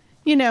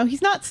 You know,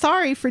 he's not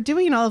sorry for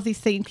doing all of these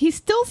things. He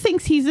still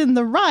thinks he's in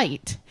the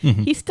right.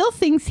 Mm-hmm. He still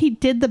thinks he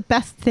did the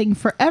best thing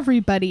for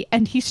everybody.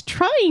 And he's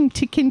trying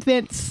to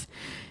convince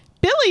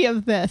Billy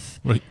of this.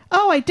 Right.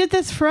 Oh, I did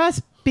this for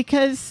us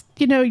because,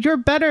 you know, you're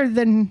better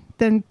than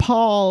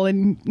Paul.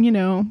 And, you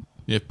know.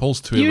 Yeah,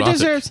 Paul's too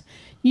erratic.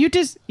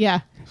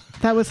 Yeah,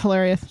 that was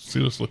hilarious.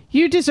 Seriously.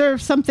 You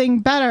deserve something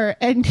better.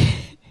 And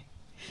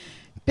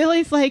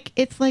Billy's like,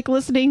 it's like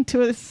listening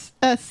to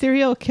a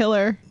serial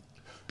killer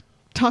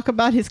talk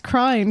about his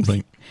crimes.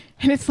 Right.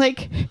 And it's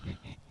like,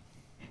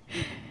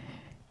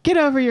 get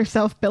over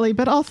yourself, Billy.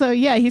 But also,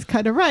 yeah, he's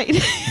kind of right.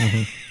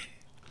 Mm-hmm.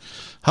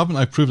 Haven't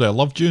I proved I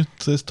loved you,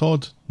 says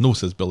Todd. No,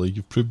 says Billy,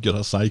 you've proved you're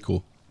a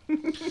psycho.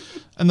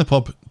 In the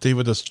pub,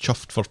 David is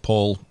chuffed for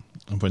Paul,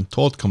 and when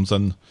Todd comes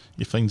in,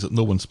 he finds that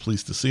no one's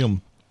pleased to see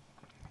him.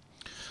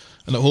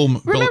 And at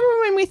home... Remember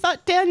when we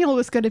thought Daniel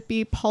was going to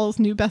be Paul's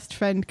new best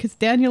friend, because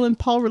Daniel and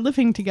Paul were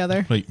living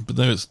together. Right, but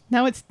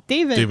now it's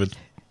David. David,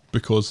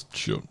 because,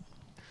 sure.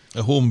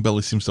 At home,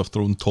 Billy seems to have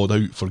thrown Todd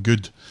out for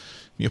good.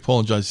 He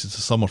apologises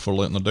to Summer for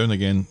letting her down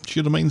again.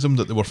 She reminds him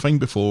that they were fine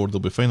before, they'll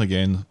be fine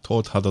again.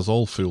 Todd had us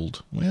all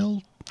fooled.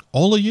 Well,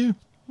 all of you?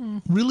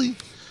 Really?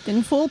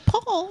 Didn't fool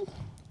Paul.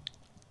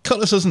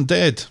 Curtis isn't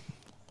dead,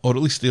 or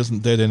at least he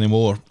isn't dead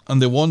anymore,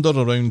 and they wander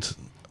around,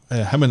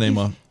 him and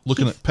Emma,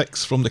 looking at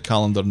pics from the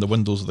calendar in the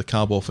windows of the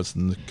cab office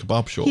and the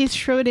kebab shop. He's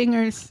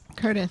Schrodinger's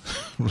Curtis.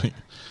 Right.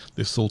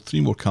 They've sold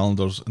 3 more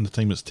calendars in the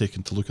time it's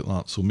taken to look at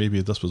that, so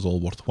maybe this was all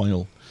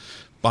worthwhile.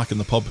 Back in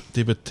the pub,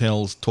 David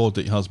tells Todd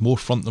that he has more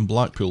front than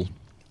Blackpool.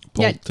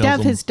 Paul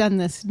Dev has done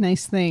this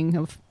nice thing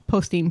of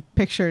posting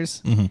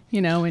pictures,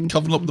 you know, and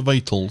covering up the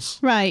vitals.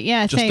 Right,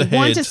 yeah, just saying,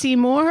 want to see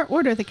more?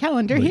 Order the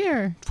calendar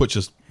here. Which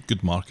is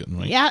good marketing,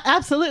 right? Yeah,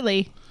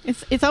 absolutely.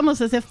 It's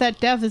almost as if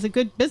that Dev is a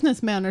good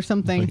businessman or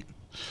something. Right.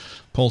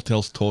 Paul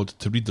tells Todd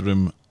to read the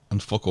room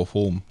and fuck off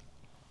home.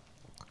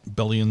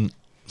 Billy and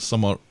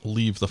Summer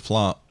leave the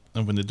flat,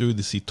 and when they do,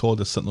 they see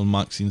Todd is sitting on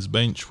Maxine's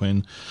bench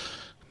when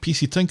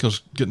PC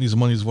Tinker's getting his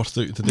money's worth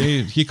out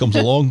today. He comes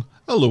along.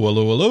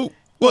 Hello.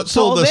 What's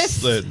all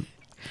this then?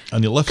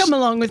 And he lifts... Come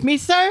along with me,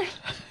 sir.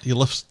 He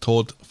lifts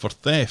Todd for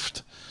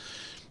theft.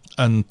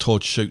 And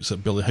Todd shouts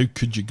at Billy, "How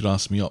could you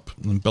grass me up?"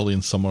 And Billy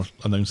and Summer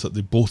announce that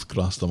they both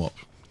grassed him up.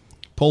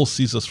 Paul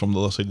sees us from the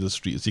other side of the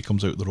street as he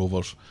comes out the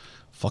Rovers.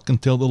 "Fucking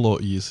tell the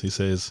lot he is," he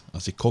says,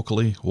 as he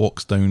cockily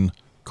walks down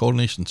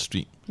Coronation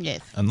Street.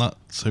 Yes. And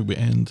that's how we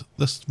end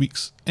this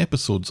week's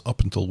episodes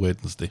up until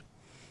Wednesday.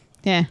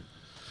 Yeah.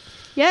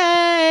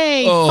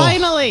 Yay! Oh.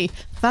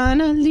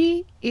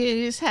 Finally it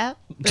is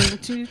happening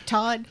to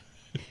Todd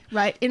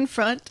right in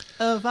front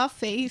of our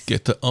face.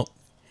 Get it up,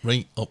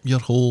 right up your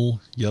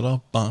hole, you're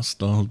a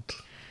bastard.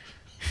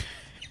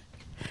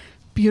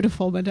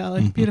 Beautiful, my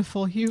darling.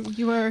 Beautiful.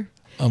 You are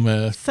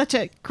I'm such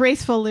a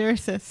graceful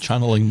lyricist.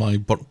 channeling my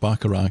Burt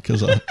Bacharach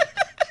as I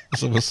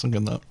was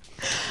singing that.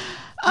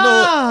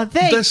 Oh,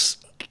 This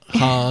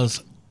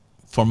has,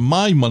 for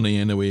my money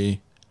anyway,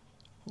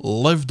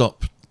 lived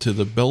up to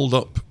the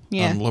build-up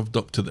and lived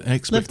up to the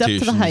expectations. Lived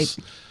up to the hype.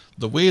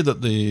 The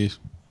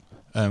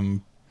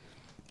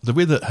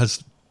way that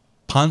his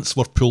pants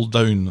were pulled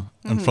down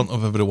in front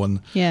of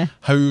everyone. Yeah.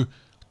 How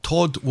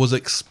Todd was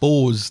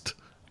exposed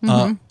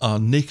at a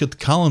naked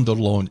calendar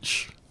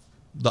launch.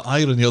 The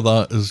irony of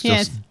that is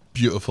just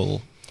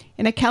beautiful.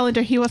 In a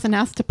calendar he wasn't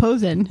asked to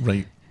pose in.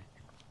 Right.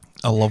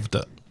 I loved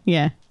it.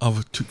 Yeah.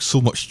 I took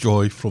so much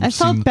joy from I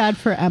seeing... felt bad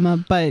for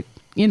Emma, but,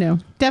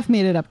 Dev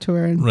made it up to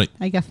her, and Right.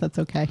 I guess that's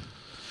okay.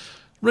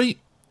 Right.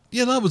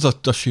 Yeah, that was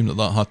a shame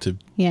that had to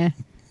Yeah.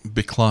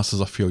 be classed as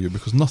a failure,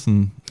 because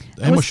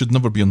Emma should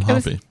never be I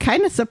unhappy. was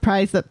kind of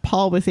surprised that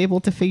Paul was able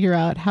to figure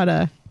out how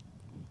to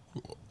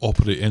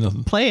Operate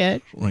anything. play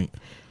it, Right.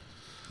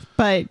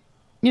 but,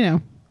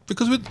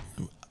 Because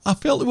I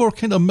felt that we were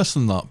kind of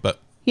missing that bit.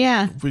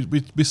 yeah.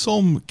 We saw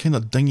him kind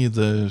of dingy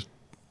the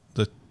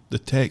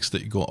text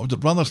that he got. I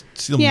would rather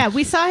see him Yeah,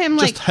 we saw him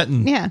just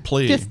hitting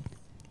play. just- and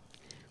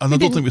I don't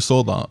didn't- think we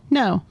saw that.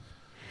 No.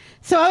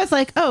 So I was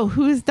like, oh,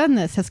 who's done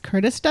this? Has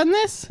Curtis done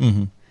this?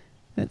 Mm-hmm.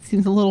 That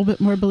seems a little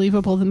bit more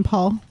believable than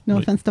Paul. No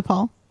Right. offense to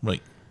Paul.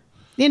 Right.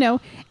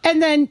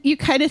 And then you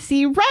kind of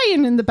see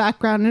Ryan in the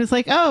background, and it's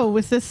like, oh,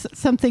 was this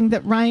something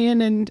that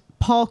Ryan and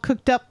Paul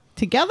cooked up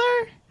together?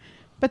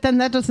 But then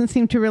that doesn't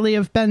seem to really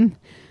have been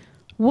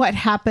what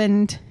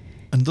happened.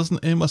 And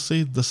doesn't Emma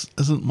say, "This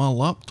isn't my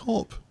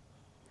laptop"?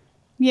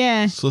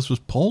 Yeah. So this was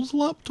Paul's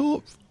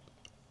laptop?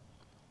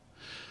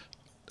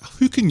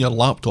 Hooking your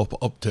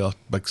laptop up to a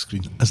big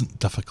screen isn't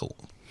difficult.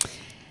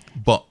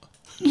 But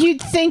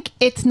You'd think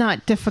it's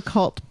not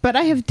difficult, but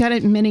I have done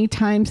it many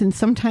times, and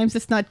sometimes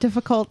it's not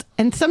difficult,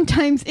 and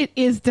sometimes it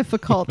is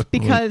difficult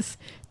because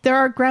there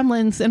are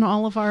gremlins in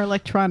all of our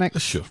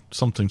electronics. sure,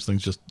 sometimes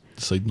things just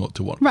decide not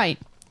to work. Right.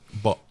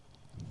 But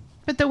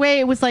But the way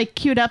it was like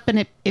queued up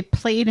and it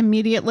played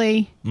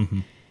immediately,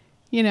 and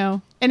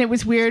it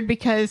was weird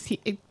because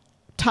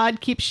Todd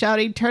keeps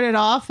shouting, "Turn it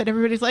off," and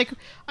everybody's like,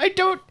 I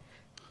don't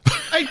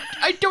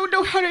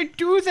know how to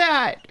do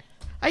that.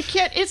 I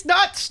can't, it's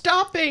not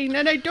stopping,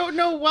 and I don't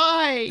know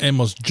why.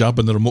 Emma's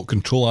jabbing the remote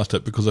control at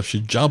it, because if she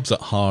jabs it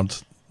hard,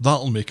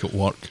 that'll make it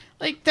work.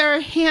 Like, there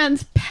are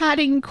hands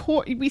patting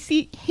we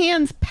see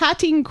hands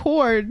patting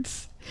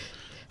cords.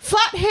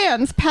 Flat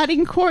hands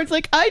patting cords.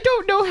 Like, I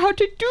don't know how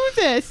to do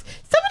this.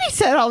 Somebody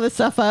set all this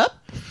stuff up.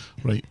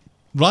 Right.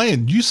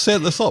 Ryan, you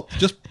set this up.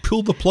 Just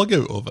pull the plug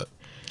out of it.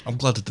 I'm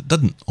glad that it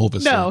didn't,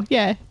 obviously. No,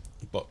 yeah.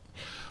 But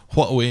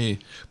what a way.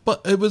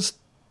 But it was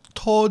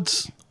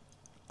Todd's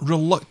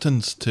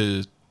reluctance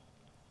to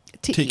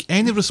take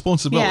any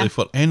responsibility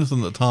for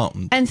anything that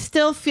happened. And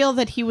still feel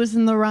that he was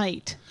in the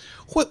right.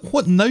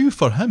 What now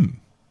for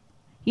him?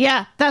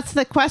 Yeah, that's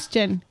the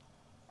question.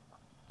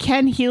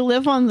 Can he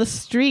live on the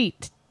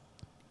street?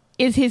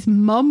 Is his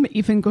mum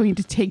even going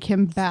to take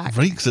him back?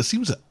 Right, because it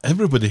seems that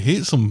everybody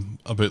hates him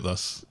about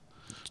this.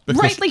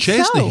 Because Rightly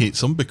Chesney so.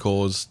 hates him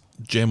because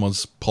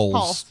Gemma's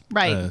Paul's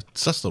right.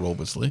 sister,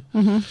 obviously.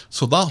 Mm-hmm.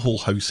 So that whole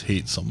house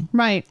hates him.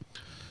 Right.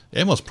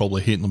 Emma's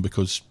probably hating him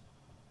because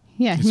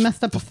Yeah, he he's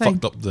messed up a thing.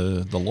 fucked up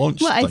the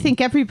launch Well, thing. I think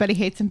everybody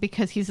hates him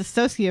because he's a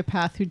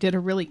sociopath who did a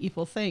really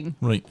evil thing.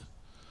 Right.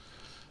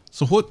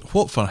 So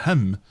what for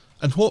him,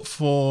 and what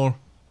for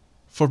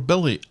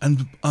Billy?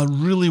 And I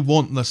really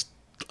want this.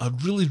 I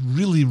really,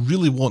 really,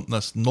 really want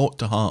this not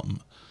to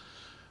happen.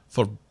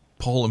 For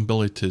Paul and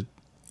Billy to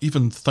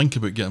even think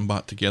about getting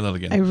back together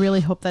again. I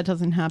really hope that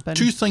doesn't happen.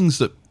 Two things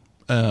that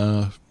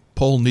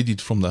Paul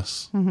needed from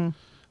this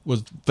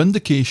was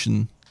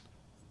vindication,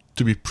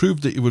 to be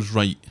proved that he was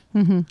right,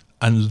 and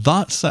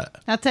that's it.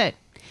 That's it.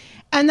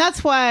 And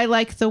that's why I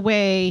like the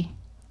way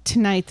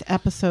tonight's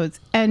episodes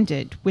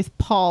ended, with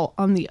Paul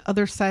on the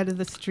other side of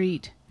the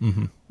street,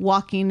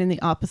 walking in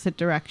the opposite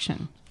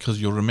direction. Because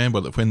you'll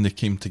remember that when they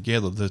came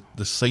together,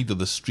 the side of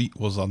the street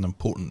was an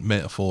important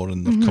metaphor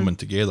in their coming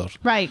together.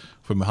 Right.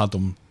 When we had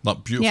them,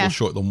 that beautiful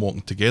shot of them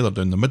walking together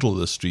down the middle of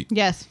the street.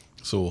 Yes.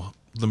 So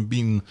them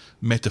being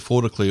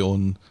metaphorically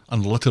on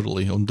and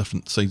literally on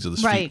different sides of the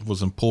street Right.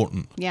 was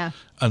important. Yeah.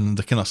 And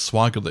the kind of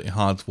swagger that he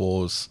had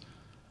was,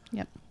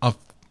 Yep.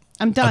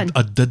 I'm done.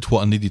 I did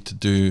what I needed to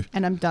do.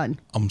 And I'm done.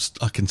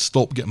 I can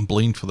stop getting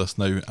blamed for this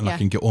now, and I Yeah.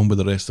 can get on with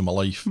the rest of my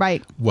life.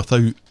 Right.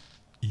 Without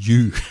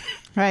you,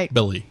 Right.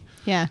 Billy.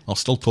 Yeah. I'll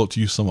still talk to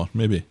you, Summer,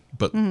 maybe.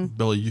 but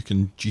Billy, you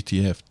can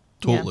GTF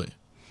totally. Yeah.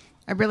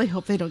 I really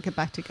hope they don't get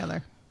back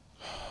together.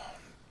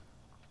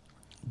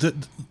 There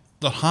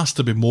has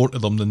to be more to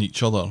them than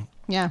each other.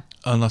 Yeah.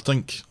 And I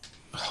think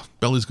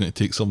Billy's going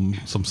to take some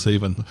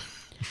saving,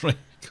 right?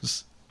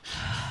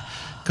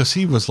 Because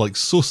he was like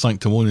so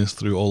sanctimonious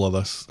through all of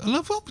this. And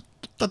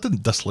I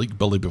didn't dislike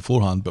Billy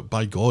beforehand, but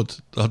by God,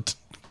 I'd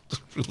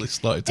really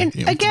started to hate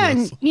him.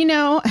 Again, you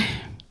know,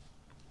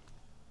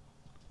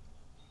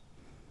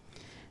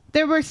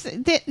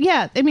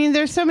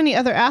 there's so many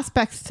other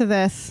aspects to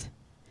this.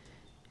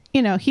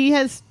 You know, he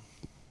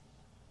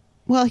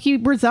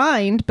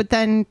resigned, but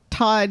then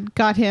Todd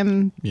got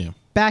him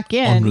back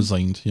in.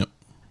 Unresigned, yep.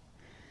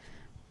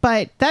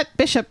 But that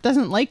bishop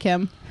doesn't like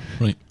him.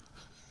 Right.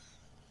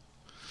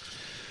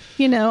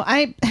 You know,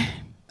 I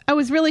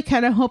was really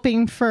kind of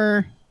hoping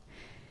for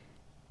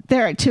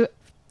there to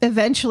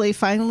eventually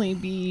finally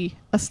be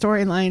a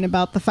storyline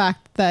about the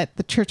fact that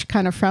the church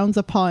kind of frowns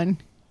upon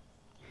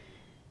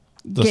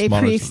this gay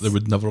marriage priests. they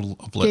would never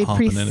have let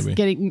happen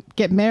anyway.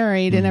 Get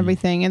married and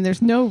everything, and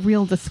there's no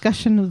real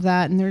discussion of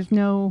that, and there's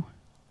no.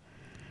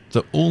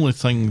 The only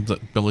thing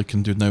that Billy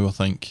can do now, I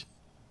think,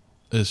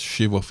 is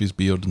shave off his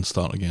beard and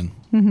start again.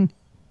 Mm-hmm.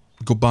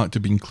 Go back to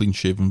being clean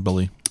shaven,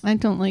 Billy. I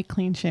don't like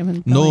clean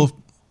shaven. No,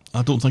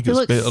 I don't think he it's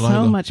looks better so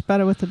either. much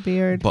better with a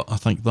beard. But I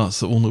think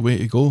that's the only way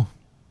to go,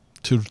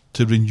 to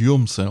renew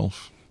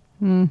himself.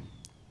 Mm.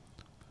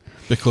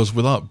 Because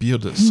with that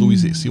beard, it's so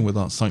easy to see him with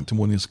that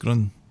sanctimonious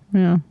grin.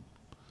 Yeah.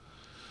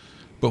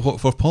 But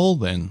what for Paul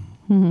then?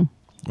 Mm-hmm.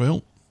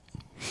 Well,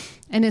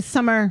 and is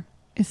Summer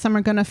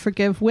going to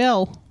forgive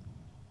Will?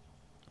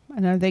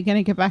 And are they going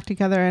to get back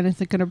together? And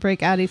is it going to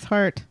break Addie's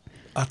heart?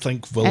 I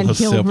think Will And has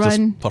he'll served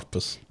run- his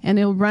purpose. And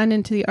he'll run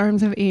into the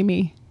arms of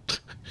Amy.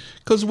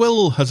 Because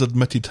Will has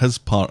admitted his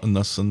part in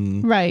this,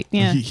 and Right,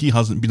 yeah. he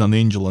hasn't been an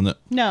angel in it.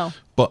 No.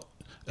 But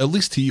at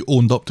least he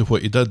owned up to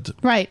what he did.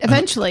 Right,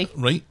 eventually.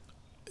 Right?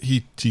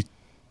 He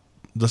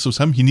this was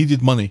him. He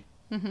needed money.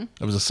 Mm-hmm.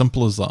 It was as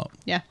simple as that.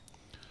 Yeah.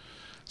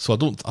 So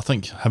I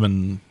think him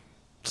and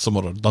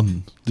Summer are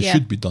done. They Yeah.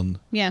 should be done.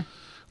 Yeah.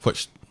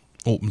 Which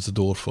opens the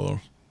door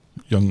for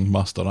young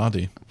Master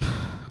Addy,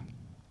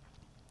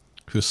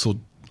 who's so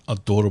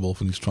adorable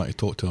when he's trying to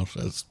talk to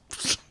her.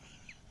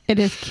 It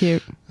is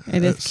cute.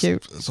 It's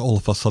cute. It's all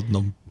of a sudden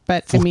I'm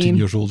But 14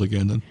 years old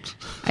again. And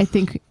I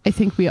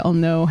think we all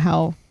know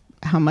how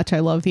much I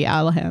love the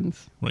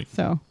Allahans. Right.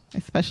 So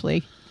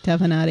especially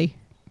Dev and Addie.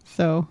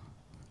 So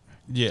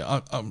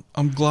yeah,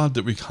 I'm glad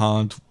that we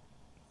had,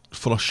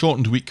 for a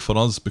shortened week for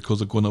us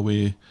because of going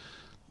away,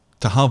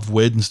 to have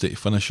Wednesday to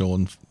finish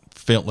on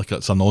felt like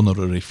it's an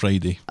honorary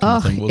Friday kind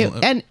of thing, wasn't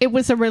it? And it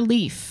was a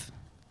relief.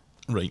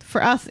 Right.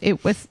 For us,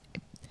 it was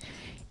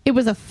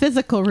a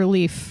physical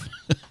relief.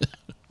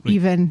 Right.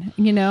 Even,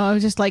 you know, I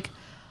was just like,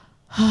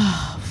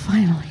 oh,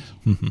 finally.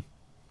 Mm-hmm.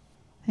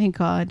 Thank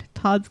God.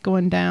 Todd's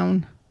going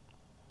down.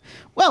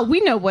 Well, we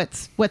know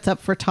what's up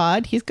for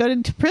Todd. He's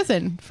going to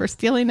prison for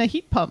stealing a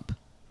heat pump.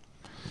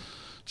 Do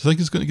you think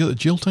he's going to get a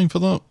jail time for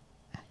that?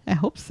 I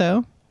hope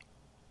so.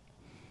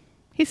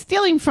 He's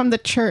stealing from the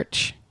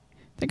church.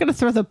 They're going to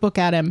throw the book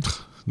at him.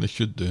 They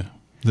should do.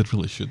 They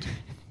really should.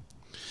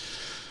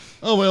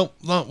 Oh, well,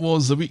 that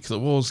was the week that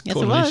was Yes, it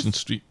Coronation was.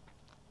 Street.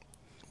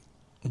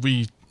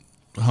 We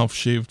have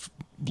shaved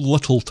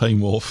little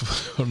time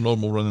off our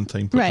normal running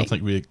time, but I Right.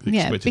 think we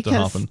expected to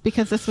happen.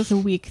 Because this was a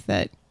week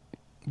that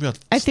We had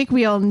I think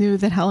we all knew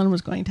that Helen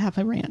was going to have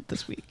a rant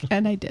this week,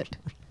 and I did.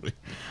 Right.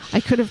 I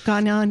could have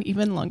gone on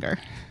even longer.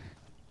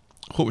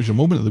 What was your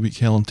moment of the week,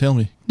 Helen? Tell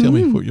me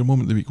what your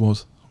moment of the week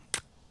was.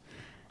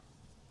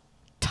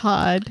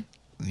 Todd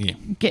Yeah.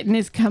 getting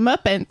his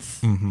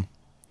comeuppance. Mm-hmm.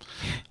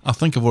 I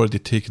think I've already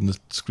taken the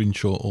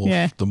screenshot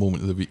of the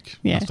moment of the week.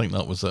 Yeah. I think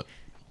that was it.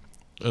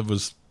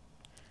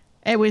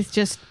 It was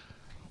just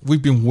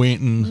We've been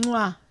waiting.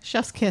 mwah,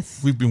 chef's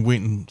kiss. We've been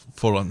waiting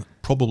for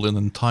probably an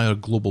entire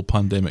global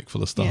pandemic for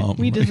this to happen.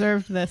 We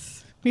deserved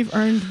this. We've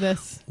earned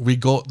this. We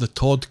got the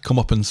Todd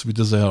comeuppance we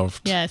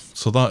deserved. Yes.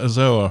 So that is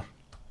our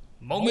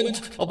Moment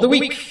of the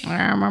week.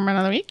 Moment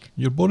of the week.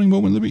 your boring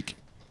moment of the week.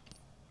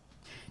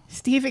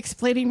 Steve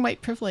explaining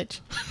white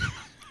privilege.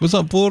 Was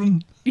that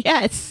boring?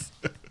 Yes.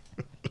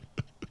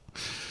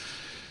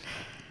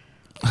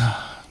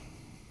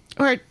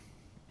 Or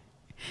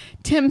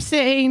Tim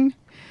saying,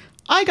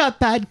 I got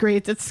bad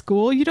grades at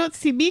school. You don't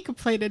see me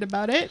complaining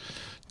about it.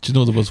 Do you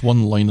know there was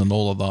one line in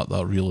all of that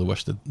I really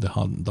wish they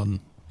hadn't done.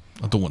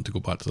 I don't want to go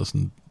back to this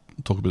and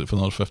talk about it for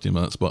another 15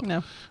 minutes, but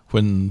No.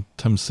 when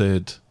Tim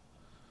said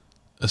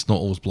it's not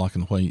always black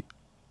and white,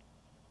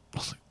 I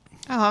was like,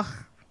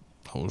 Oh,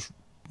 I was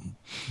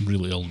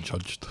really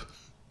ill-judged.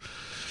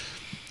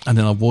 And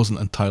then I wasn't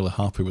entirely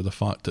happy with the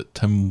fact that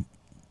Tim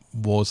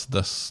was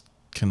this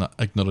kind of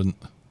ignorant.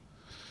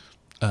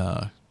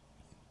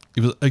 He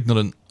was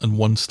ignorant in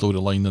one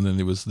storyline, and then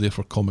he was there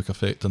for comic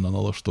effect in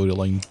another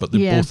storyline, but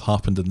they both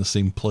happened in the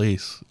same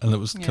place, and it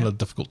was kind of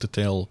difficult to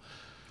tell.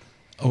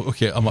 Oh,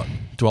 okay,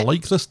 do I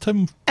like this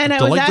Tim? and I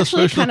Do was like this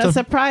actually version kind of Tim?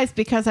 surprised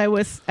because I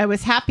was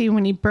happy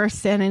when he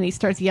bursts in and he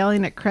starts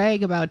yelling at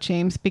Craig about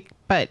James,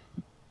 but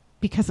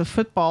because of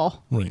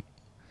football Right.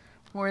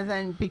 more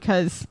than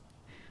because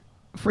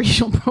of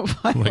racial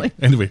profiling. Right.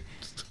 Anyway,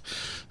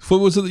 what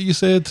was it that you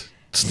said?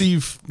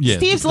 Steve, yeah.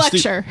 Steve's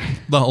lecture.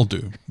 That'll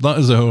do. That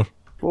is our...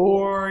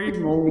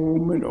 Boring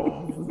moment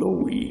of the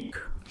week.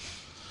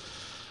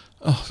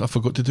 Oh, I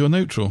forgot to do an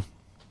outro.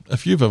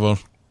 If you've ever...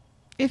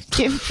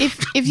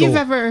 If you've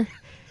ever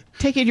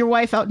taken your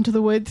wife out into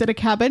the woods at a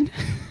cabin.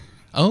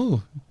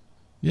 Oh,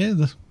 yeah.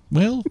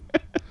 Well,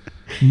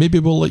 maybe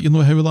we'll let you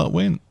know how that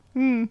went.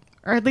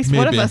 Or at least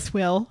one of Maybe. us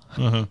will.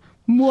 Uh-huh.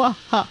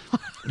 Mwahaha.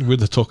 We're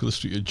the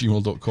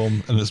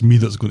talkofthestreet@gmail.com, and it's me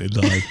that's going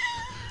to die.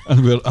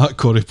 And we're at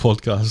Corey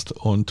Podcast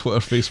on Twitter,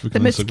 Facebook, The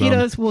and Instagram.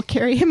 mosquitoes will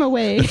carry him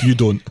away. If you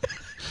don't.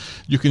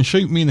 You can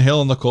shout me and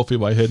Helen a coffee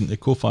by heading to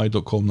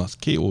ko-fi.com. That's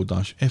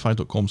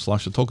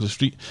ko-fi.com/the talk of the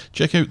street.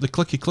 Check out the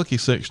clicky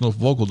section of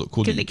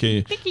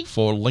voggle.co.uk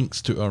for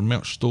links to our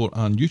merch store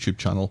and YouTube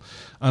channel.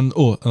 And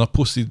I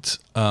posted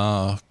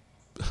a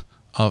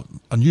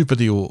new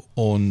video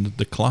on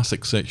the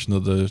classic section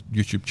of the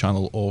YouTube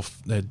channel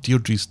of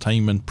Deirdre's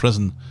time in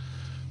prison,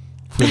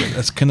 where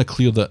it's kind of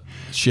clear that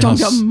she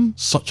has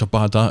such a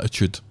bad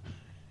attitude.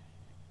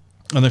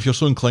 And if you're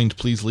so inclined,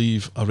 please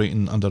leave a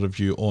rating and a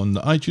review on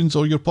iTunes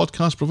or your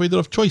podcast provider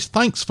of choice.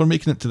 Thanks for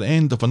making it to the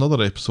end of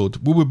another episode.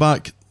 We'll be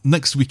back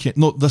next weekend,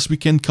 not this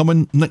weekend,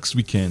 coming next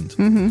weekend,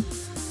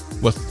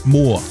 with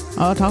more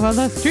Talk of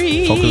the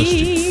Street. Talk of the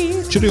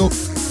Street. Cheerio.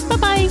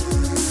 Bye-bye.